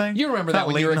sexual way. thing? You remember It's that not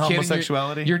when you were a latent kid. and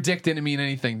homosexuality? Your dick didn't mean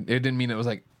anything. It didn't mean it was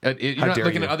like you're How not dare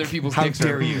looking you? at other people's How dicks.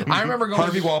 dare you? I remember going.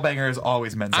 Harvey Wallbanger has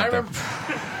always meant I something.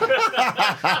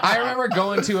 I remember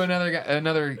going to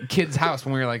another kid's house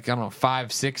when we were like, I don't know,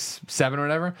 5, 6, 7 or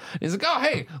whatever. And he's like, oh,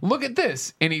 hey, look at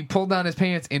this. And he pulled down his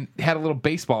pants and had a little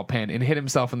baseball pen and hit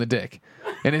himself in the dick.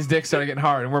 And his dick started getting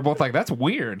hard. And we're both like, that's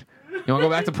weird. You want to go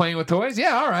back to playing with toys?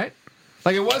 Yeah, all right.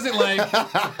 Like, it wasn't like,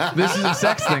 this is a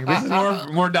sex thing. This is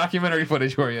more documentary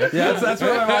footage for you. Yeah, that's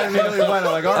where my mind immediately went.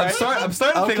 I'm like, all right. I'm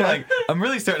starting to think like I'm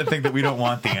really starting to think that we don't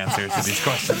want the answers to these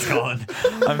questions, Colin.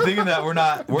 I'm thinking that we're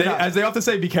not. As they often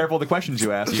say, be careful of the questions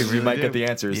you ask because you really might do. get the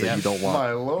answers that you don't want.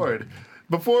 My lord.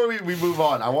 Before we move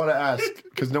on, I want to ask,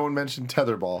 because no one mentioned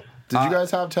tetherball. Did you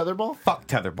guys have tetherball? Fuck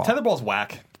tetherball. Tetherball's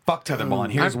whack. Fuck tetherball,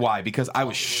 and here's why: because I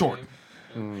was short.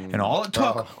 And all it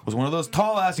took was one of those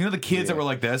tall ass, the kids that were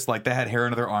like this, like they had hair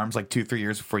under their arms like 2-3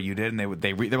 years before you did, and they were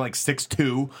like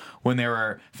 6'2" when they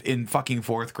were in fucking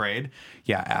 4th grade.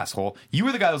 Yeah, asshole. You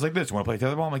were the guy that was like this. You want to play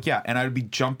tetherball? I'm like, yeah. And I would be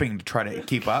jumping to try to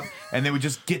keep up, and they would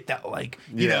just get that like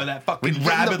you know that fucking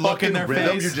rabid look in their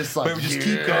face. You're just like, but it would just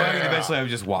keep going, and eventually I would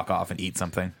just walk off and eat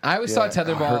something. I always thought it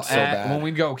tetherball hurts so bad. when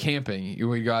we'd go camping.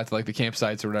 We'd go out to like the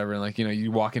campsites or whatever, and like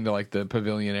you walk into like the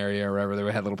pavilion area or wherever they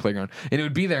had a little playground, and it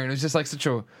would be there, and it was just like such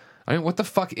a. I mean, what the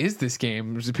fuck is this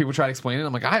game? People try to explain it.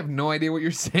 I'm like, I have no idea what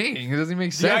you're saying. It doesn't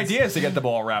make sense. The idea is to get the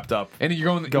ball wrapped up. And you're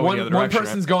going the other one direction,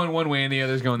 person's going one way and the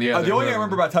other's going the other. The only thing I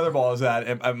remember about tetherball is that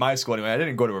at my school, anyway, I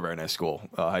didn't go to a very nice school,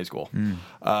 high school. One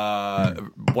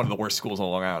of the worst schools on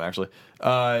Long Island, actually.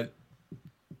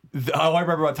 All I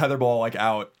remember about tetherball, like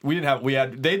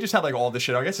they just had like all this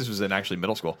shit. I guess this was in actually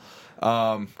middle school,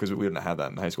 because we didn't have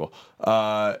that in high school.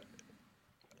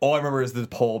 All I remember is the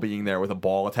pole being there with a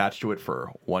ball attached to it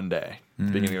for one day, at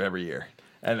the beginning of every year.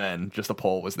 And then just the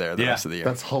pole was there the rest of the year.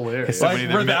 That's hilarious. Somebody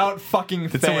Like, without fucking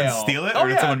Did fail. someone steal it, or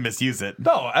did someone misuse it?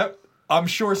 No, I'm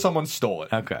sure someone stole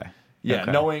it. Okay. Yeah,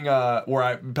 Okay. knowing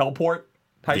Bellport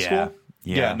High Yeah. School.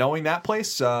 Yeah. Knowing that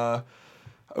place, the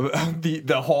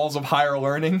halls of higher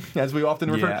learning, as we often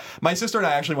refer. Yeah. My sister and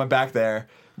I actually went back there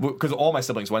because all my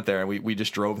siblings went there, and we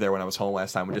just drove there when I was home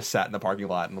last time. We just sat in the parking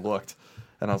lot and looked,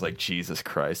 and I was like, Jesus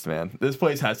Christ, man, this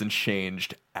place hasn't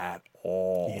changed at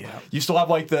all. Yeah. You still have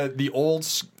like the old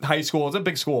high school. It's a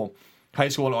big school. High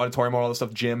school and auditorium, all this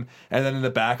stuff, gym, and then in the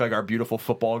back, like our beautiful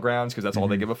football grounds, because that's all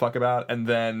they give a fuck about, and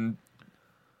then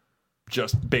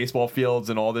just baseball fields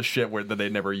and all this shit that they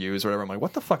never use or whatever. I'm like,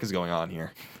 what the fuck is going on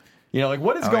here? You know, like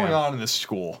what is going on in this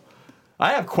school?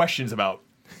 I have questions about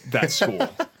that school,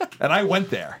 and I went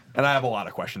there, and I have a lot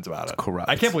of questions about it. corrupt.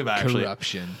 I can't believe I actually.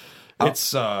 Corruption.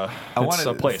 It's I want a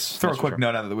to place. throw a that's for quick sure.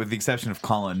 note out that with the exception of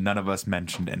Colin, none of us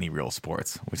mentioned any real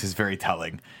sports, which is very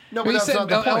telling. No, Well, you that's said not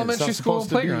the point. It's elementary not school supposed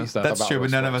to be playground stuff. That's about true, but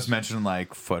real none of sports. us mentioned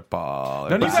like football. Or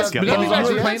None of you guys- basketball. None of you guys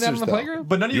Well, were the playing that on the answers, though. playground?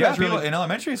 But none of you Yeah, guys really. in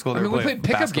elementary school. I mean, we played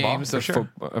pickup basketball, games for of sure.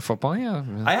 football, yeah.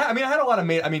 I had a lot of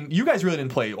I mean, you guys really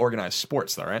didn't play organized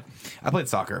sports, though, right? I played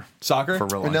soccer Soccer for a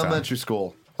real long In time. elementary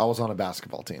school, I was on a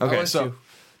basketball team. Okay, LSU.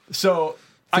 so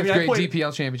I Fifth mean, grade I played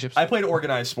DPL championships. I played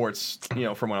organized sports,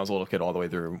 from when I was a little kid all the way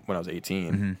through when I was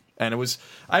 18. And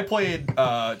I played,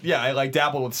 I like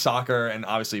dabbled with soccer, and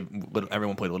obviously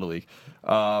everyone played Little League.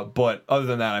 But other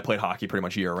than that, I played hockey pretty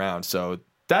much year round. So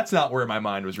that's not where my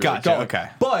mind was really Gotcha, going. okay.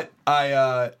 But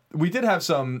we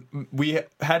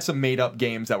had some made up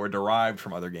games that were derived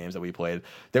from other games that we played.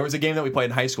 There was a game that we played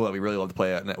in high school that we really loved to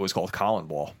play, and it was called Colin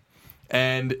Ball.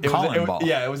 And it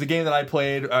was a game that I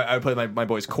played. I played my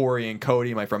boys Corey and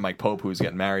Cody, my friend Mike Pope, who's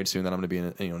getting married soon. That I'm going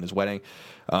to be in his wedding,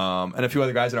 and a few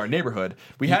other guys in our neighborhood.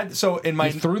 We had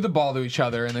They threw the ball to each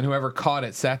other, and then whoever caught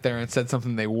it sat there and said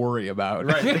something they worry about.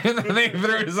 Right. And then they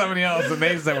threw it to somebody else, and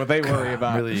they said what they worry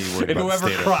about. Really worried and about whoever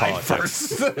the state cried of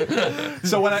politics. first.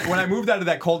 So when I moved out of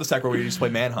that cul-de-sac where we used to play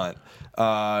Manhunt,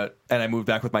 and I moved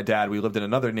back with my dad, we lived in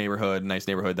another neighborhood, nice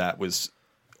neighborhood that was.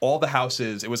 All the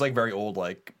houses, it was like very old,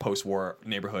 like post-war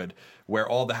neighborhood where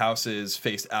all the houses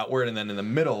faced outward, and then in the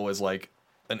middle was like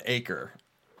an acre,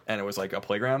 and it was like a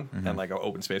playground and like an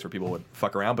open space where people would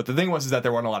fuck around. But the thing was is that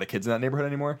there weren't a lot of kids in that neighborhood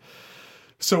anymore.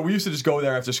 So we used to just go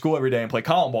there after school every day and play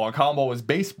Colin Ball. And Colin Ball was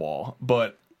baseball,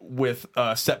 but with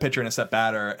a set pitcher and a set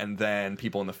batter, and then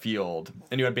people in the field,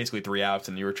 and you had basically 3 outs,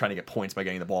 and you were trying to get points by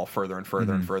getting the ball further and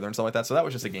further and further and stuff like that. So that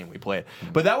was just a game we played.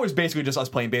 But that was basically just us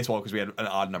playing baseball because we had an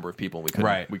odd number of people. And we couldn't.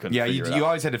 Right. We couldn't. Yeah, figure it you out.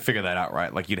 always had to figure that out,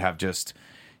 right? Like you'd have just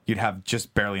you'd have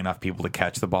just barely enough people to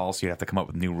catch the ball, so you'd have to come up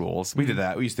with new rules. We did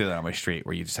that. We used to do that on my street,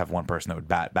 where you just have one person that would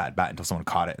bat until someone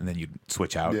caught it, and then you'd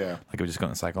switch out. Yeah. Like it would just go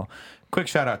in a cycle. Quick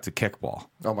shout out to kickball.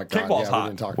 Oh my god, Kickball's yeah, we hot.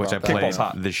 didn't talk Which I about that. played Kickball's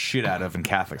hot. the shit out of in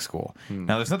Catholic school.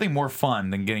 Now, there's nothing more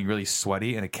fun than getting really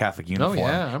sweaty in a Catholic uniform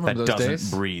yeah, I remember that those doesn't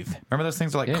days. breathe. Remember those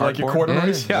things that are like Yeah. cardboard? Like your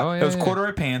corduroys? Yeah, Oh, yeah, those yeah.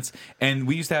 corduroy pants. And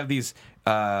we used to have these,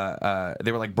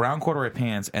 they were like brown corduroy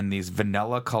pants and these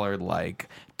vanilla colored, like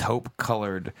taupe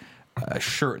colored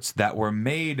shirts that were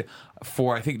made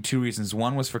for, I think, two reasons.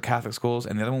 One was for Catholic schools,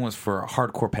 and the other one was for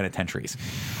hardcore penitentiaries.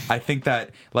 I think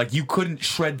that, like, you couldn't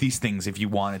shred these things if you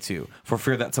wanted to, for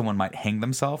fear that someone might hang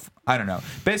themselves. I don't know.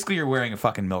 Basically, you're wearing a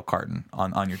fucking milk carton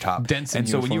on your top. Denson and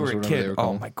so when you were a uniforms or whatever they kid, were oh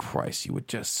called. my Christ, you would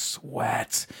just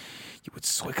sweat. You would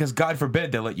sweat, because God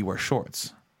forbid they let you wear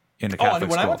shorts in the Oh, Catholic and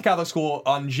when school. I went to Catholic school,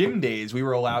 on gym days, we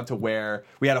were allowed to wear.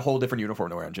 We had a whole different uniform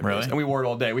to wear on gym Really? days, and we wore it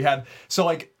all day. We had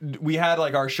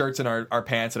our shirts and our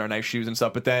pants and our nice shoes and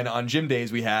stuff. But then on gym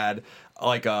days, we had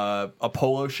like a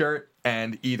polo shirt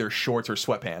and either shorts or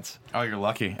sweatpants. Oh, you're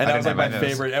lucky. And that was like my didn't have those.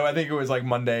 favorite. I think it was like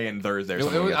Monday and Thursday. Or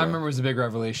something like I that. remember it was a big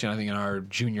revelation, I think, in our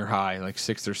junior high, like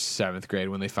 6th or 7th grade,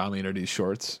 when they finally introduced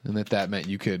shorts, and that meant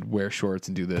you could wear shorts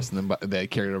and do this, and then they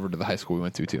carried it over to the high school we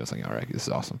went to, too. I was like, all right, this is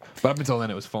awesome. But up until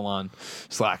then, it was full-on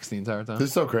slacks the entire time. This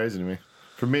is so crazy to me.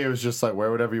 For me, it was just like,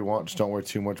 wear whatever you want, just don't wear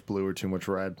too much blue or too much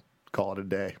red. Call it a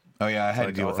day. Oh yeah, I had to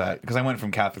like, deal with all that right. because I went from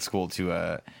Catholic school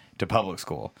to public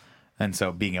school, and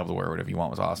so being able to wear whatever you want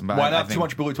was awesome. But Why I not think, too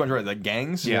much blue, too much red? Like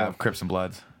gangs? Yeah, Crips and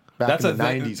Bloods. Back That's in the a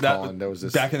thing- 90s, that- Colin, there was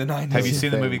this. Back in the 90s. Have you seen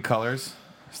the thing. movie Colors,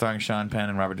 starring Sean Penn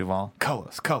and Robert Duvall?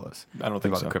 Colors. I don't think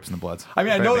about so. the Crips and the Bloods. I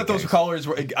mean, I Very know big that those gangs. colors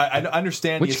were. I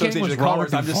understand Which the gang association was of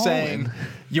colors. Robert I'm just Duvall saying, in?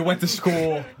 you went to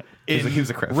school in He was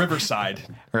a Crip. Riverside,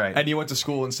 Right. And you went to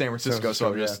school in San Francisco. So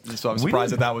I'm yeah. just so I'm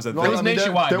surprised that was a Well, It thing. was I mean,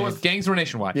 nationwide, there man. was- Gangs were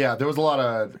nationwide. Yeah, there was a lot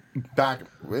of back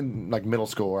in like middle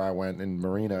school where I went in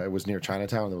Marina. It was near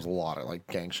Chinatown. There was a lot of like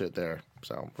gang shit there.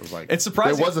 So it was like It's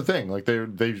surprising. It was a thing. Like they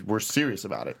were serious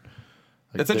about it.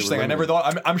 Like, That's they were interesting. I living never it.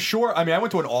 thought. I'm sure. I mean, I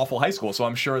went to an awful high school, so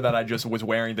I'm sure that I just was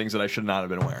wearing things that I should not have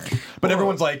been wearing. But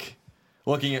everyone's like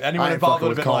looking at anyone I ain't involved fucking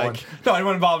would have with been like, no,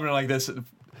 anyone involved would have been like this.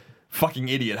 Fucking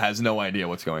idiot has no idea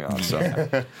what's going on.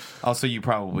 So Also, you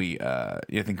probably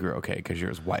you think you're okay because you're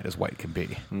as white can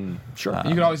be. sure.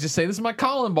 You could always just say, this is my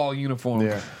Colin Ball uniform.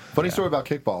 Yeah. Funny story about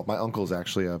kickball. My uncle's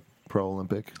actually a pro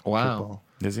Olympic. Wow.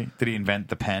 Is he? Did he invent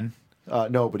the pen?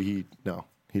 No, but he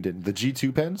didn't. The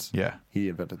G2 pens. Yeah. he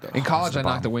invented those. In college, I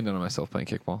bomb. knocked the wind out of myself playing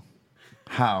kickball.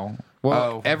 How?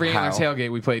 Well, every how? Antlers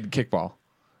tailgate, we played kickball.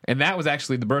 And that was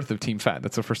actually the birth of Team Fat.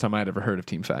 That's the first time I had ever heard of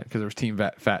Team Fat, because there was Team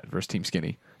Fat versus Team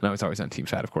Skinny. And I was always on Team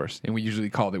Fat, of course. And we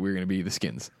usually called it we were going to be the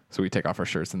skins. So we take off our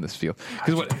shirts in this field.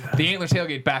 Because the Antlers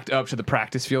tailgate backed up to the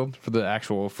practice field for the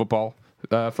actual football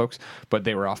folks, but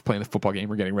they were off playing the football game.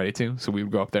 We're getting ready to. So we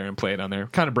would go up there and play it on there.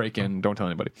 Kind of break in. Don't tell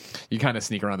anybody. You kind of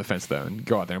sneak around the fence, though, and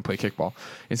go out there and play kickball.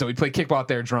 And so we'd play kickball out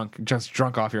there just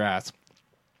drunk off your ass.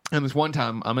 And this one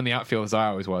time, I'm in the outfield as I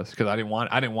always was, because I didn't want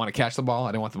to catch the ball.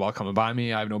 I didn't want the ball coming by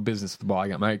me. I have no business with the ball. I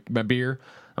got my beer.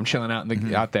 I'm chilling out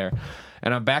out there,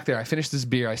 and I'm back there. I finish this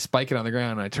beer. I spike it on the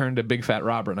ground, and I turn to Big Fat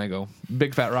Robert, and I go,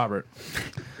 "Big Fat Robert,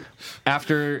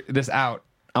 after this out,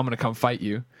 I'm gonna come fight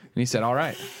you." And he said, "All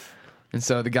right." And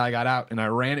so the guy got out, and I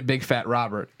ran at Big Fat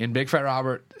Robert, and Big Fat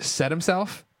Robert set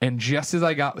himself. And just as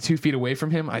I got 2 feet away from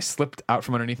him, I slipped out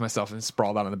from underneath myself and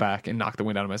sprawled out on the back and knocked the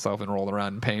wind out of myself and rolled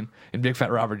around in pain. And Big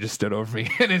Fat Robert just stood over me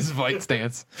in his fight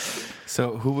stance.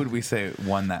 So who would we say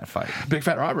won that fight? Big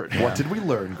Fat Robert. What did we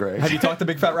learn, Greg? Have you talked to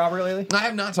Big Fat Robert lately? I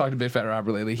have not talked to Big Fat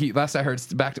Robert lately. He last I heard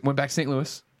went back to St.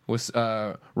 Louis. Was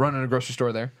running a grocery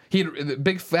store there.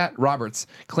 Big Fat Robert's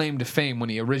claim to fame when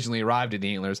he originally arrived at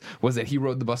the Antlers was that he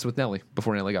rode the bus with Nelly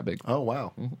before Nelly got big. Oh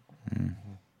wow!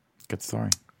 Good story.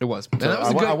 It was. And So that was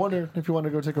a good I wonder if you want to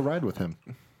go take a ride with him.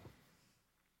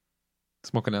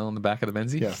 smoking L in the back of the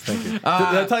Benzie. Yes, thank you. Did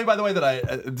I tell you, by the way,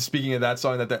 that speaking of that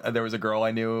song, that there was a girl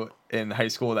I knew in high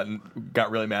school that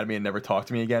got really mad at me and never talked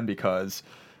to me again because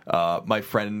my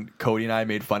friend Cody and I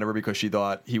made fun of her because she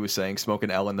thought he was saying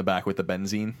smoking L in the back with the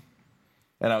benzene.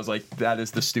 And I was like, that is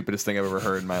the stupidest thing I've ever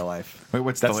heard in my life. Wait,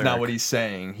 what's That's the not lyric? what he's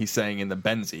saying. He's saying in the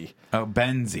benzie. Oh,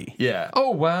 Benzie. Yeah. Oh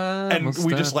wow! And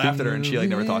we just laughed at her, and she like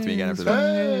never talked to me again after that.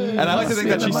 And I like to think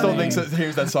that she still thinks that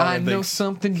hears that song I and know thinks,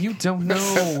 something you don't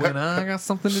know, and I got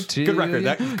something to tell Good record. you.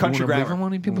 That country Wanna grammar.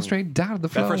 money people straight down to the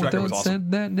floor. first record was Don't awesome.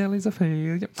 said that Nelly's a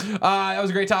failure. That was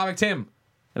a great topic, Tim.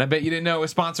 And I bet you didn't know it was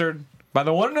sponsored by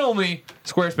the one and only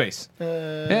Squarespace.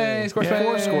 Hey, Squarespace.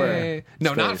 Foursquare.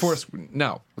 No, not Space. Foursquare.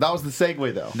 No. That was the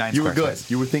segue, though. Nice you were good.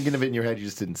 Squarespace. You were thinking of it in your head. You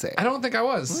just didn't say it. I don't think I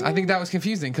was. I think that was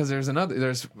confusing because there's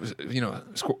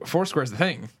Foursquare's the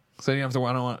thing. So you don't have to.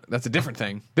 I don't want. That's a different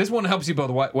thing. This one helps you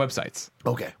build websites.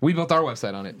 Okay. We built our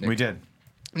website on it. Nick. We did.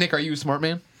 Nick, are you a smart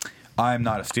man? I'm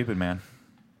not a stupid man.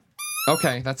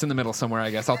 Okay, that's in the middle somewhere, I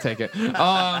guess. I'll take it.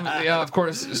 Yeah, of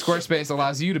course, Squarespace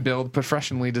allows you to build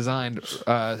professionally designed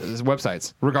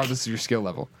websites, regardless of your skill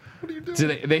level. What are you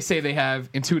doing? They say they have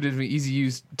intuitive and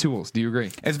easy-use tools. Do you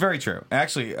agree? It's very true.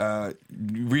 Actually,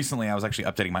 recently I was actually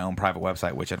updating my own private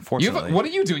website, which unfortunately... What are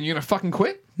you doing? You gonna fucking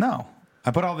quit? No. I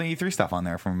put all the E3 stuff on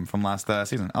there from last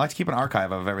season. I like to keep an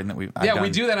archive of everything that we've Yeah, done. we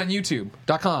do that on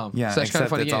YouTube.com. Yeah, Such kind of except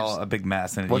funny it's games. all a big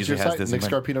mess, and it What's your usually site? has this...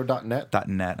 NickScarpino.net?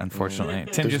 .net, unfortunately.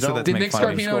 Tim There's just said no- that Did to make Nick fun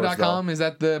of me. Scarpino.com, is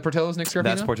that the Portillo's Nick Scarpino?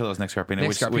 That's Portillo's Nick Scarpino. Nick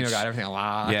which Scarpino got everything a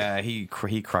lot. Yeah, he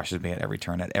crushes me at every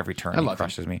turn. At every turn, I he love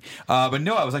crushes me. But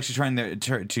no, I was actually trying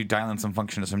to dial in some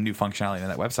new functionality in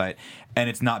that website, and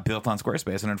it's not built on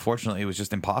Squarespace. And unfortunately, it was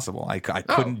just impossible. I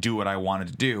couldn't do what I wanted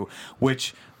to do,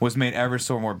 which was made ever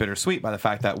so more bittersweet by the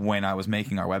fact that when I was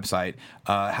making our website,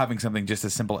 having something just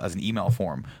as simple as an email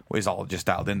form was all just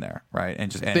dialed in there, right?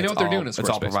 And They know what they're doing in It's all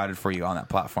Squarespace. provided for you on that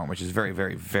platform, which is very,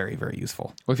 very, very, very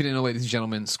useful. Well, if you didn't know, ladies and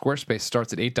gentlemen, Squarespace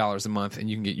starts at $8 a month,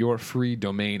 and you can get your free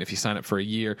domain if you sign up for a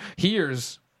year.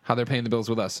 Here's how they're paying the bills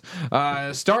with us.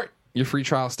 Start your free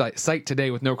trial site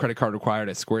today with no credit card required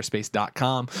at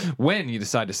squarespace.com. When you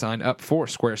decide to sign up for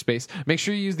Squarespace, make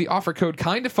sure you use the offer code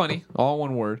KINDAFUNNY, all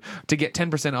one word, to get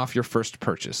 10% off your first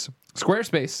purchase.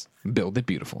 Squarespace, build it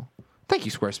beautiful. Thank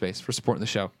you, Squarespace, for supporting the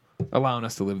show, allowing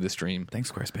us to live this dream.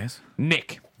 Thanks, Squarespace.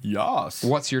 Nick, Yes.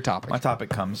 what's your topic? My topic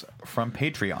comes from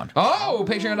Patreon. Oh,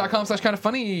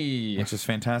 patreon.com/kindafunny. Which is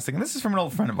fantastic. And this is from an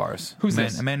old friend of ours. Who's a man,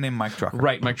 this? A man named Mike Drucker.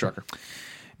 Right, Mike Drucker.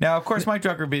 Now, of course, Mike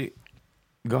Drucker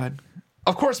Go ahead.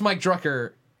 Of course, Mike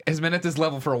Drucker has been at this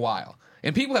level for a while.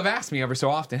 And people have asked me ever so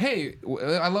often, hey,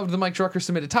 I loved the Mike Drucker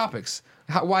submitted topics.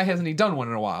 Why hasn't he done one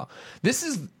in a while? This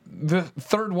is the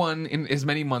third one in as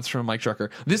many months from Mike Drucker.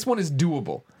 This one is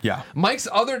doable. Yeah. Mike's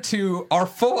other two are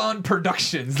full-on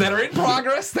productions that are in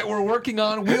progress that we're working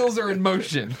on. Wheels are in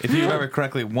motion. If you remember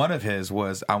correctly, one of his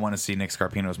was I want to see Nick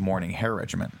Scarpino's morning hair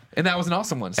regimen. And that was an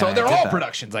awesome one. So And I they're did all that.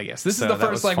 productions, I guess. This So is the that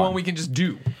first was one fun. we can just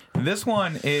do. This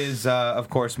one is, of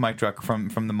course, Mike Drucker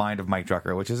from the mind of Mike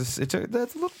Drucker, which is that's a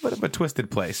little bit of a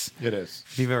twisted place. It is.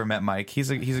 If you've ever met Mike, he's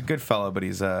a good fellow, but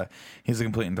he's a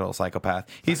complete and total psychopath.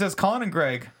 He says Colin and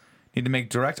Greg need to make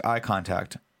direct eye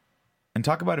contact and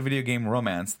talk about a video game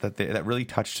romance that really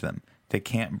touched them. They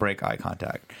can't break eye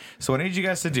contact. So what I need you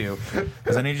guys to do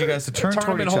is I need you guys to turn Turn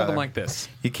toward them and each hold other. them like this.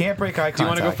 You can't break eye contact. Do you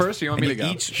wanna go first or you want me And to go?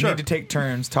 Each need to take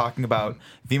turns talking about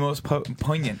the most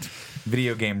poignant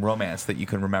video game romance that you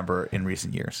can remember in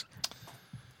recent years.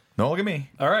 Don't look at me.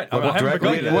 All right. Look I haven't directly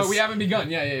begun at yet. Well, we haven't begun.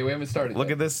 Yeah, we haven't started. Look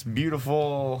at this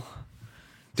beautiful.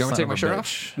 Do you want son to take of my a shirt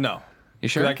bitch. off? No. You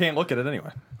sure? 'Cause I can't look at it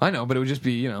anyway. I know, but it would just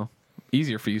be,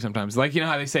 easier for you sometimes. Like, you know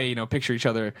how they say, picture each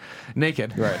other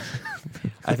naked. Right.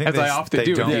 I think As I often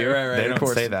do with Don't, you. Yeah, right, They of don't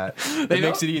course. say that. They It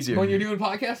makes don't? it easier. When you're doing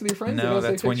podcasts with your friends? they No, don't say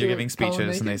that's when you're picture giving Colin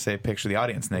speeches and they naked? say picture the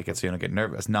audience naked so you don't get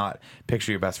nervous. Not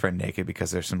picture your best friend naked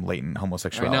because there's some latent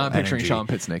homosexuality. Right, now I'm picturing energy Sean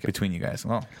Pitts naked. between you guys.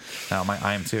 Well, now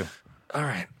I am too. All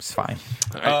right. It's fine.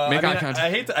 All right. Make eye contact.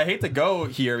 I hate to go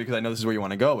here because I know this is where you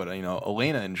want to go, but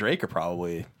Elena and Drake are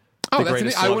probably. Oh, the that's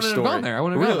greatest I love wouldn't have story. gone there. I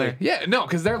wouldn't have gone Really? there. Yeah, no,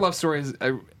 because their love story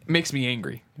makes me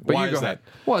angry. But Why you go is ahead.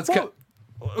 that? Well, it's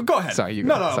Go ahead. Sorry, you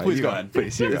No, go. no, Sorry, please you go go. ahead.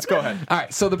 Please, you Let's go. go ahead. All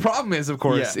right. So the problem is, of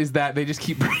course, Yeah. is that they just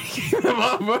keep breaking them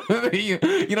up. you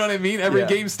know what I mean? Every Yeah.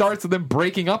 game starts with them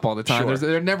breaking up all the time. Sure.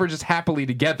 They're never just happily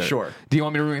together. Sure. Do you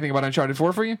want me to ruin anything about Uncharted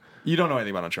 4 for you? You don't know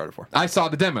anything about Uncharted 4. I saw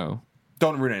the demo.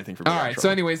 Don't ruin anything for me. All right. So,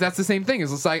 anyways, that's the same thing.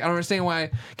 It's like I don't understand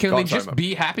why. Can Go they on, sorry, just Mo.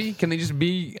 be happy? Can they just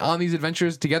be on these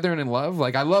adventures together and in love?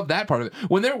 Like I love that part of it.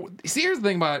 When they're here's the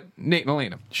thing about Nate and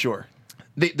Elena. Sure.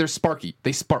 They're sparky.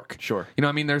 They spark. Sure. You know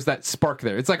what I mean? There's that spark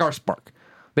there. It's like our spark.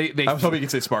 They I was hoping you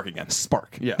could say Spark again.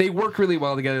 spark. Yeah. They work really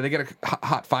well together. They get a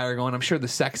hot fire going. I'm sure the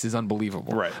sex is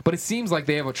unbelievable. Right. But it seems like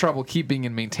they have a trouble keeping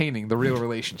and maintaining the real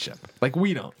relationship. Like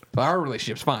we don't. Our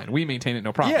relationship's fine. We maintain it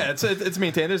no problem. Yeah, it's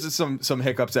maintained. There's some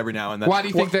hiccups every now and then. Why do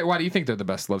you think they're the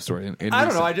best love story? In I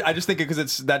don't know. recent- I just think it because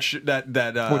it's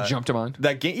that What jumped to mind?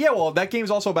 That game. Yeah, well, that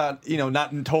game's also about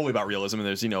not totally about realism. And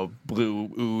there's Blue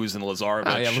Ooze and Lazarevich.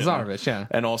 Oh, yeah, Lazarevich, yeah.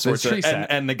 and all sorts There's of tree sat.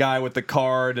 and the guy with the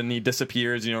card and he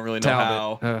disappears. You don't really know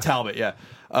Talbot. how. Talbot, yeah.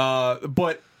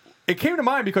 But it came to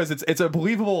mind because it's a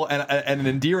believable and an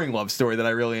endearing love story that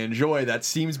I really enjoy. That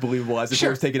seems believable as if Sure.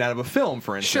 it was taken out of a film,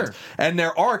 for instance. Sure. And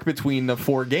their arc between the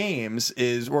 4 games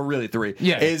or really 3,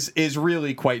 Yeah. is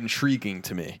really quite intriguing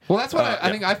to me. Well, that's what I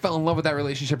yeah. think. I fell in love with that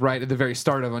relationship right at the very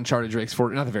start of Uncharted Drake's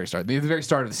Fortune. Not the very start. The very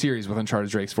start of the series with Uncharted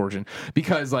Drake's Fortune.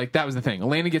 Because, like, that was the thing.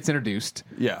 Elena gets introduced.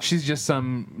 Yeah. She's just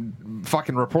some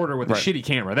fucking reporter with a Right. shitty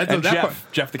camera. And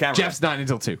Jeff the camera. Jeff's not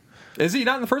until 2. Is he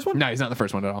not in the first one? No, he's not in the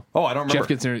first one at all. Oh, I don't remember. Jeff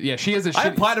gets her. Yeah, she has a. I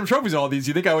have platinum trophies in all these.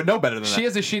 You think I would know better than that? She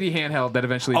has a shitty handheld that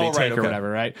eventually they Oh, right, take or okay. whatever,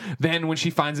 right? Then when she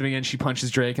finds him again, she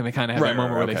punches Drake, and they kind of have that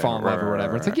moment where they fall in love or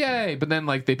whatever. It's like yay, but then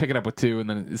like they pick it up with 2, and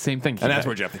then the same thing. And that's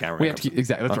where Jeff the cameraman we have to comes.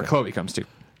 exactly. That's where Chloe comes to.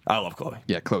 I love Chloe.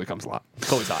 Yeah, Chloe comes a lot.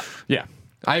 Chloe's hot. Yeah,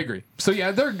 I agree. So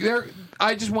yeah, they're.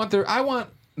 I just want I want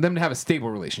them to have a stable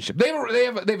relationship. They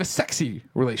have a sexy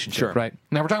relationship, Sure. right?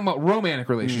 Now we're talking about romantic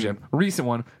relationship. Recent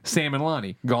one, Sam and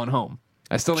Lonnie, Gone Home.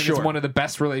 I still think it's one of the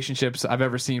best relationships I've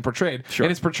ever seen portrayed. Sure.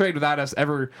 And it's portrayed without us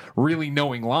ever really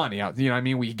knowing Lonnie. You know what I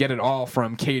mean? We get it all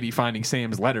from Katie finding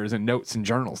Sam's letters and notes and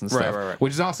journals and stuff, Right.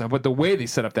 which is awesome. But the way they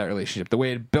set up that relationship, the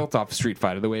way it built off of Street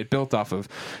Fighter, the way it built off of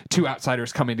 2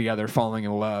 outsiders coming together, falling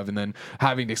in love, and then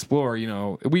having to explore, we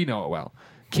know it well.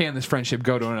 Can this friendship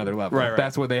go to another level? Right.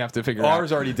 That's what they have to figure out.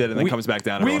 Ours already did, and then comes back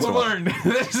down. We've learned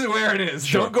this is where it is.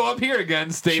 Sure. Don't go up here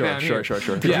again. Stay down here. Sure.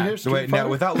 Did you Yeah. hear Street Wait, Fighter? now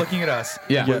without looking at us,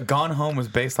 Yeah. Gone Home was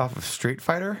based off of Street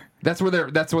Fighter. That's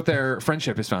what their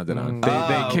friendship is founded on.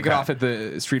 They kick it off at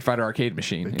the Street Fighter arcade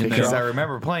machine. And Because then- I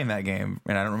remember playing that game,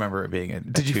 and I don't remember it being a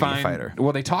Did you 2D find? fighter.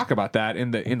 Well, they talk about that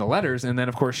in the letters, and then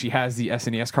of course she has the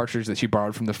SNES cartridge that she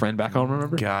borrowed from the friend back home.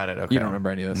 Remember? Got it. Okay. You don't remember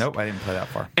any of this? Nope, I didn't play that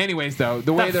far. Anyways, though,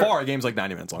 the way That they're far, a game's like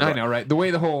 90 minutes long. I know, right? The way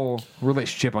the whole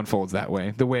relationship unfolds that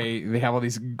way, the way they have all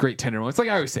these great tender moments. Like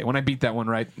I always say, when I beat that one,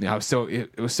 right,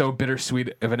 it was so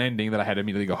bittersweet of an ending that I had to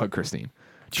immediately go hug Christine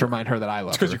to remind her that I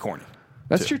love her. Because you're corny.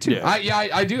 That's true too. Yeah.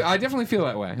 I do. I definitely feel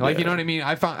that way. Like you know what I mean.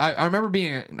 I remember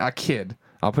being a kid.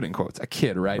 I'll put it in quotes. A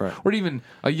kid, right? Or even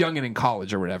a youngin in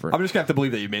college or whatever. I'm just gonna have to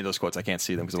believe that you made those quotes. I can't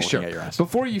see them because I'm looking at your ass.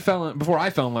 Before I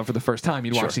fell in love for the first time,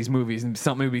 you'd watch these movies and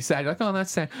something would be sad. You're like, oh,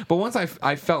 that's sad. But once I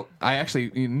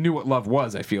actually knew what love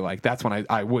was. I feel like that's when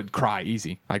I would cry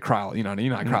easy. I cry.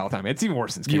 I cry all the time. It's even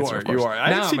worse since cancer. Of course. You are.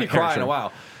 I haven't seen you cry in a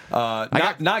while.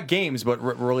 got- Not games, but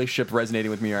relationship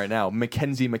resonating with me right now.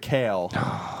 Mackenzie McHale.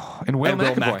 And Will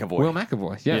Will McAvoy. McAvoy. Will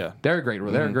McAvoy. Yeah. Yeah. They're a great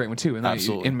one too. And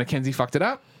Absolutely. And Mackenzie fucked it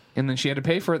up. And then she had to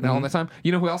pay for it all the time.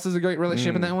 You know who else is a great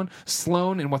relationship in that one?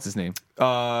 Sloan and what's his name?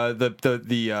 Don.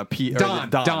 Yeah,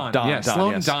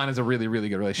 Sloan and yes. Don is a really, really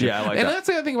good relationship. Yeah, I like and that. that's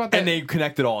the other thing about that. And they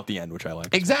connected all at the end, which I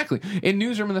like. Exactly. In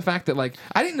Newsroom, and the fact that like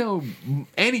I didn't know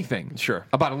anything Sure.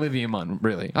 about Olivia Munn,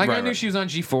 really. Like I knew she was on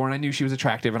G4 and I knew she was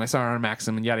attractive and I saw her on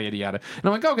Maxim and yada yada yada. And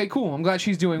I'm like, okay, cool. I'm glad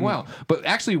she's doing well. But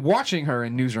actually watching her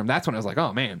in Newsroom, that's when I was like,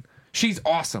 oh man, she's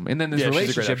awesome. And then this Yeah, she's a great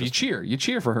relationship, actress. you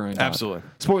cheer for her. And Absolutely.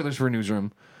 Spoilers for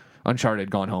Newsroom, Uncharted,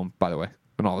 Gone Home, by the way,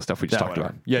 and all the stuff we just talked whatever.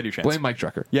 about. Yeah, do chance. Blame Mike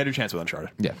Drucker. Yeah, do chance with Uncharted.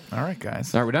 Yeah. All right,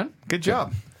 guys. Are we done? Good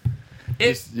job.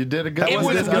 You did a good. That It wasn't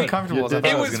was as good. uncomfortable as I You thought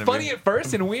did. It it was gonna funny be. at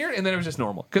first and weird, and then it was just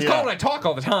normal. Because Yeah. Cole and I talk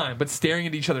all the time, but staring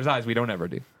into each other's eyes, we don't ever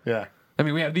do. Yeah. I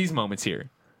mean, we have these moments here,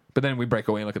 but then we break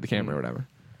away and look at the camera or whatever.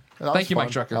 That was Thank you,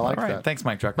 Mike fun. Drucker. I like All right, that. thanks,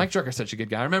 Mike Drucker. Mike Drucker's such a good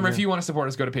guy. Remember, if you want to support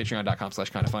us, go to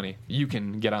patreon.com/kindafunny. You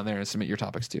can get on there and submit your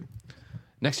topics too.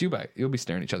 Next, you'll be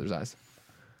staring at each other's eyes.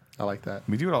 I like that.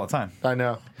 We do it all the time. I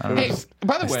know. Hey,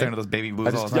 by the I stare way, into those baby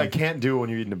blues all the I time. can't do it when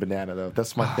you're eating a banana though.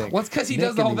 That's my thing. well, it's because he Nick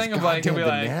does the and whole these thing of like, he'll be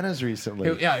goddamn like, bananas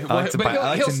recently. yeah, like to but bite- I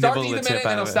like he'll to start to nibble eat the the tip banana and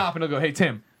out he'll of it. stop and he'll go, hey,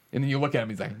 Tim. And then you look at him,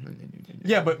 he's like,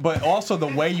 Yeah, but also the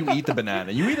way you eat the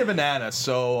banana. You eat a banana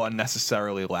so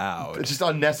unnecessarily loud. It's just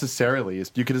unnecessarily.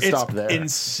 You could have It's stopped there.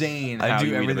 insane. I how do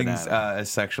you eat a everything banana. as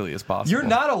sexually as possible. You're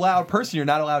not a loud person. You're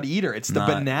not a loud eater. It's the Not.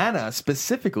 banana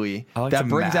specifically I like that to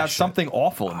brings out mash it. something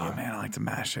awful in you. Oh man, I like to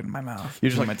mash it in my mouth. You're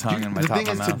just Between like, my tongue and my The top thing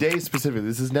of is, my mouth. today specifically,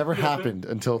 this has never happened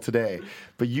until today.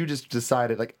 But you just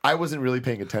decided, like, I wasn't really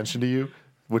paying attention to you,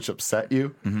 which upset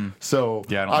you. So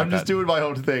Yeah, I don't I'm like just that. doing my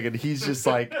own thing, and he's just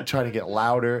like trying to get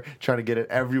louder, trying to get it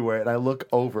everywhere. And I look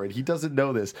over, and he doesn't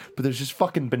know this, but there's just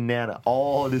fucking banana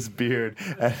all in his beard.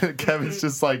 And Kevin's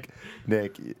just like,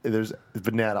 Nick, there's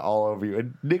banana all over you.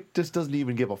 And Nick just doesn't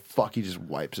even give a fuck. He just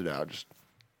wipes it out.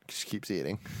 Just keeps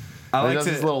eating. I And he like does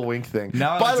to- this little wink thing.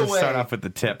 Now By I like the to way, start off with the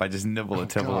tip. I just nibble the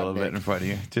tip a God, little bit Nick. in front of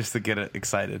you, just to get it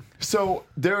excited. So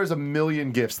there is a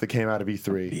million gifts that came out of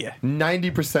E3. Yeah.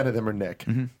 90% of them are Nick.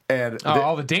 And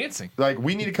all the dancing. like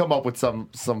we need to come up with some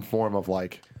form of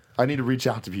like I need to reach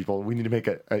out to people. We need to make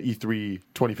a E3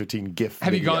 2015 gift.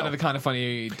 Have you video. gone to the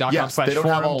kindoffunny.com Yes, they don't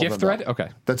have all /forum of gift them, thread? though. Okay.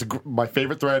 That's my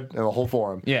favorite thread in the whole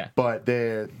forum. Yeah. But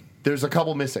there's a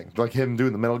couple missing. Like him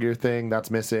doing the Metal Gear thing, that's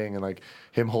missing, and like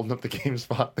him holding up the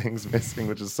GameSpot thing's missing,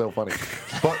 which is so funny.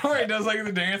 But Where he does like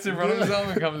the dance in front of himself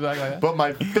and comes back like that. But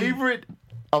my favorite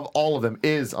of all of them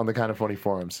is on the Kind of Funny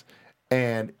forums,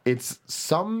 and it's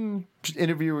some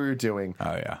interview we were doing.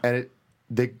 Oh, yeah. and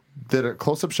they did a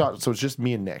close up shot, so it's just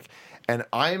me and Nick, and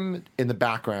I'm in the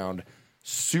background,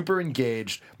 super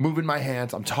engaged, moving my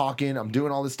hands. I'm talking, I'm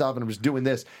doing all this stuff, and I'm just doing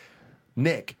this.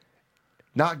 Nick,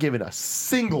 not giving a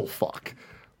single fuck,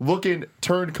 looking,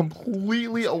 turned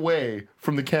completely away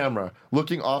from the camera,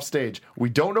 looking off stage. We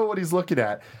don't know what he's looking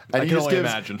at, and I can only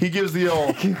imagine. he gives the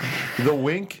old the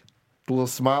wink, the little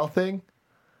smile thing,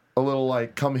 a little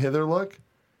like come hither look,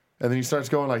 and then he starts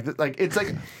going like this. Like it's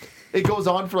like it goes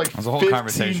on for like a whole 15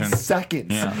 conversation.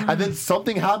 seconds, and then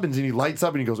something happens and he lights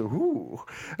up and he goes ooh,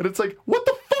 and it's like what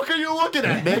the fuck are you looking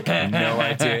at, Nick? No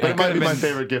idea. But it might be my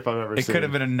favorite GIF I've ever It seen. could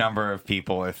have been a number of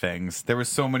people or things. There were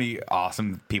so many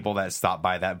awesome people that stopped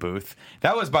by that booth.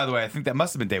 That was, by the way, I think that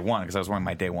must have been day one because I was wearing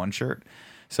my day one shirt.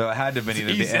 So it had to have been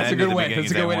either the That's end a or good the way. beginning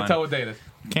That's a of good way day to one. tell what date it is.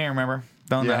 Can't remember.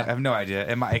 I have no idea.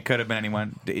 It could have been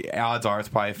anyone. The odds are it's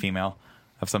probably a female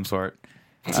of some sort.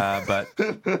 But I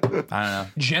don't know.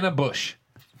 Jenna Bush.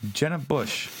 Jenna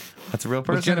Bush. That's a real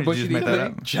person. Jenna Or did Bush you just the make that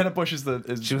thing? up? Jenna Bush is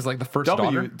She was like the first W,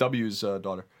 daughter. W's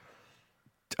daughter.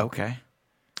 Okay.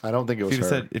 I don't think it was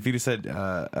her. If you'd have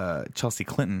said Chelsea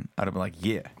Clinton, I'd have been like,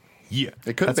 yeah. It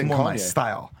could have That's been more my Kanye.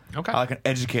 style. Okay. I like an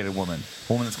educated woman.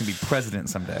 A woman that's going to be president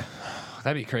someday.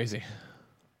 That'd be crazy.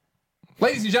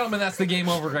 Ladies and gentlemen, that's the Game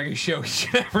Over Greggy show.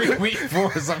 Every week,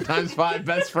 4, sometimes 5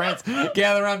 best friends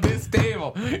gather around this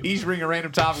table. Each bring a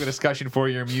random topic of discussion for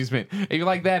your amusement. If you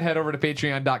like that, head over to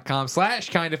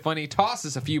patreon.com/kindafunny. Toss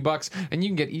us a few bucks, and you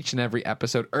can get each and every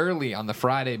episode early on the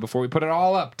Friday before we put it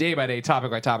all up, day by day,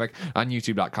 topic by topic, on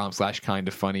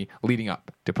youtube.com/kindafunny, leading up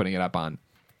to putting it up on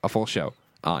a full show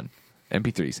on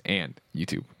MP3s and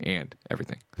YouTube and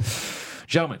everything.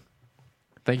 Gentlemen,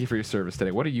 thank you for your service today.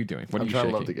 What are you doing? What are I'm you trying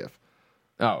shaking? to load the GIF.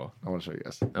 Oh, I want to show you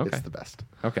guys. Okay. It's the best.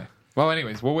 okay. Well,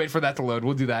 anyways, we'll wait for that to load.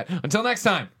 We'll do that. Until next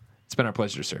time, it's been our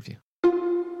pleasure to serve you.